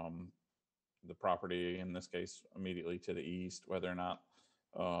the property, in this case immediately to the east, whether or not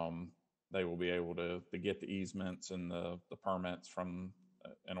they will be able to get the easements and the permits from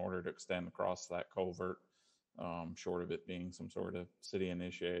in order to extend across that culvert, short of it being some sort of city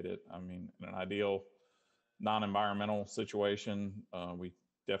initiated. I mean, in an ideal non-environmental situation, we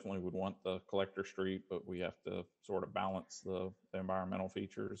definitely would want the collector street, but we have to sort of balance the environmental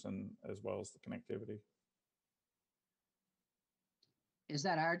features and as well as the connectivity. Is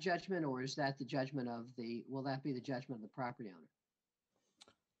that our judgment, or is that the judgment of will that be the judgment of the property owner?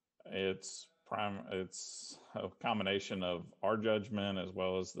 It's a combination of our judgment as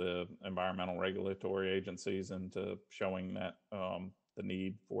well as the environmental regulatory agencies into showing that the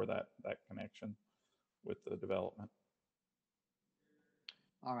need for that connection with the development.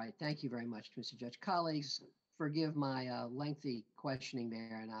 All right, thank you very much, Mr. Judge. Colleagues, forgive my lengthy questioning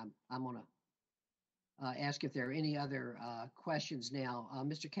there, and I'm going to ask if there are any other questions now.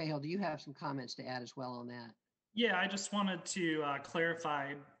 Mr. Cahill, do you have some comments to add as well on that? Yeah, I just wanted to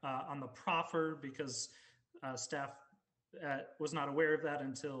clarify on the proffer because staff was not aware of that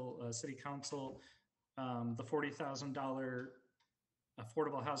until City Council. The $40,000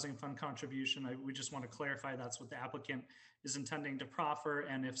 Affordable Housing Fund contribution, we just want to clarify that's what the applicant is intending to proffer,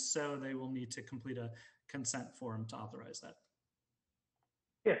 and if so, they will need to complete a consent form to authorize that.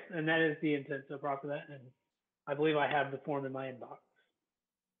 Yes, and that is the intent to proffer that, and I believe I have the form in my inbox.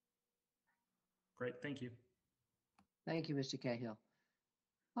 Great, thank you. Thank you, Mr. Cahill.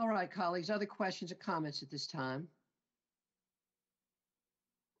 All right, colleagues, other questions or comments at this time?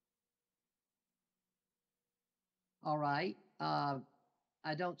 All right,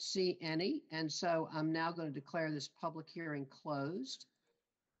 I don't see any, and so I'm now going to declare this public hearing closed,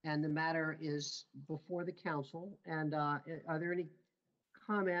 and the matter is before the council. And are there any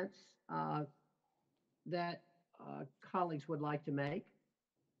comments that colleagues would like to make?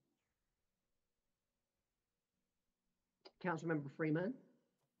 Councilmember Freeman.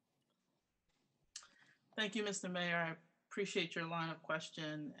 Thank you, Mr. Mayor. I appreciate your line of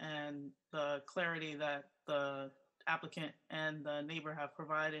question and the clarity that the applicant and the neighbor have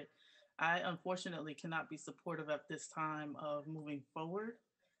provided. I unfortunately cannot be supportive at this time of moving forward.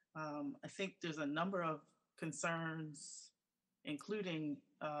 I think there's a number of concerns, including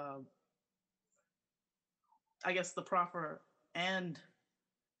I guess the proffer and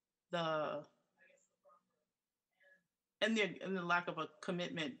the and the lack of a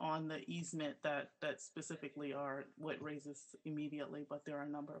commitment on the easement that specifically are what raises immediately, but there are a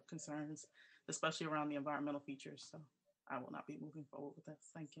number of concerns, especially around the environmental features. So I will not be moving forward with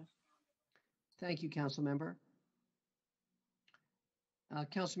this. Thank you. Thank you, Council Member.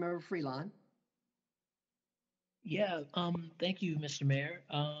 Council Member Freelon. Yeah, thank you, Mr. Mayor.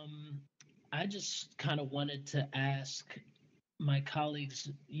 I just kind of wanted to ask my colleagues,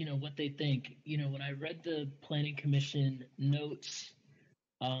 what they think. When I read the Planning Commission notes,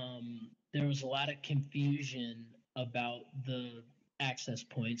 there was a lot of confusion about the access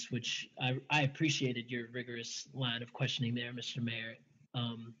points, which I appreciated your rigorous line of questioning there, Mr. Mayor.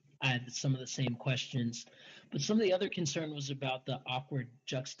 I had some of the same questions, but some of the other concern was about the awkward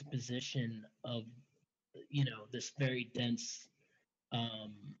juxtaposition of, this very dense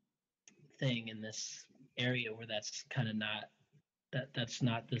thing in this area where that's kind of not that's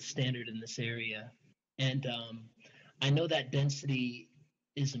not the standard in this area. And I know that density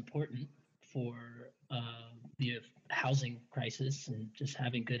is important for the housing crisis and just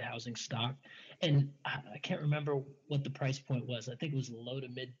having good housing stock. And I can't remember what the price point was. I think it was low to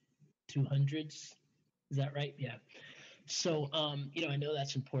mid 200s. Is that right? Yeah. So, I know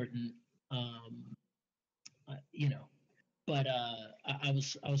that's important. But I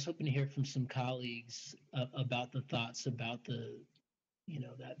was hoping to hear from some colleagues about the thoughts about the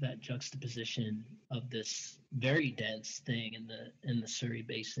that juxtaposition of this very dense thing in the Surrey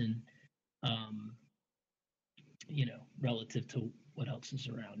Basin, relative to what else is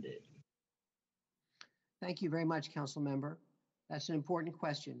around it. Thank you very much, Council Member. That's an important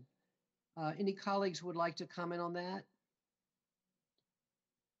question. Any colleagues would like to comment on that?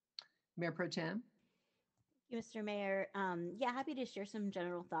 Mayor Pro Tem? Mr. Mayor, yeah, happy to share some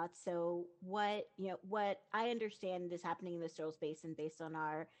general thoughts. So what I understand is happening in the Searles Basin based on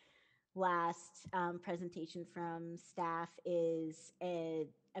our last presentation from staff is a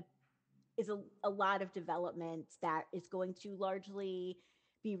lot of development that is going to largely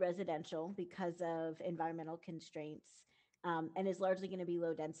be residential because of environmental constraints, and is largely going to be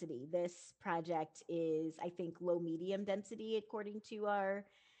low density. This project is, I think, low medium density according to our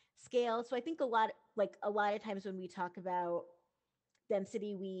scale. So I think a lot of times when we talk about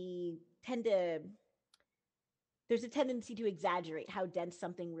density, there's a tendency to exaggerate how dense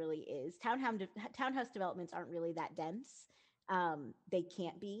something really is. Townhouse developments aren't really that dense. They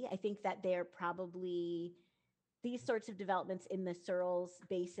can't be. I think that they're probably, these sorts of developments in the Searles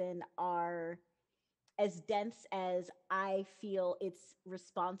Basin are as dense as I feel it's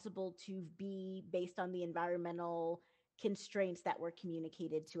responsible to be based on the environmental constraints that were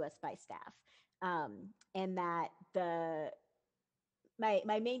communicated to us by staff. And that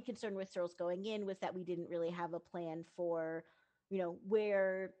my main concern with Searles going in was that we didn't really have a plan for,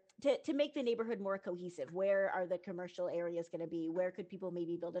 where to make the neighborhood more cohesive. Where are the commercial areas going to be? Where could people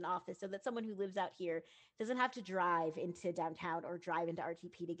maybe build an office so that someone who lives out here doesn't have to drive into downtown or drive into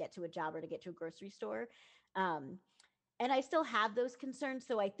RTP to get to a job or to get to a grocery store? And I still have those concerns.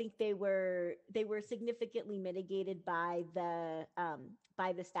 So I think they were significantly mitigated by the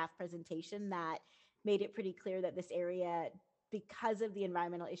staff presentation that made it pretty clear that this area, because of the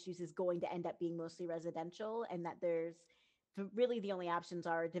environmental issues, is going to end up being mostly residential, and that there's really the only options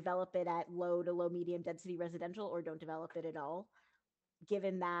are develop it at low to low medium density residential or don't develop it at all.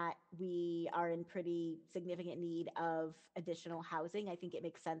 Given that we are in pretty significant need of additional housing, I think it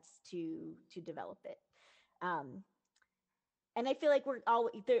makes sense to develop it. And I feel like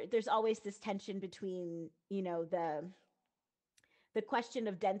there's always this tension between, the question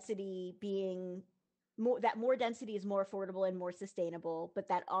of density being more density is more affordable and more sustainable, but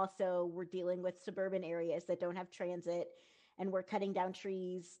that also we're dealing with suburban areas that don't have transit, and we're cutting down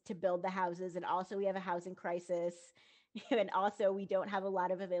trees to build the houses, and also we have a housing crisis, and also we don't have a lot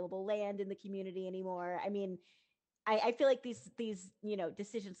of available land in the community anymore. I mean, I feel like these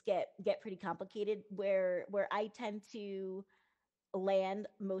decisions get pretty complicated. Where I tend to land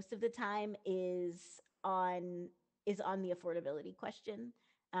most of the time is on the affordability question,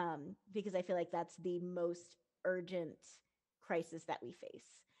 because I feel like that's the most urgent crisis that we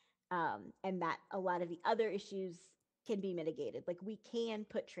face, and that a lot of the other issues can be mitigated. Like, we can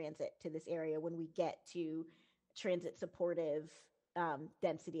put transit to this area when we get to transit supportive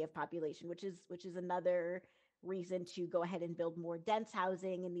density of population, which is another reason to go ahead and build more dense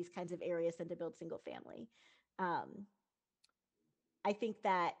housing in these kinds of areas than to build single family. I think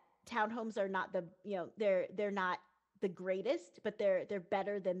that townhomes are not they're not the greatest, but they're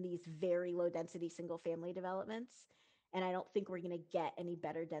better than these very low density single family developments. And I don't think we're going to get any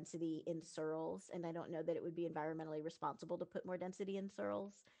better density in Searles. And I don't know that it would be environmentally responsible to put more density in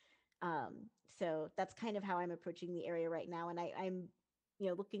Searles. So that's kind of how I'm approaching the area right now. And I'm,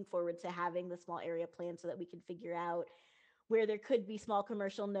 looking forward to having the small area plan so that we can figure out where there could be small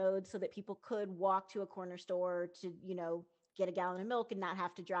commercial nodes so that people could walk to a corner store to, get a gallon of milk and not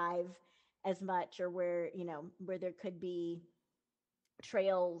have to drive as much, or where there could be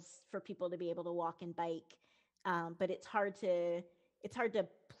trails for people to be able to walk and bike. But it's hard to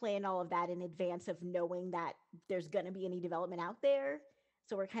plan all of that in advance of knowing that there's going to be any development out there.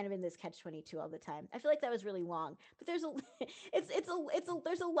 So we're kind of in this catch-22 all the time. I feel like that was really long, but there's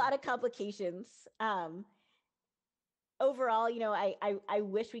a lot of complications. Overall, I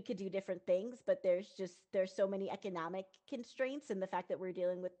wish we could do different things, but there's so many economic constraints, and the fact that we're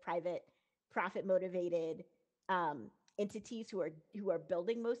dealing with private, profit motivated entities who are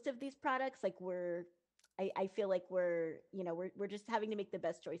building most of these products. Like I feel like we're just having to make the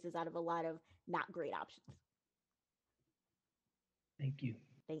best choices out of a lot of not great options. Thank you.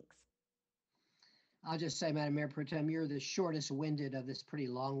 Thanks. I'll just say, Madam Mayor Pro Tem, you're the shortest winded of this pretty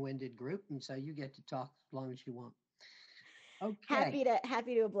long-winded group, and so you get to talk as long as you want. Okay.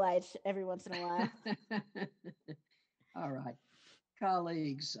 Happy to oblige every once in a while. All right,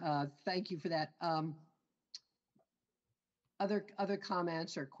 colleagues, thank you for that. Other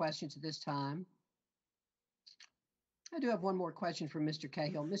comments or questions at this time? I do have one more question from Mr.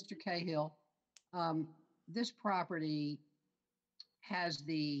 Cahill. Mr. Cahill, this property has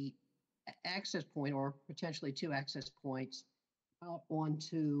the access point, or potentially two access points, out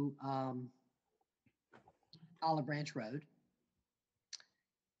onto Olive Branch Road.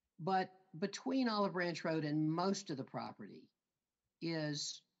 But between Olive Branch Road and most of the property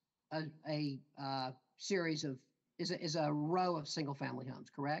is a series of is a row of single family homes,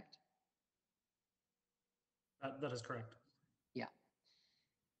 correct? That is correct. Yeah.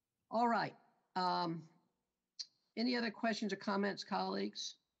 All right. Any other questions or comments,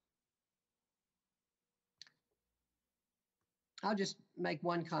 colleagues? I'll just make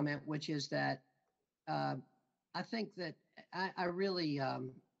one comment, which is that I think that I really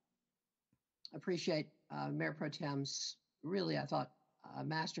appreciate Mayor Pro Tem's really, I thought,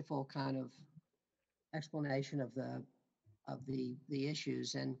 masterful kind of explanation of the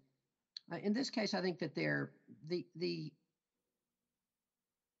issues. And in this case, I think that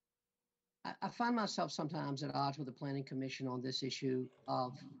I find myself sometimes at odds with the Planning Commission on this issue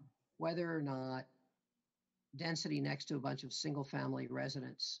of whether or not density next to a bunch of single family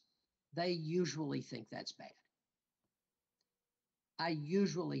residents, they usually think that's bad. I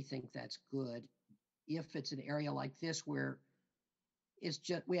usually think that's good if it's an area like this where it's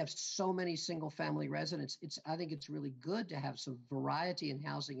just, we have so many single family residents. I think it's really good to have some variety in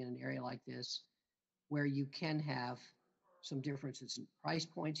housing in an area like this, where you can have some differences in price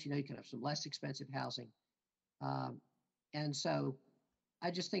points. You can have some less expensive housing. And so I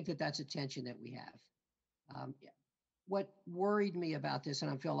just think that that's a tension that we have. What worried me about this,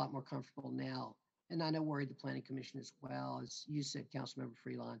 and I feel a lot more comfortable now, and I know worried the Planning Commission as well, as you said, Councilmember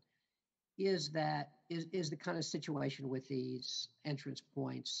Freelon, is the kind of situation with these entrance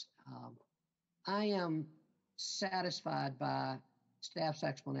points. I am satisfied by staff's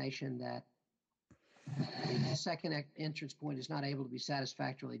explanation that the second entrance point is not able to be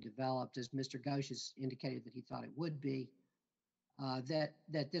satisfactorily developed, as Mr. Ghosh has indicated that he thought it would be. That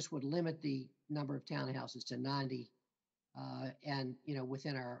this would limit the number of townhouses to 90, and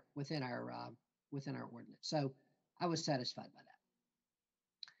within our ordinance. So I was satisfied by that.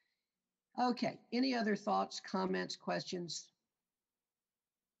 Okay. Any other thoughts, comments, questions?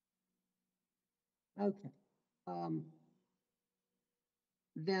 Okay.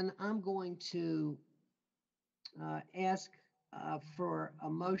 Then I'm going to ask for a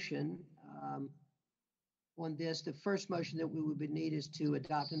motion on this. The first motion that we would need is to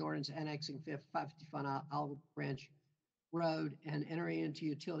adopt an ordinance annexing 555 Olive Branch Road and entering into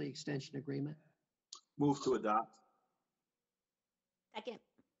utility extension agreement. Move to adopt. Second.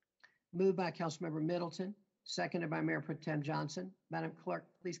 Moved by Councilmember Middleton, seconded by Mayor Pro Tem Johnson. Madam Clerk,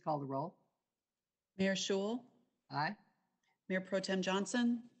 please call the roll. Mayor Schul. Aye. Mayor Pro Tem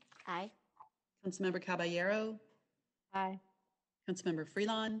Johnson. Aye. Councilmember Caballero. Aye. Councilmember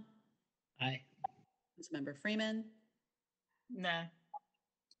Freelon. Aye. Councilmember Freeman. Nah.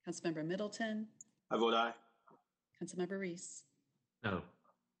 Councilmember Middleton. I vote aye. Councilmember Reese. No.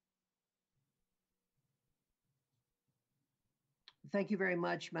 Thank you very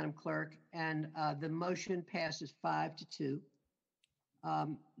much, Madam Clerk. And the motion passes 5-2.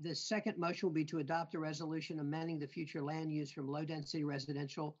 The second motion will be to adopt a resolution amending the future land use from low density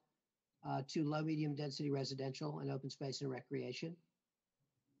residential to low medium density residential and open space and recreation.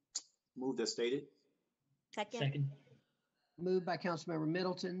 Moved as stated. Second. Moved by Councilmember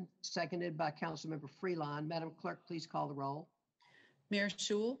Middleton, seconded by Councilmember Freelon. Madam Clerk, please call the roll. Mayor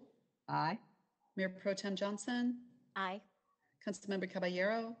Schul, Aye. Mayor Pro Tem Johnson, Aye. Councilmember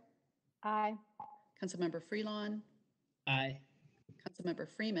Caballero, Aye. Councilmember Freelon, Aye. Councilmember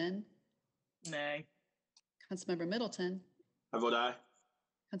Freeman, Nay. Councilmember Middleton, I vote aye.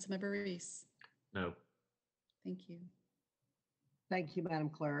 Councilmember Reese. No. Thank you. Thank you, Madam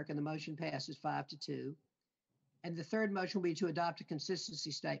Clerk, and the motion passes 5-2. And the third motion will be to adopt a consistency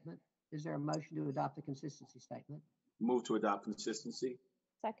statement. Is there a motion to adopt the consistency statement? Move to adopt consistency.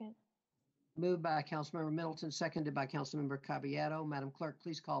 Second. Moved by Councilmember Middleton, seconded by Councilmember Caballero. Madam Clerk,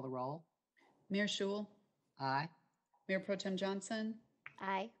 please call the roll. Mayor Schul, Aye. Mayor Pro Tem Johnson,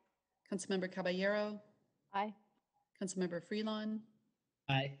 Aye. Councilmember Caballero, Aye. Councilmember Freelon,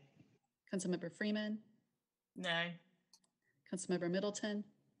 Aye. Councilmember Freeman, Nay. Councilmember Middleton,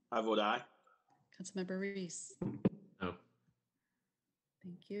 I vote aye. Councilmember Reese. No.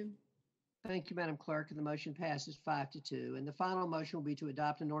 Thank you. Thank you, Madam Clerk, and the motion passes 5-2. And the final motion will be to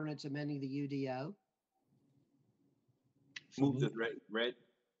adopt an ordinance amending the UDO. Moved as read.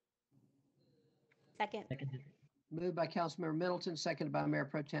 Second. Seconded. Moved by Councilmember Middleton, seconded by Mayor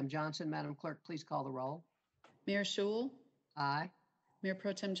Pro Tem Johnson. Madam Clerk, please call the roll. Mayor Schul, Aye. Mayor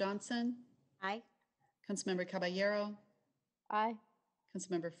Pro Tem Johnson, Aye. Councilmember Caballero, Aye.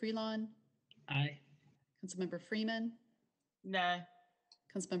 Councilmember Freelon, Aye. Councilmember Freeman, Nay.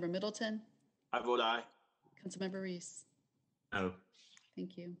 Councilmember Middleton, I vote aye. Councilmember Reese. No.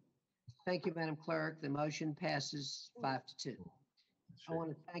 Thank you. Thank you, Madam Clerk. The motion passes 5-2. I want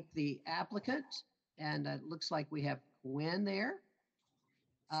to thank the applicant, and it looks like we have Gwen there.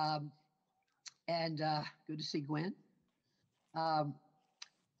 Good to see Gwen.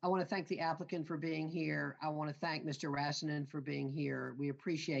 I want to thank the applicant for being here. I want to thank Mr. Rassinen for being here. We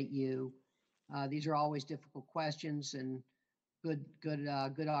appreciate you. These are always difficult questions and good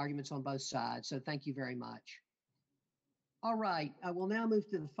arguments on both sides. So thank you very much. All right, we'll now move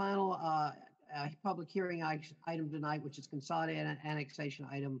to the final public hearing item tonight, which is consolidated annexation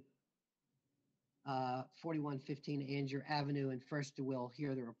item 4115 Angier Avenue. And first we'll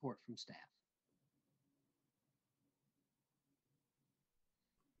hear the report from staff.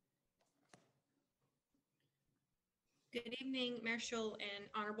 Good evening, Mayor Schul and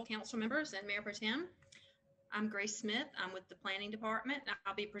honorable council members and Mayor Pro Tem. I'm Grace Smith. I'm with the Planning Department.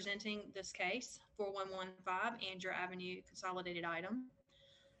 I'll be presenting this case, 4115 Angier Avenue Consolidated Item.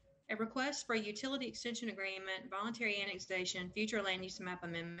 A request for a utility extension agreement, voluntary annexation, future land use map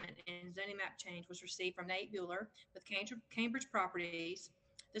amendment, and zoning map change was received from Nate Bueller with Cambridge Properties.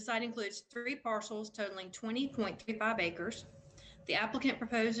 The site includes 3 parcels totaling 20.35 acres. The applicant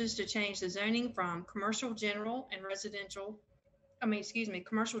proposes to change the zoning from commercial general and residential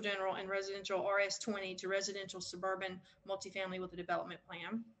RS20 to residential suburban multifamily with a development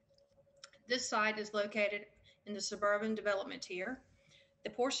plan. This site is located in the suburban development tier. The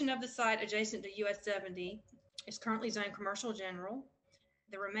portion of the site adjacent to US 70 is currently zoned commercial general.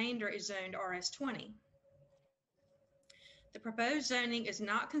 The remainder is zoned RS20. The proposed zoning is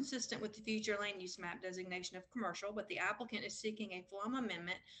not consistent with the future land use map designation of commercial, but the applicant is seeking a FLUM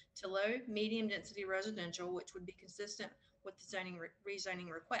amendment to low medium density residential, which would be consistent with the zoning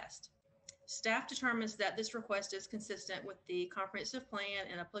rezoning request. Staff determines that this request is consistent with the comprehensive plan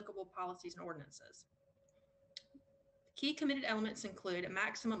and applicable policies and ordinances. Key committed elements include a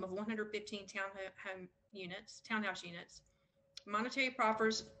maximum of 115 townhouse units, monetary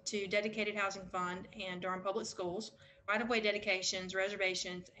proffers to dedicated housing fund and Durham Public Schools, right-of-way dedications,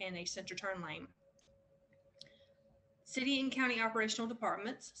 reservations, and a center turn lane. City and county operational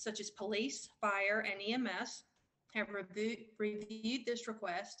departments, such as police, fire, and EMS, have reviewed this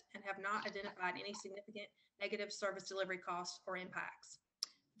request and have not identified any significant negative service delivery costs or impacts.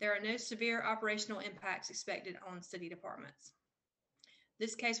 There are no severe operational impacts expected on city departments.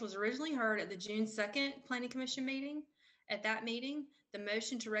 This case was originally heard at the June 2nd Planning Commission meeting. At that meeting, the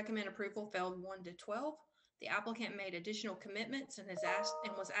motion to recommend approval failed 1-12. The applicant made additional commitments and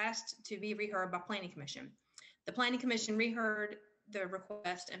was asked to be reheard by Planning Commission. The Planning Commission reheard the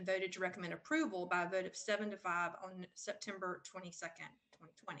request and voted to recommend approval by a vote of 7-5 on September 22nd,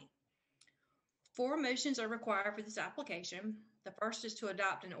 2020. 4 motions are required for this application. The first is to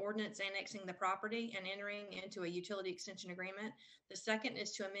adopt an ordinance annexing the property and entering into a utility extension agreement. The second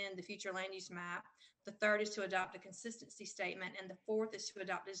is to amend the future land use map. The third is to adopt a consistency statement. And the fourth is to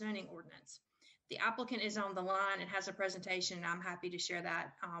adopt a zoning ordinance. The applicant is on the line and has a presentation, and I'm happy to share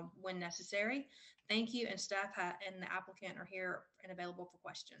that when necessary. Thank you, and staff and the applicant are here and available for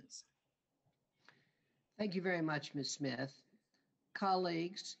questions. Thank you very much, Ms. Smith.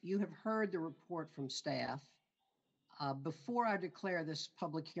 Colleagues, you have heard the report from staff. Before I declare this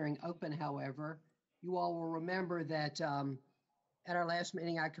public hearing open, however, you all will remember that at our last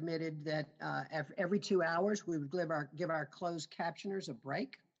meeting, I committed that every 2 hours, we would give our closed captioners a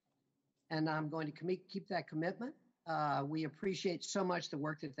break. And I'm going to keep that commitment. We appreciate so much the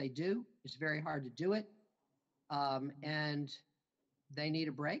work that they do. It's very hard to do it. And they need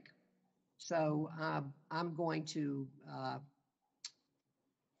a break. So I'm going to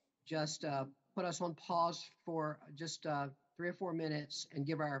just put us on pause for just 3 or 4 minutes and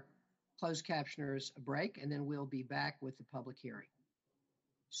give our closed captioners a break, and then we'll be back with the public hearing.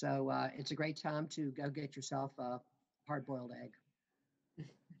 So it's a great time to go get yourself a hard-boiled egg.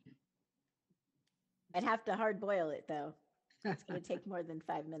 I'd have to hard boil it though. It's going to take more than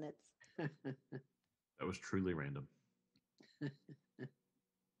 5 minutes. That was truly random.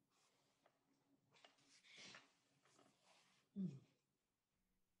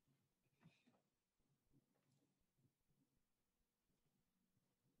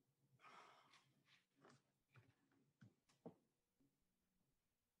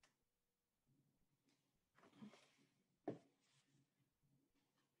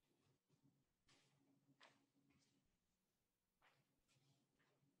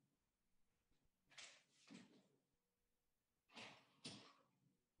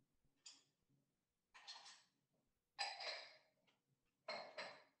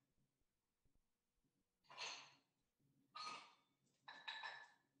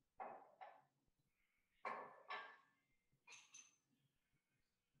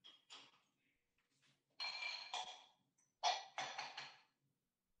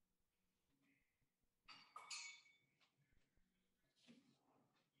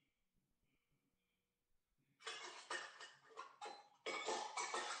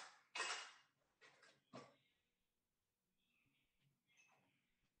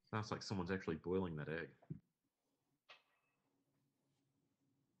 Sounds like someone's actually boiling that egg.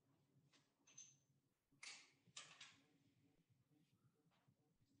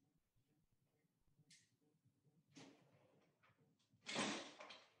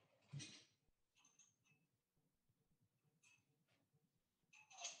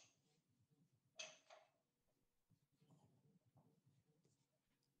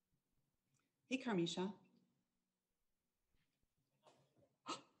 Hey, Carmisha.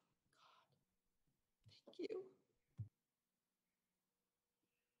 Thank you.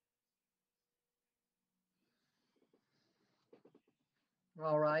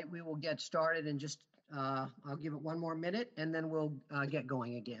 All right, we will get started in just, I'll give it 1 more minute and then we'll get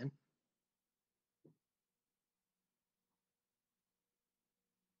going again.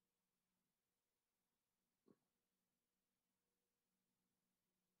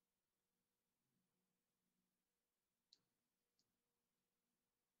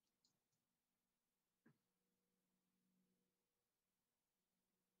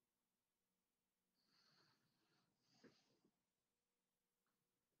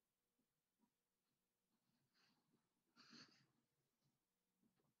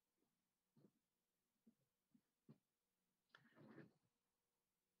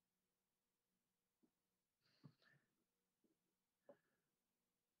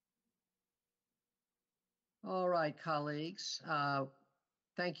 All right, colleagues.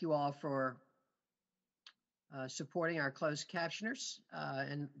 Thank you all for supporting our closed captioners,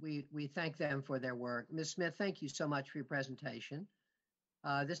 and we thank them for their work. Ms. Smith, thank you so much for your presentation.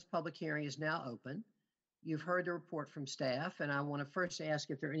 This public hearing is now open. You've heard the report from staff, and I want to first ask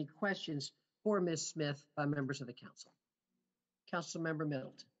if there are any questions for Ms. Smith by members of the council. Councilmember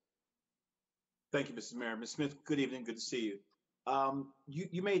Middleton. Thank you, Mrs. Mayor. Ms. Smith, good evening. Good to see you.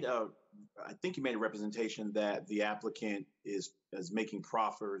 You made I think you made a representation that the applicant is making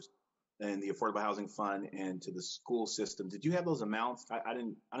proffers in the Affordable Housing Fund and to the school system. Did you have those amounts? I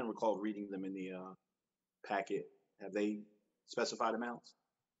didn't recall reading them in the packet. Have they specified amounts?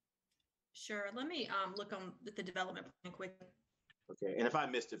 Sure. Let me look on the development plan quick. Okay, and if I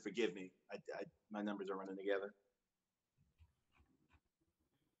missed it, forgive me. My numbers are running together.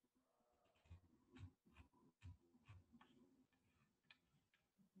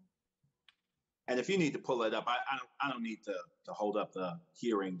 And if you need to pull it up, I don't need to hold up the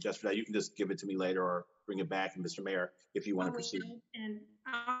hearing just for that. You can just give it to me later or bring it back, and Mr. Mayor, if you want to proceed. And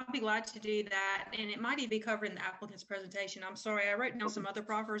I'll be glad to do that. And it might even be covered in the applicant's presentation. I'm sorry, I wrote down some other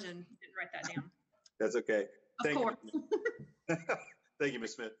proffers and didn't write that down. That's okay. Of course. Thank you,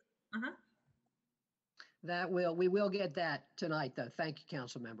 Ms. Smith. We will get that tonight, though. Thank you,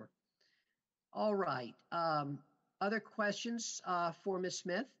 council member. All right. Other questions for Ms.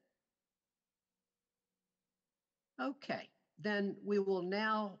 Smith? Okay, then we will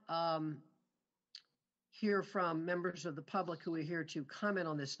now hear from members of the public who are here to comment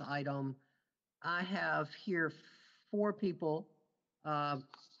on this item. I have here 4 people,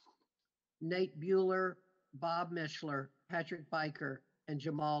 Nate Bueller, Bob Mishler, Patrick Biker, and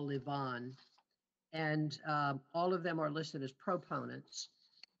Jamal Levon. And all of them are listed as proponents.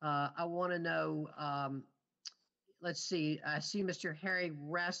 I want to know, let's see, I see Mr. Harry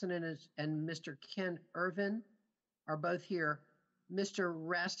Rassinen and Mr. Ken Irvin are both here. Mr.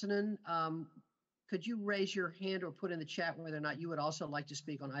 Rassinen, could you raise your hand or put in the chat whether or not you would also like to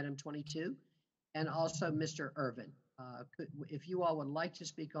speak on item 22? And also Mr. Irvin, if you all would like to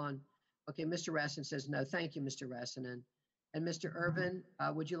speak on, okay, Mr. Rassinen says no. Thank you, Mr. Rassinen. And Mr. Irvin,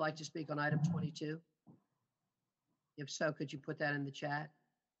 would you like to speak on item 22? If so, could you put that in the chat?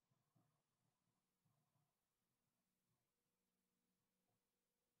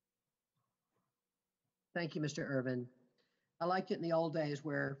 Thank you, Mr. Irvin. I liked it in the old days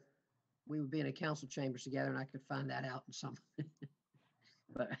where we would be in a council chambers together and I could find that out in some,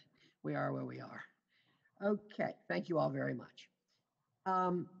 but we are where we are. Okay, thank you all very much.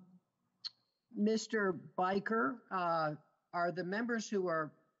 Mr. Biker, are the members who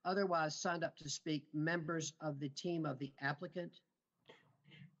are otherwise signed up to speak members of the team of the applicant?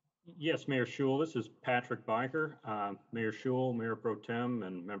 Yes, Mayor Schul, this is Patrick Biker. Mayor Schul, Mayor Pro Tem,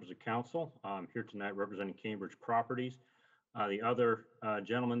 and members of council. I'm here tonight representing Cambridge Properties. The other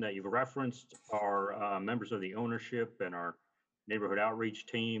gentlemen that you've referenced are members of the ownership and our neighborhood outreach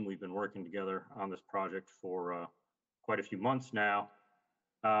team. We've been working together on this project for quite a few months now.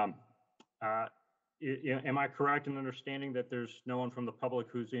 Am I correct in understanding that there's no one from the public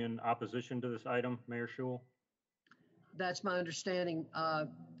who's in opposition to this item, Mayor Schul? That's my understanding.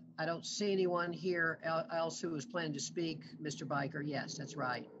 I don't see anyone here else who is planning to speak, Mr. Biker. Yes, that's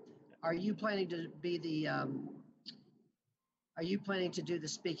right. Are you planning to be the, are you planning to do the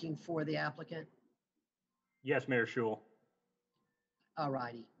speaking for the applicant? Yes, Mayor Schul. All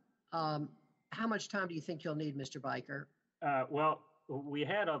righty. How much time do you think you'll need, Mr. Biker? Well, we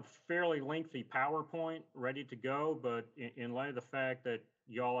had a fairly lengthy PowerPoint ready to go, but in light of the fact that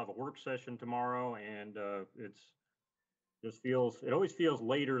y'all have a work session tomorrow and it always feels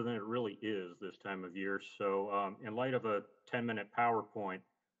later than it really is this time of year. So in light of a 10-minute PowerPoint,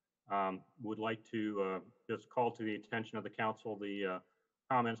 would like to just call to the attention of the council the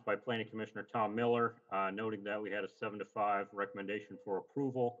comments by Planning Commissioner Tom Miller, noting that we had a 7-5 recommendation for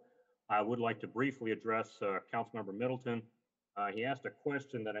approval. I would like to briefly address Councilmember Middleton. He asked a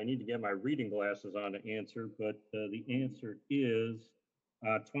question that I need to get my reading glasses on to answer, but the answer is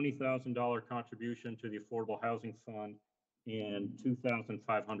 $20,000 contribution to the Affordable Housing Fund and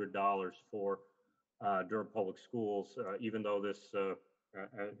 $2,500 for Durham Public Schools, even though this,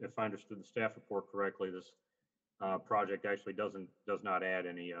 if I understood the staff report correctly, this project actually does not add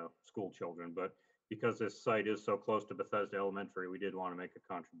any school children, but because this site is so close to Bethesda Elementary, we did want to make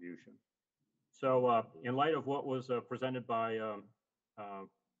a contribution. So in light of what was presented by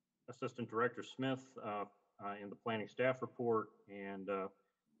Assistant Director Smith in the planning staff report and the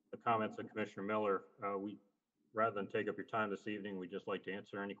comments of Commissioner Miller, rather than take up your time this evening, we'd just like to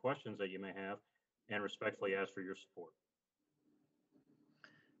answer any questions that you may have and respectfully ask for your support.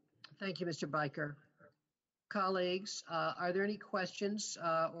 Thank you, Mr. Biker. Colleagues, are there any questions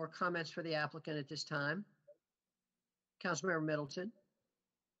or comments for the applicant at this time? Councilmember Middleton.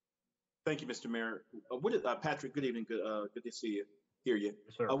 Thank you, Mr. Mayor. Patrick, good evening. Good to see you, hear you.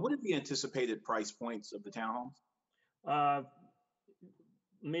 Yes, sir. What are the anticipated price points of the townhomes?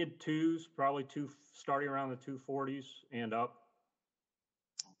 Mid twos, probably starting around the 240s and up.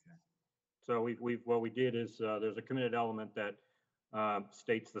 Okay. So what we did is there's a committed element that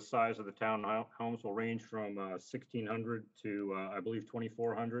states the size of the townhomes will range from 1,600 to I believe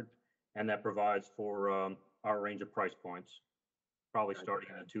 2,400, and that provides for our range of price points, probably starting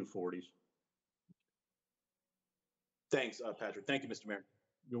in the 240s. Thanks, Patrick. Thank you, Mr. Mayor.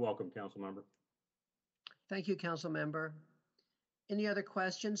 You're welcome, Council Member. Thank you, Council Member. Any other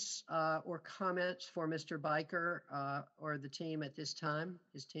questions or comments for Mr. Biker or the team at this time,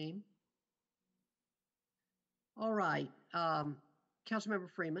 his team? All right, Councilmember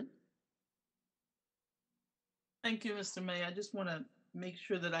Freeman. Thank you, Mr. Mayor. I just want to make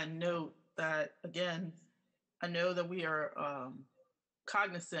sure that I note that, again, I know that we are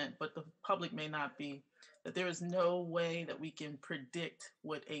cognizant, but the public may not be, that there is no way that we can predict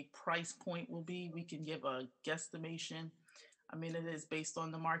what a price point will be. We can give a guesstimation. I mean, it is based on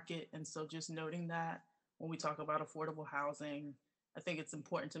the market. And so just noting that when we talk about affordable housing, I think it's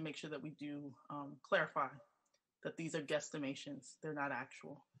important to make sure that we do clarify that these are guesstimations. They're not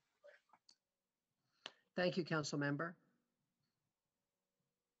actual. Thank you, council member.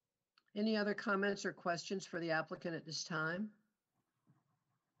 Any other comments or questions for the applicant at this time?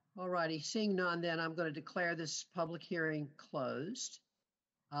 All righty, seeing none, then I'm going to declare this public hearing closed.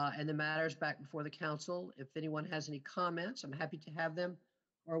 And the matter is back before the council. If anyone has any comments, I'm happy to have them,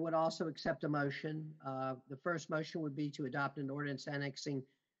 or would also accept a motion. The first motion would be to adopt an ordinance annexing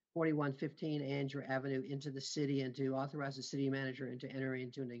 4115 Angier Avenue into the city and to authorize the city manager and to enter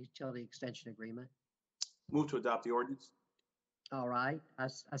into an utility extension agreement. Move to adopt the ordinance. All right,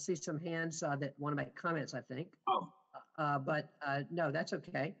 I see some hands that want to make comments, I think. Oh. But no, that's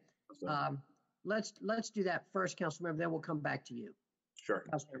okay. Let's do that first, Councilmember, then we'll come back to you. Sure.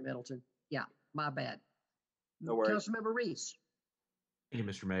 Councilmember Middleton. Yeah, my bad. No worries. Councilmember Reese. Thank you,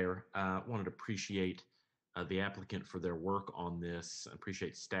 Mr. Mayor. Wanted to appreciate the applicant for their work on this. I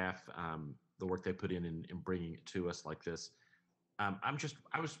appreciate staff, the work they put in bringing it to us like this.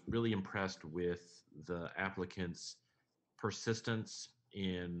 I was really impressed with the applicant's persistence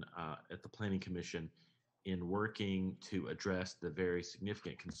at the Planning Commission in working to address the very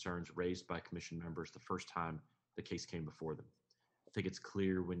significant concerns raised by commission members the first time the case came before them. I think it's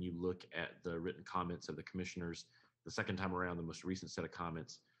clear when you look at the written comments of the commissioners the second time around, the most recent set of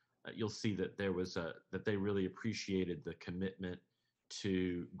comments, you'll see that that they really appreciated the commitment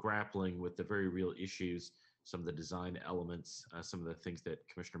to grappling with the very real issues, some of the design elements, some of the things that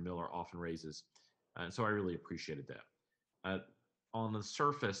Commissioner Miller often raises. And so I really appreciated that. On the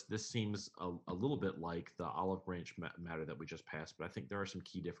surface, this seems a little bit like the Olive Branch matter that we just passed, but I think there are some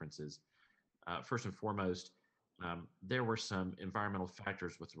key differences. First and foremost, there were some environmental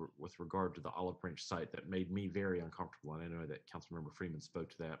factors with regard to the Olive Branch site that made me very uncomfortable. And I know that Councilmember Freeman spoke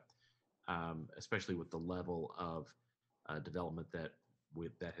to that, especially with the level of development that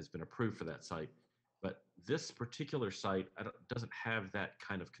has been approved for that site. But this particular site doesn't have that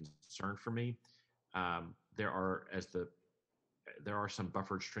kind of concern for me. There are some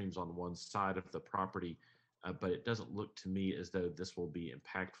buffered streams on one side of the property, but it doesn't look to me as though this will be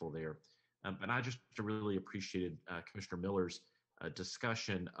impactful there. And I just really appreciated Commissioner Miller's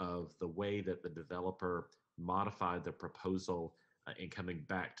discussion of the way that the developer modified the proposal in coming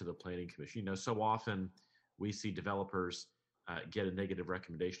back to the Planning Commission. You know, so often we see developers get a negative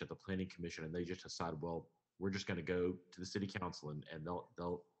recommendation at the Planning Commission and they just decide, well, we're just going to go to the City Council and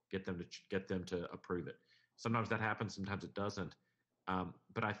they'll get them to approve it. Sometimes that happens, sometimes it doesn't.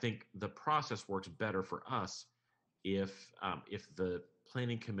 But I think the process works better for us if the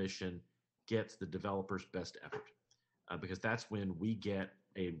Planning Commission gets the developer's best effort, because that's when we get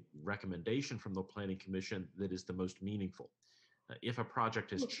a recommendation from the Planning Commission that is the most meaningful. If a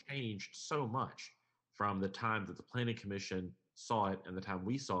project has changed so much from the time that the Planning Commission saw it and the time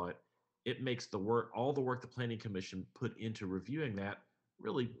we saw it, it makes all the work the Planning Commission put into reviewing that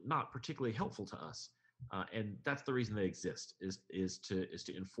really not particularly helpful to us. And that's the reason they exist, is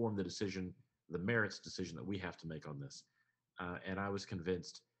to inform the decision, the merits decision that we have to make on this. And I was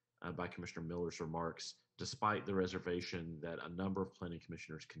convinced by Commissioner Miller's remarks, despite the reservation that a number of planning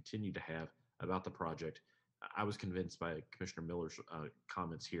commissioners continue to have about the project. I was convinced by Commissioner Miller's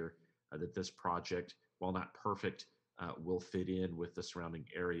comments here that this project, while not perfect, will fit in with the surrounding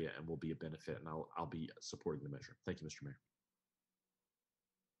area and will be a benefit. And I'll be supporting the measure. Thank you, Mr. Mayor.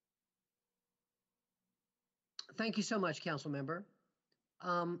 Thank you so much, Council Member.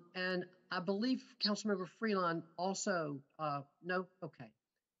 And I believe Councilmember Freelon also, no, okay.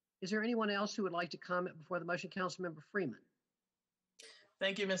 Is there anyone else who would like to comment before the motion? Councilmember Freeman.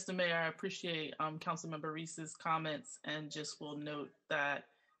 Thank you, Mr. Mayor. I appreciate Councilmember Reese's comments, and just will note that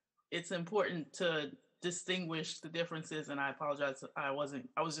it's important to distinguish the differences. And I apologize, I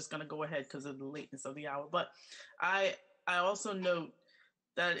was just going to go ahead because of the lateness of the hour. But I also note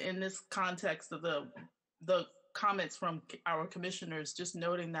that in this context of the comments from our commissioners, just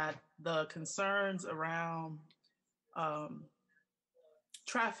noting that the concerns around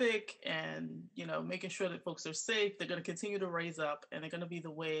traffic and, you know, making sure that folks are safe, they're going to continue to raise up, and they're going to be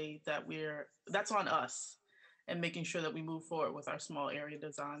the way that that's on us, and making sure that we move forward with our small area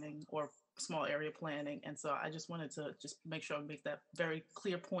designing or small area planning. And so I just wanted to just make sure I make that very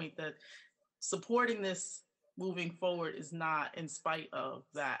clear point, that supporting this moving forward is not in spite of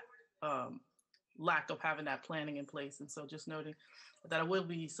that lack of having that planning in place. And so just noting that I will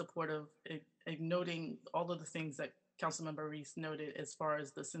be supportive, noting all of the things that Councilmember Reese noted as far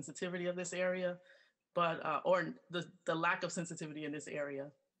as the sensitivity of this area, but or the lack of sensitivity in this area.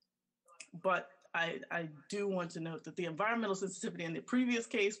 But I do want to note that the environmental sensitivity in the previous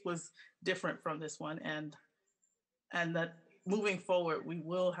case was different from this one, and that moving forward, we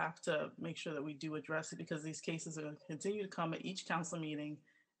will have to make sure that we do address it, because these cases are going to continue to come at each council meeting,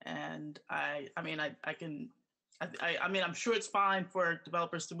 And I mean, I'm sure it's fine for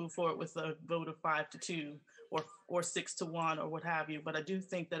developers to move forward with a vote of 5-2 or 6-1 or what have you. But I do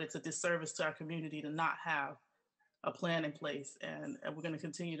think that it's a disservice to our community to not have a plan in place, and we're going to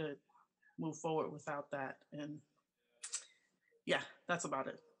continue to move forward without that. And yeah, that's about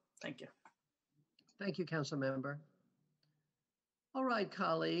it. Thank you. Thank you, Council Member. All right,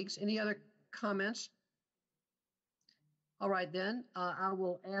 colleagues, any other comments? All right, then I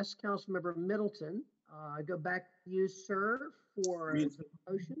will ask Councilmember Middleton. Go back to you, sir, for the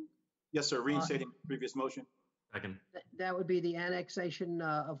motion. Yes, sir. Reinstating the previous motion. Second. That would be the annexation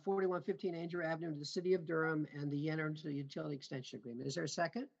of 4115 Angier Avenue to the City of Durham and the Energy Utility Extension Agreement. Is there a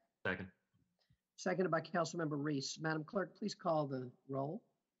second? Second. Seconded by Councilmember Reese. Madam Clerk, please call the roll.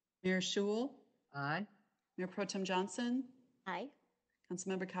 Mayor Schewel. Aye. Mayor Pro Tem Johnson. Aye.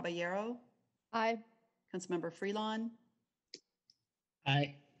 Councilmember Caballero. Aye. Councilmember Freelon.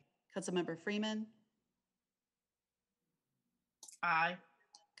 Aye. Councilmember Freeman. Aye.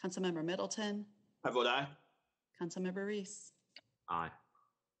 Councilmember Middleton. I vote aye. Councilmember Reese. Aye.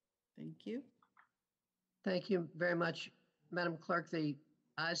 Thank you. Thank you very much, Madam Clerk. The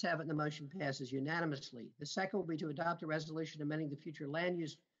ayes have it and the motion passes unanimously. The second will be to adopt a resolution amending the future land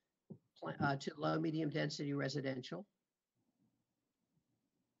use plan, to low, medium density residential.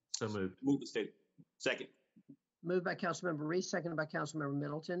 So moved. Move the state. Second. Moved by Councilmember Reese, seconded by Councilmember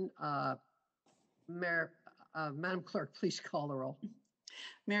Middleton. Madam Clerk, please call the roll.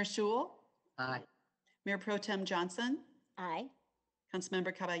 Mayor Schewel. Aye. Mayor Pro Tem Johnson. Aye.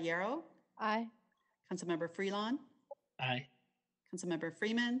 Councilmember Caballero. Aye. Councilmember Freelon. Aye. Councilmember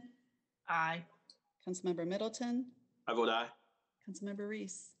Freeman. Aye. Councilmember Middleton. I vote aye. Councilmember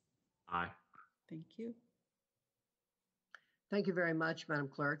Reese. Aye. Thank you. Thank you very much, Madam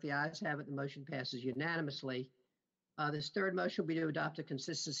Clerk. The ayes have it. The motion passes unanimously. This third motion will be to adopt a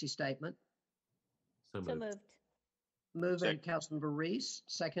consistency statement. So So moved. moved. Moved by Councilmember Reese,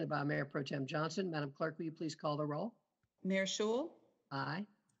 seconded by Mayor Pro Tem Johnson. Madam Clerk, will you please call the roll? Mayor Schewel. Aye.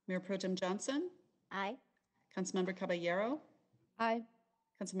 Mayor Pro Tem Johnson. Aye. Councilmember Caballero. Aye.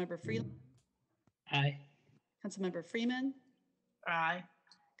 Councilmember Freeland. Aye. Councilmember Freeman. Aye.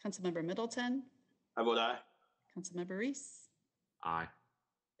 Councilmember Middleton. I vote aye. Councilmember Reese. Aye.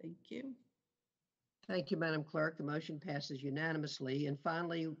 Thank you. Thank you, Madam Clerk. The motion passes unanimously. And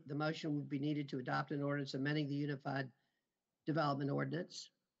finally, the motion would be needed to adopt an ordinance amending the Unified Development Ordinance.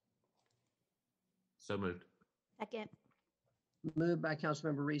 So moved. Second. Moved by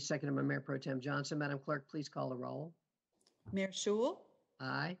Councilmember Reese, seconded by Mayor Pro Tem Johnson. Madam Clerk, please call the roll. Mayor Schewel.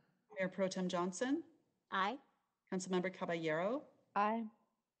 Aye. Mayor Pro Tem Johnson. Aye. Councilmember Caballero. Aye.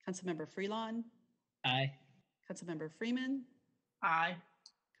 Councilmember Freelon. Aye. Councilmember Freeman. Aye.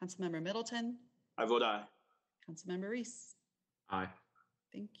 Councilmember Middleton. I vote aye. Councilmember Reese. Aye.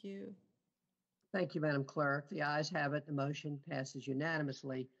 Thank you. Thank you, Madam Clerk. The ayes have it. The motion passes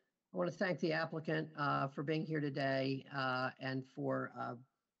unanimously. I want to thank the applicant for being here today and for,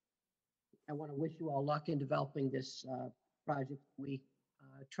 I want to wish you all luck in developing this project. We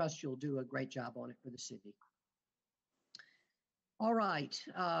trust you'll do a great job on it for the city. All right,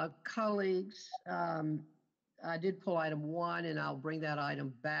 colleagues, I did pull item 1 and I'll bring that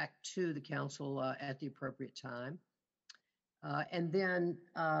item back to the council at the appropriate time. And then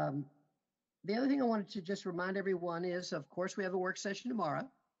the other thing I wanted to just remind everyone is, of course, we have a work session tomorrow.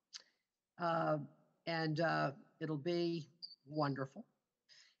 And it'll be wonderful.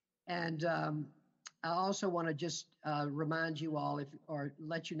 And I also want to just remind you all, or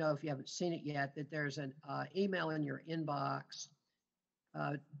let you know if you haven't seen it yet, that there's an email in your inbox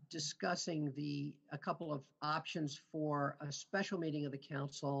discussing a couple of options for a special meeting of the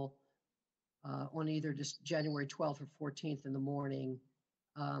council on either just January 12th or 14th in the morning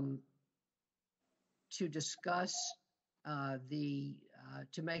to discuss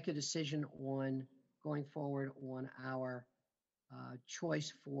to make a decision on going forward on our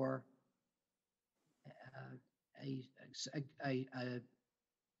choice for a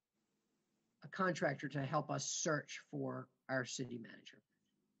contractor to help us search for our city manager.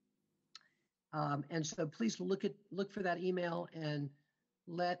 And so please look for that email and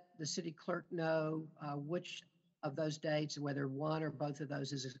let the city clerk know which of those dates, whether one or both of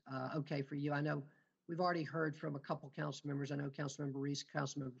those is okay for you. I know we've already heard from a couple council members. I know Councilmember Reese,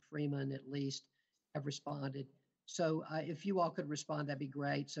 Councilmember Freeman at least have responded. So if you all could respond, that'd be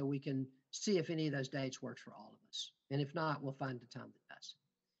great. So we can see if any of those dates works for all of us. And if not, we'll find the time that does.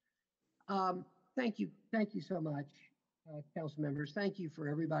 Thank you. Thank you so much, council members. Thank you for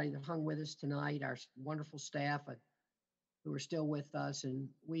everybody that hung with us tonight, our wonderful staff who are still with us, and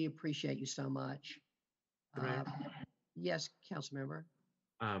we appreciate you so much. Yes, council member.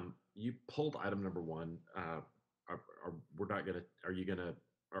 You pulled item number 1. We're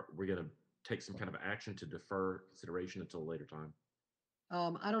gonna take some kind of action to defer consideration until a later time?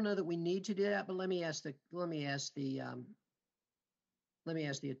 I don't know that we need to do that, but let me ask the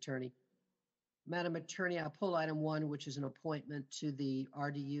attorney. Madam Attorney, I pull item 1, which is an appointment to the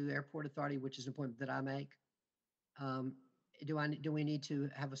RDU Airport Authority, which is an appointment that I make. Do we need to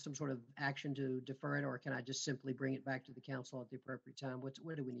have some sort of action to defer it, or can I just simply bring it back to the council at the appropriate time? What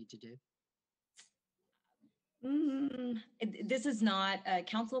do we need to do? This is not a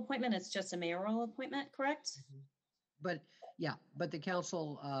council appointment, it's just a mayoral appointment, correct? But the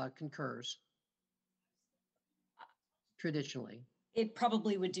council concurs traditionally. It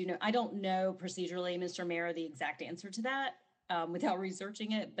probably would do no, I don't know procedurally, Mr. Mayor, the exact answer to that without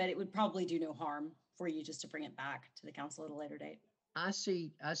researching it, but it would probably do no harm for you just to bring it back to the council at a later date. I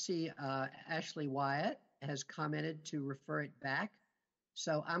see Ashley Wyatt has commented to refer it back.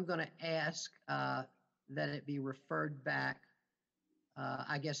 So I'm going to ask that it be referred back,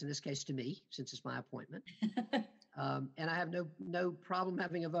 I guess in this case to me, since it's my appointment. And I have no problem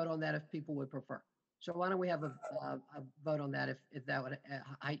having a vote on that if people would prefer. So why don't we have a vote on that if that would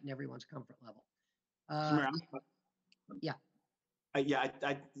heighten everyone's comfort level? Yeah.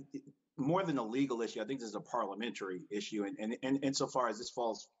 I more than a legal issue, I think this is a parliamentary issue. And insofar as this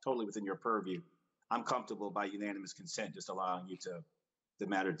falls totally within your purview, I'm comfortable by unanimous consent, just allowing you the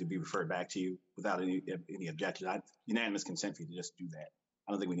matter to be referred back to you without any objection. Unanimous consent for you to just do that.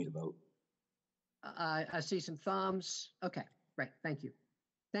 I don't think we need a vote. I see some thumbs. Okay, great. Thank you.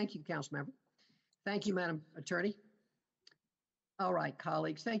 Thank you, council member. Thank you, Madam Attorney. All right,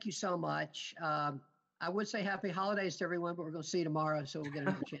 colleagues, thank you so much. I would say happy holidays to everyone, but we're going to see you tomorrow, so we'll get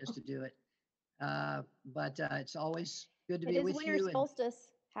another chance to do it. But it's always good to be with you. It is winter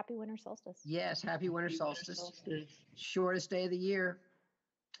solstice. Happy winter solstice. Yes, happy winter solstice. Shortest day of the year.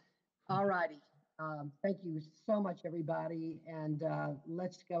 All righty. Thank you so much, everybody. And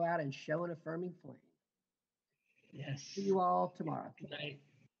let's go out and show an affirming flame. Yes. See you all tomorrow. Good night.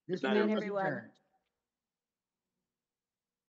 This Good night, meeting is everyone. adjourned.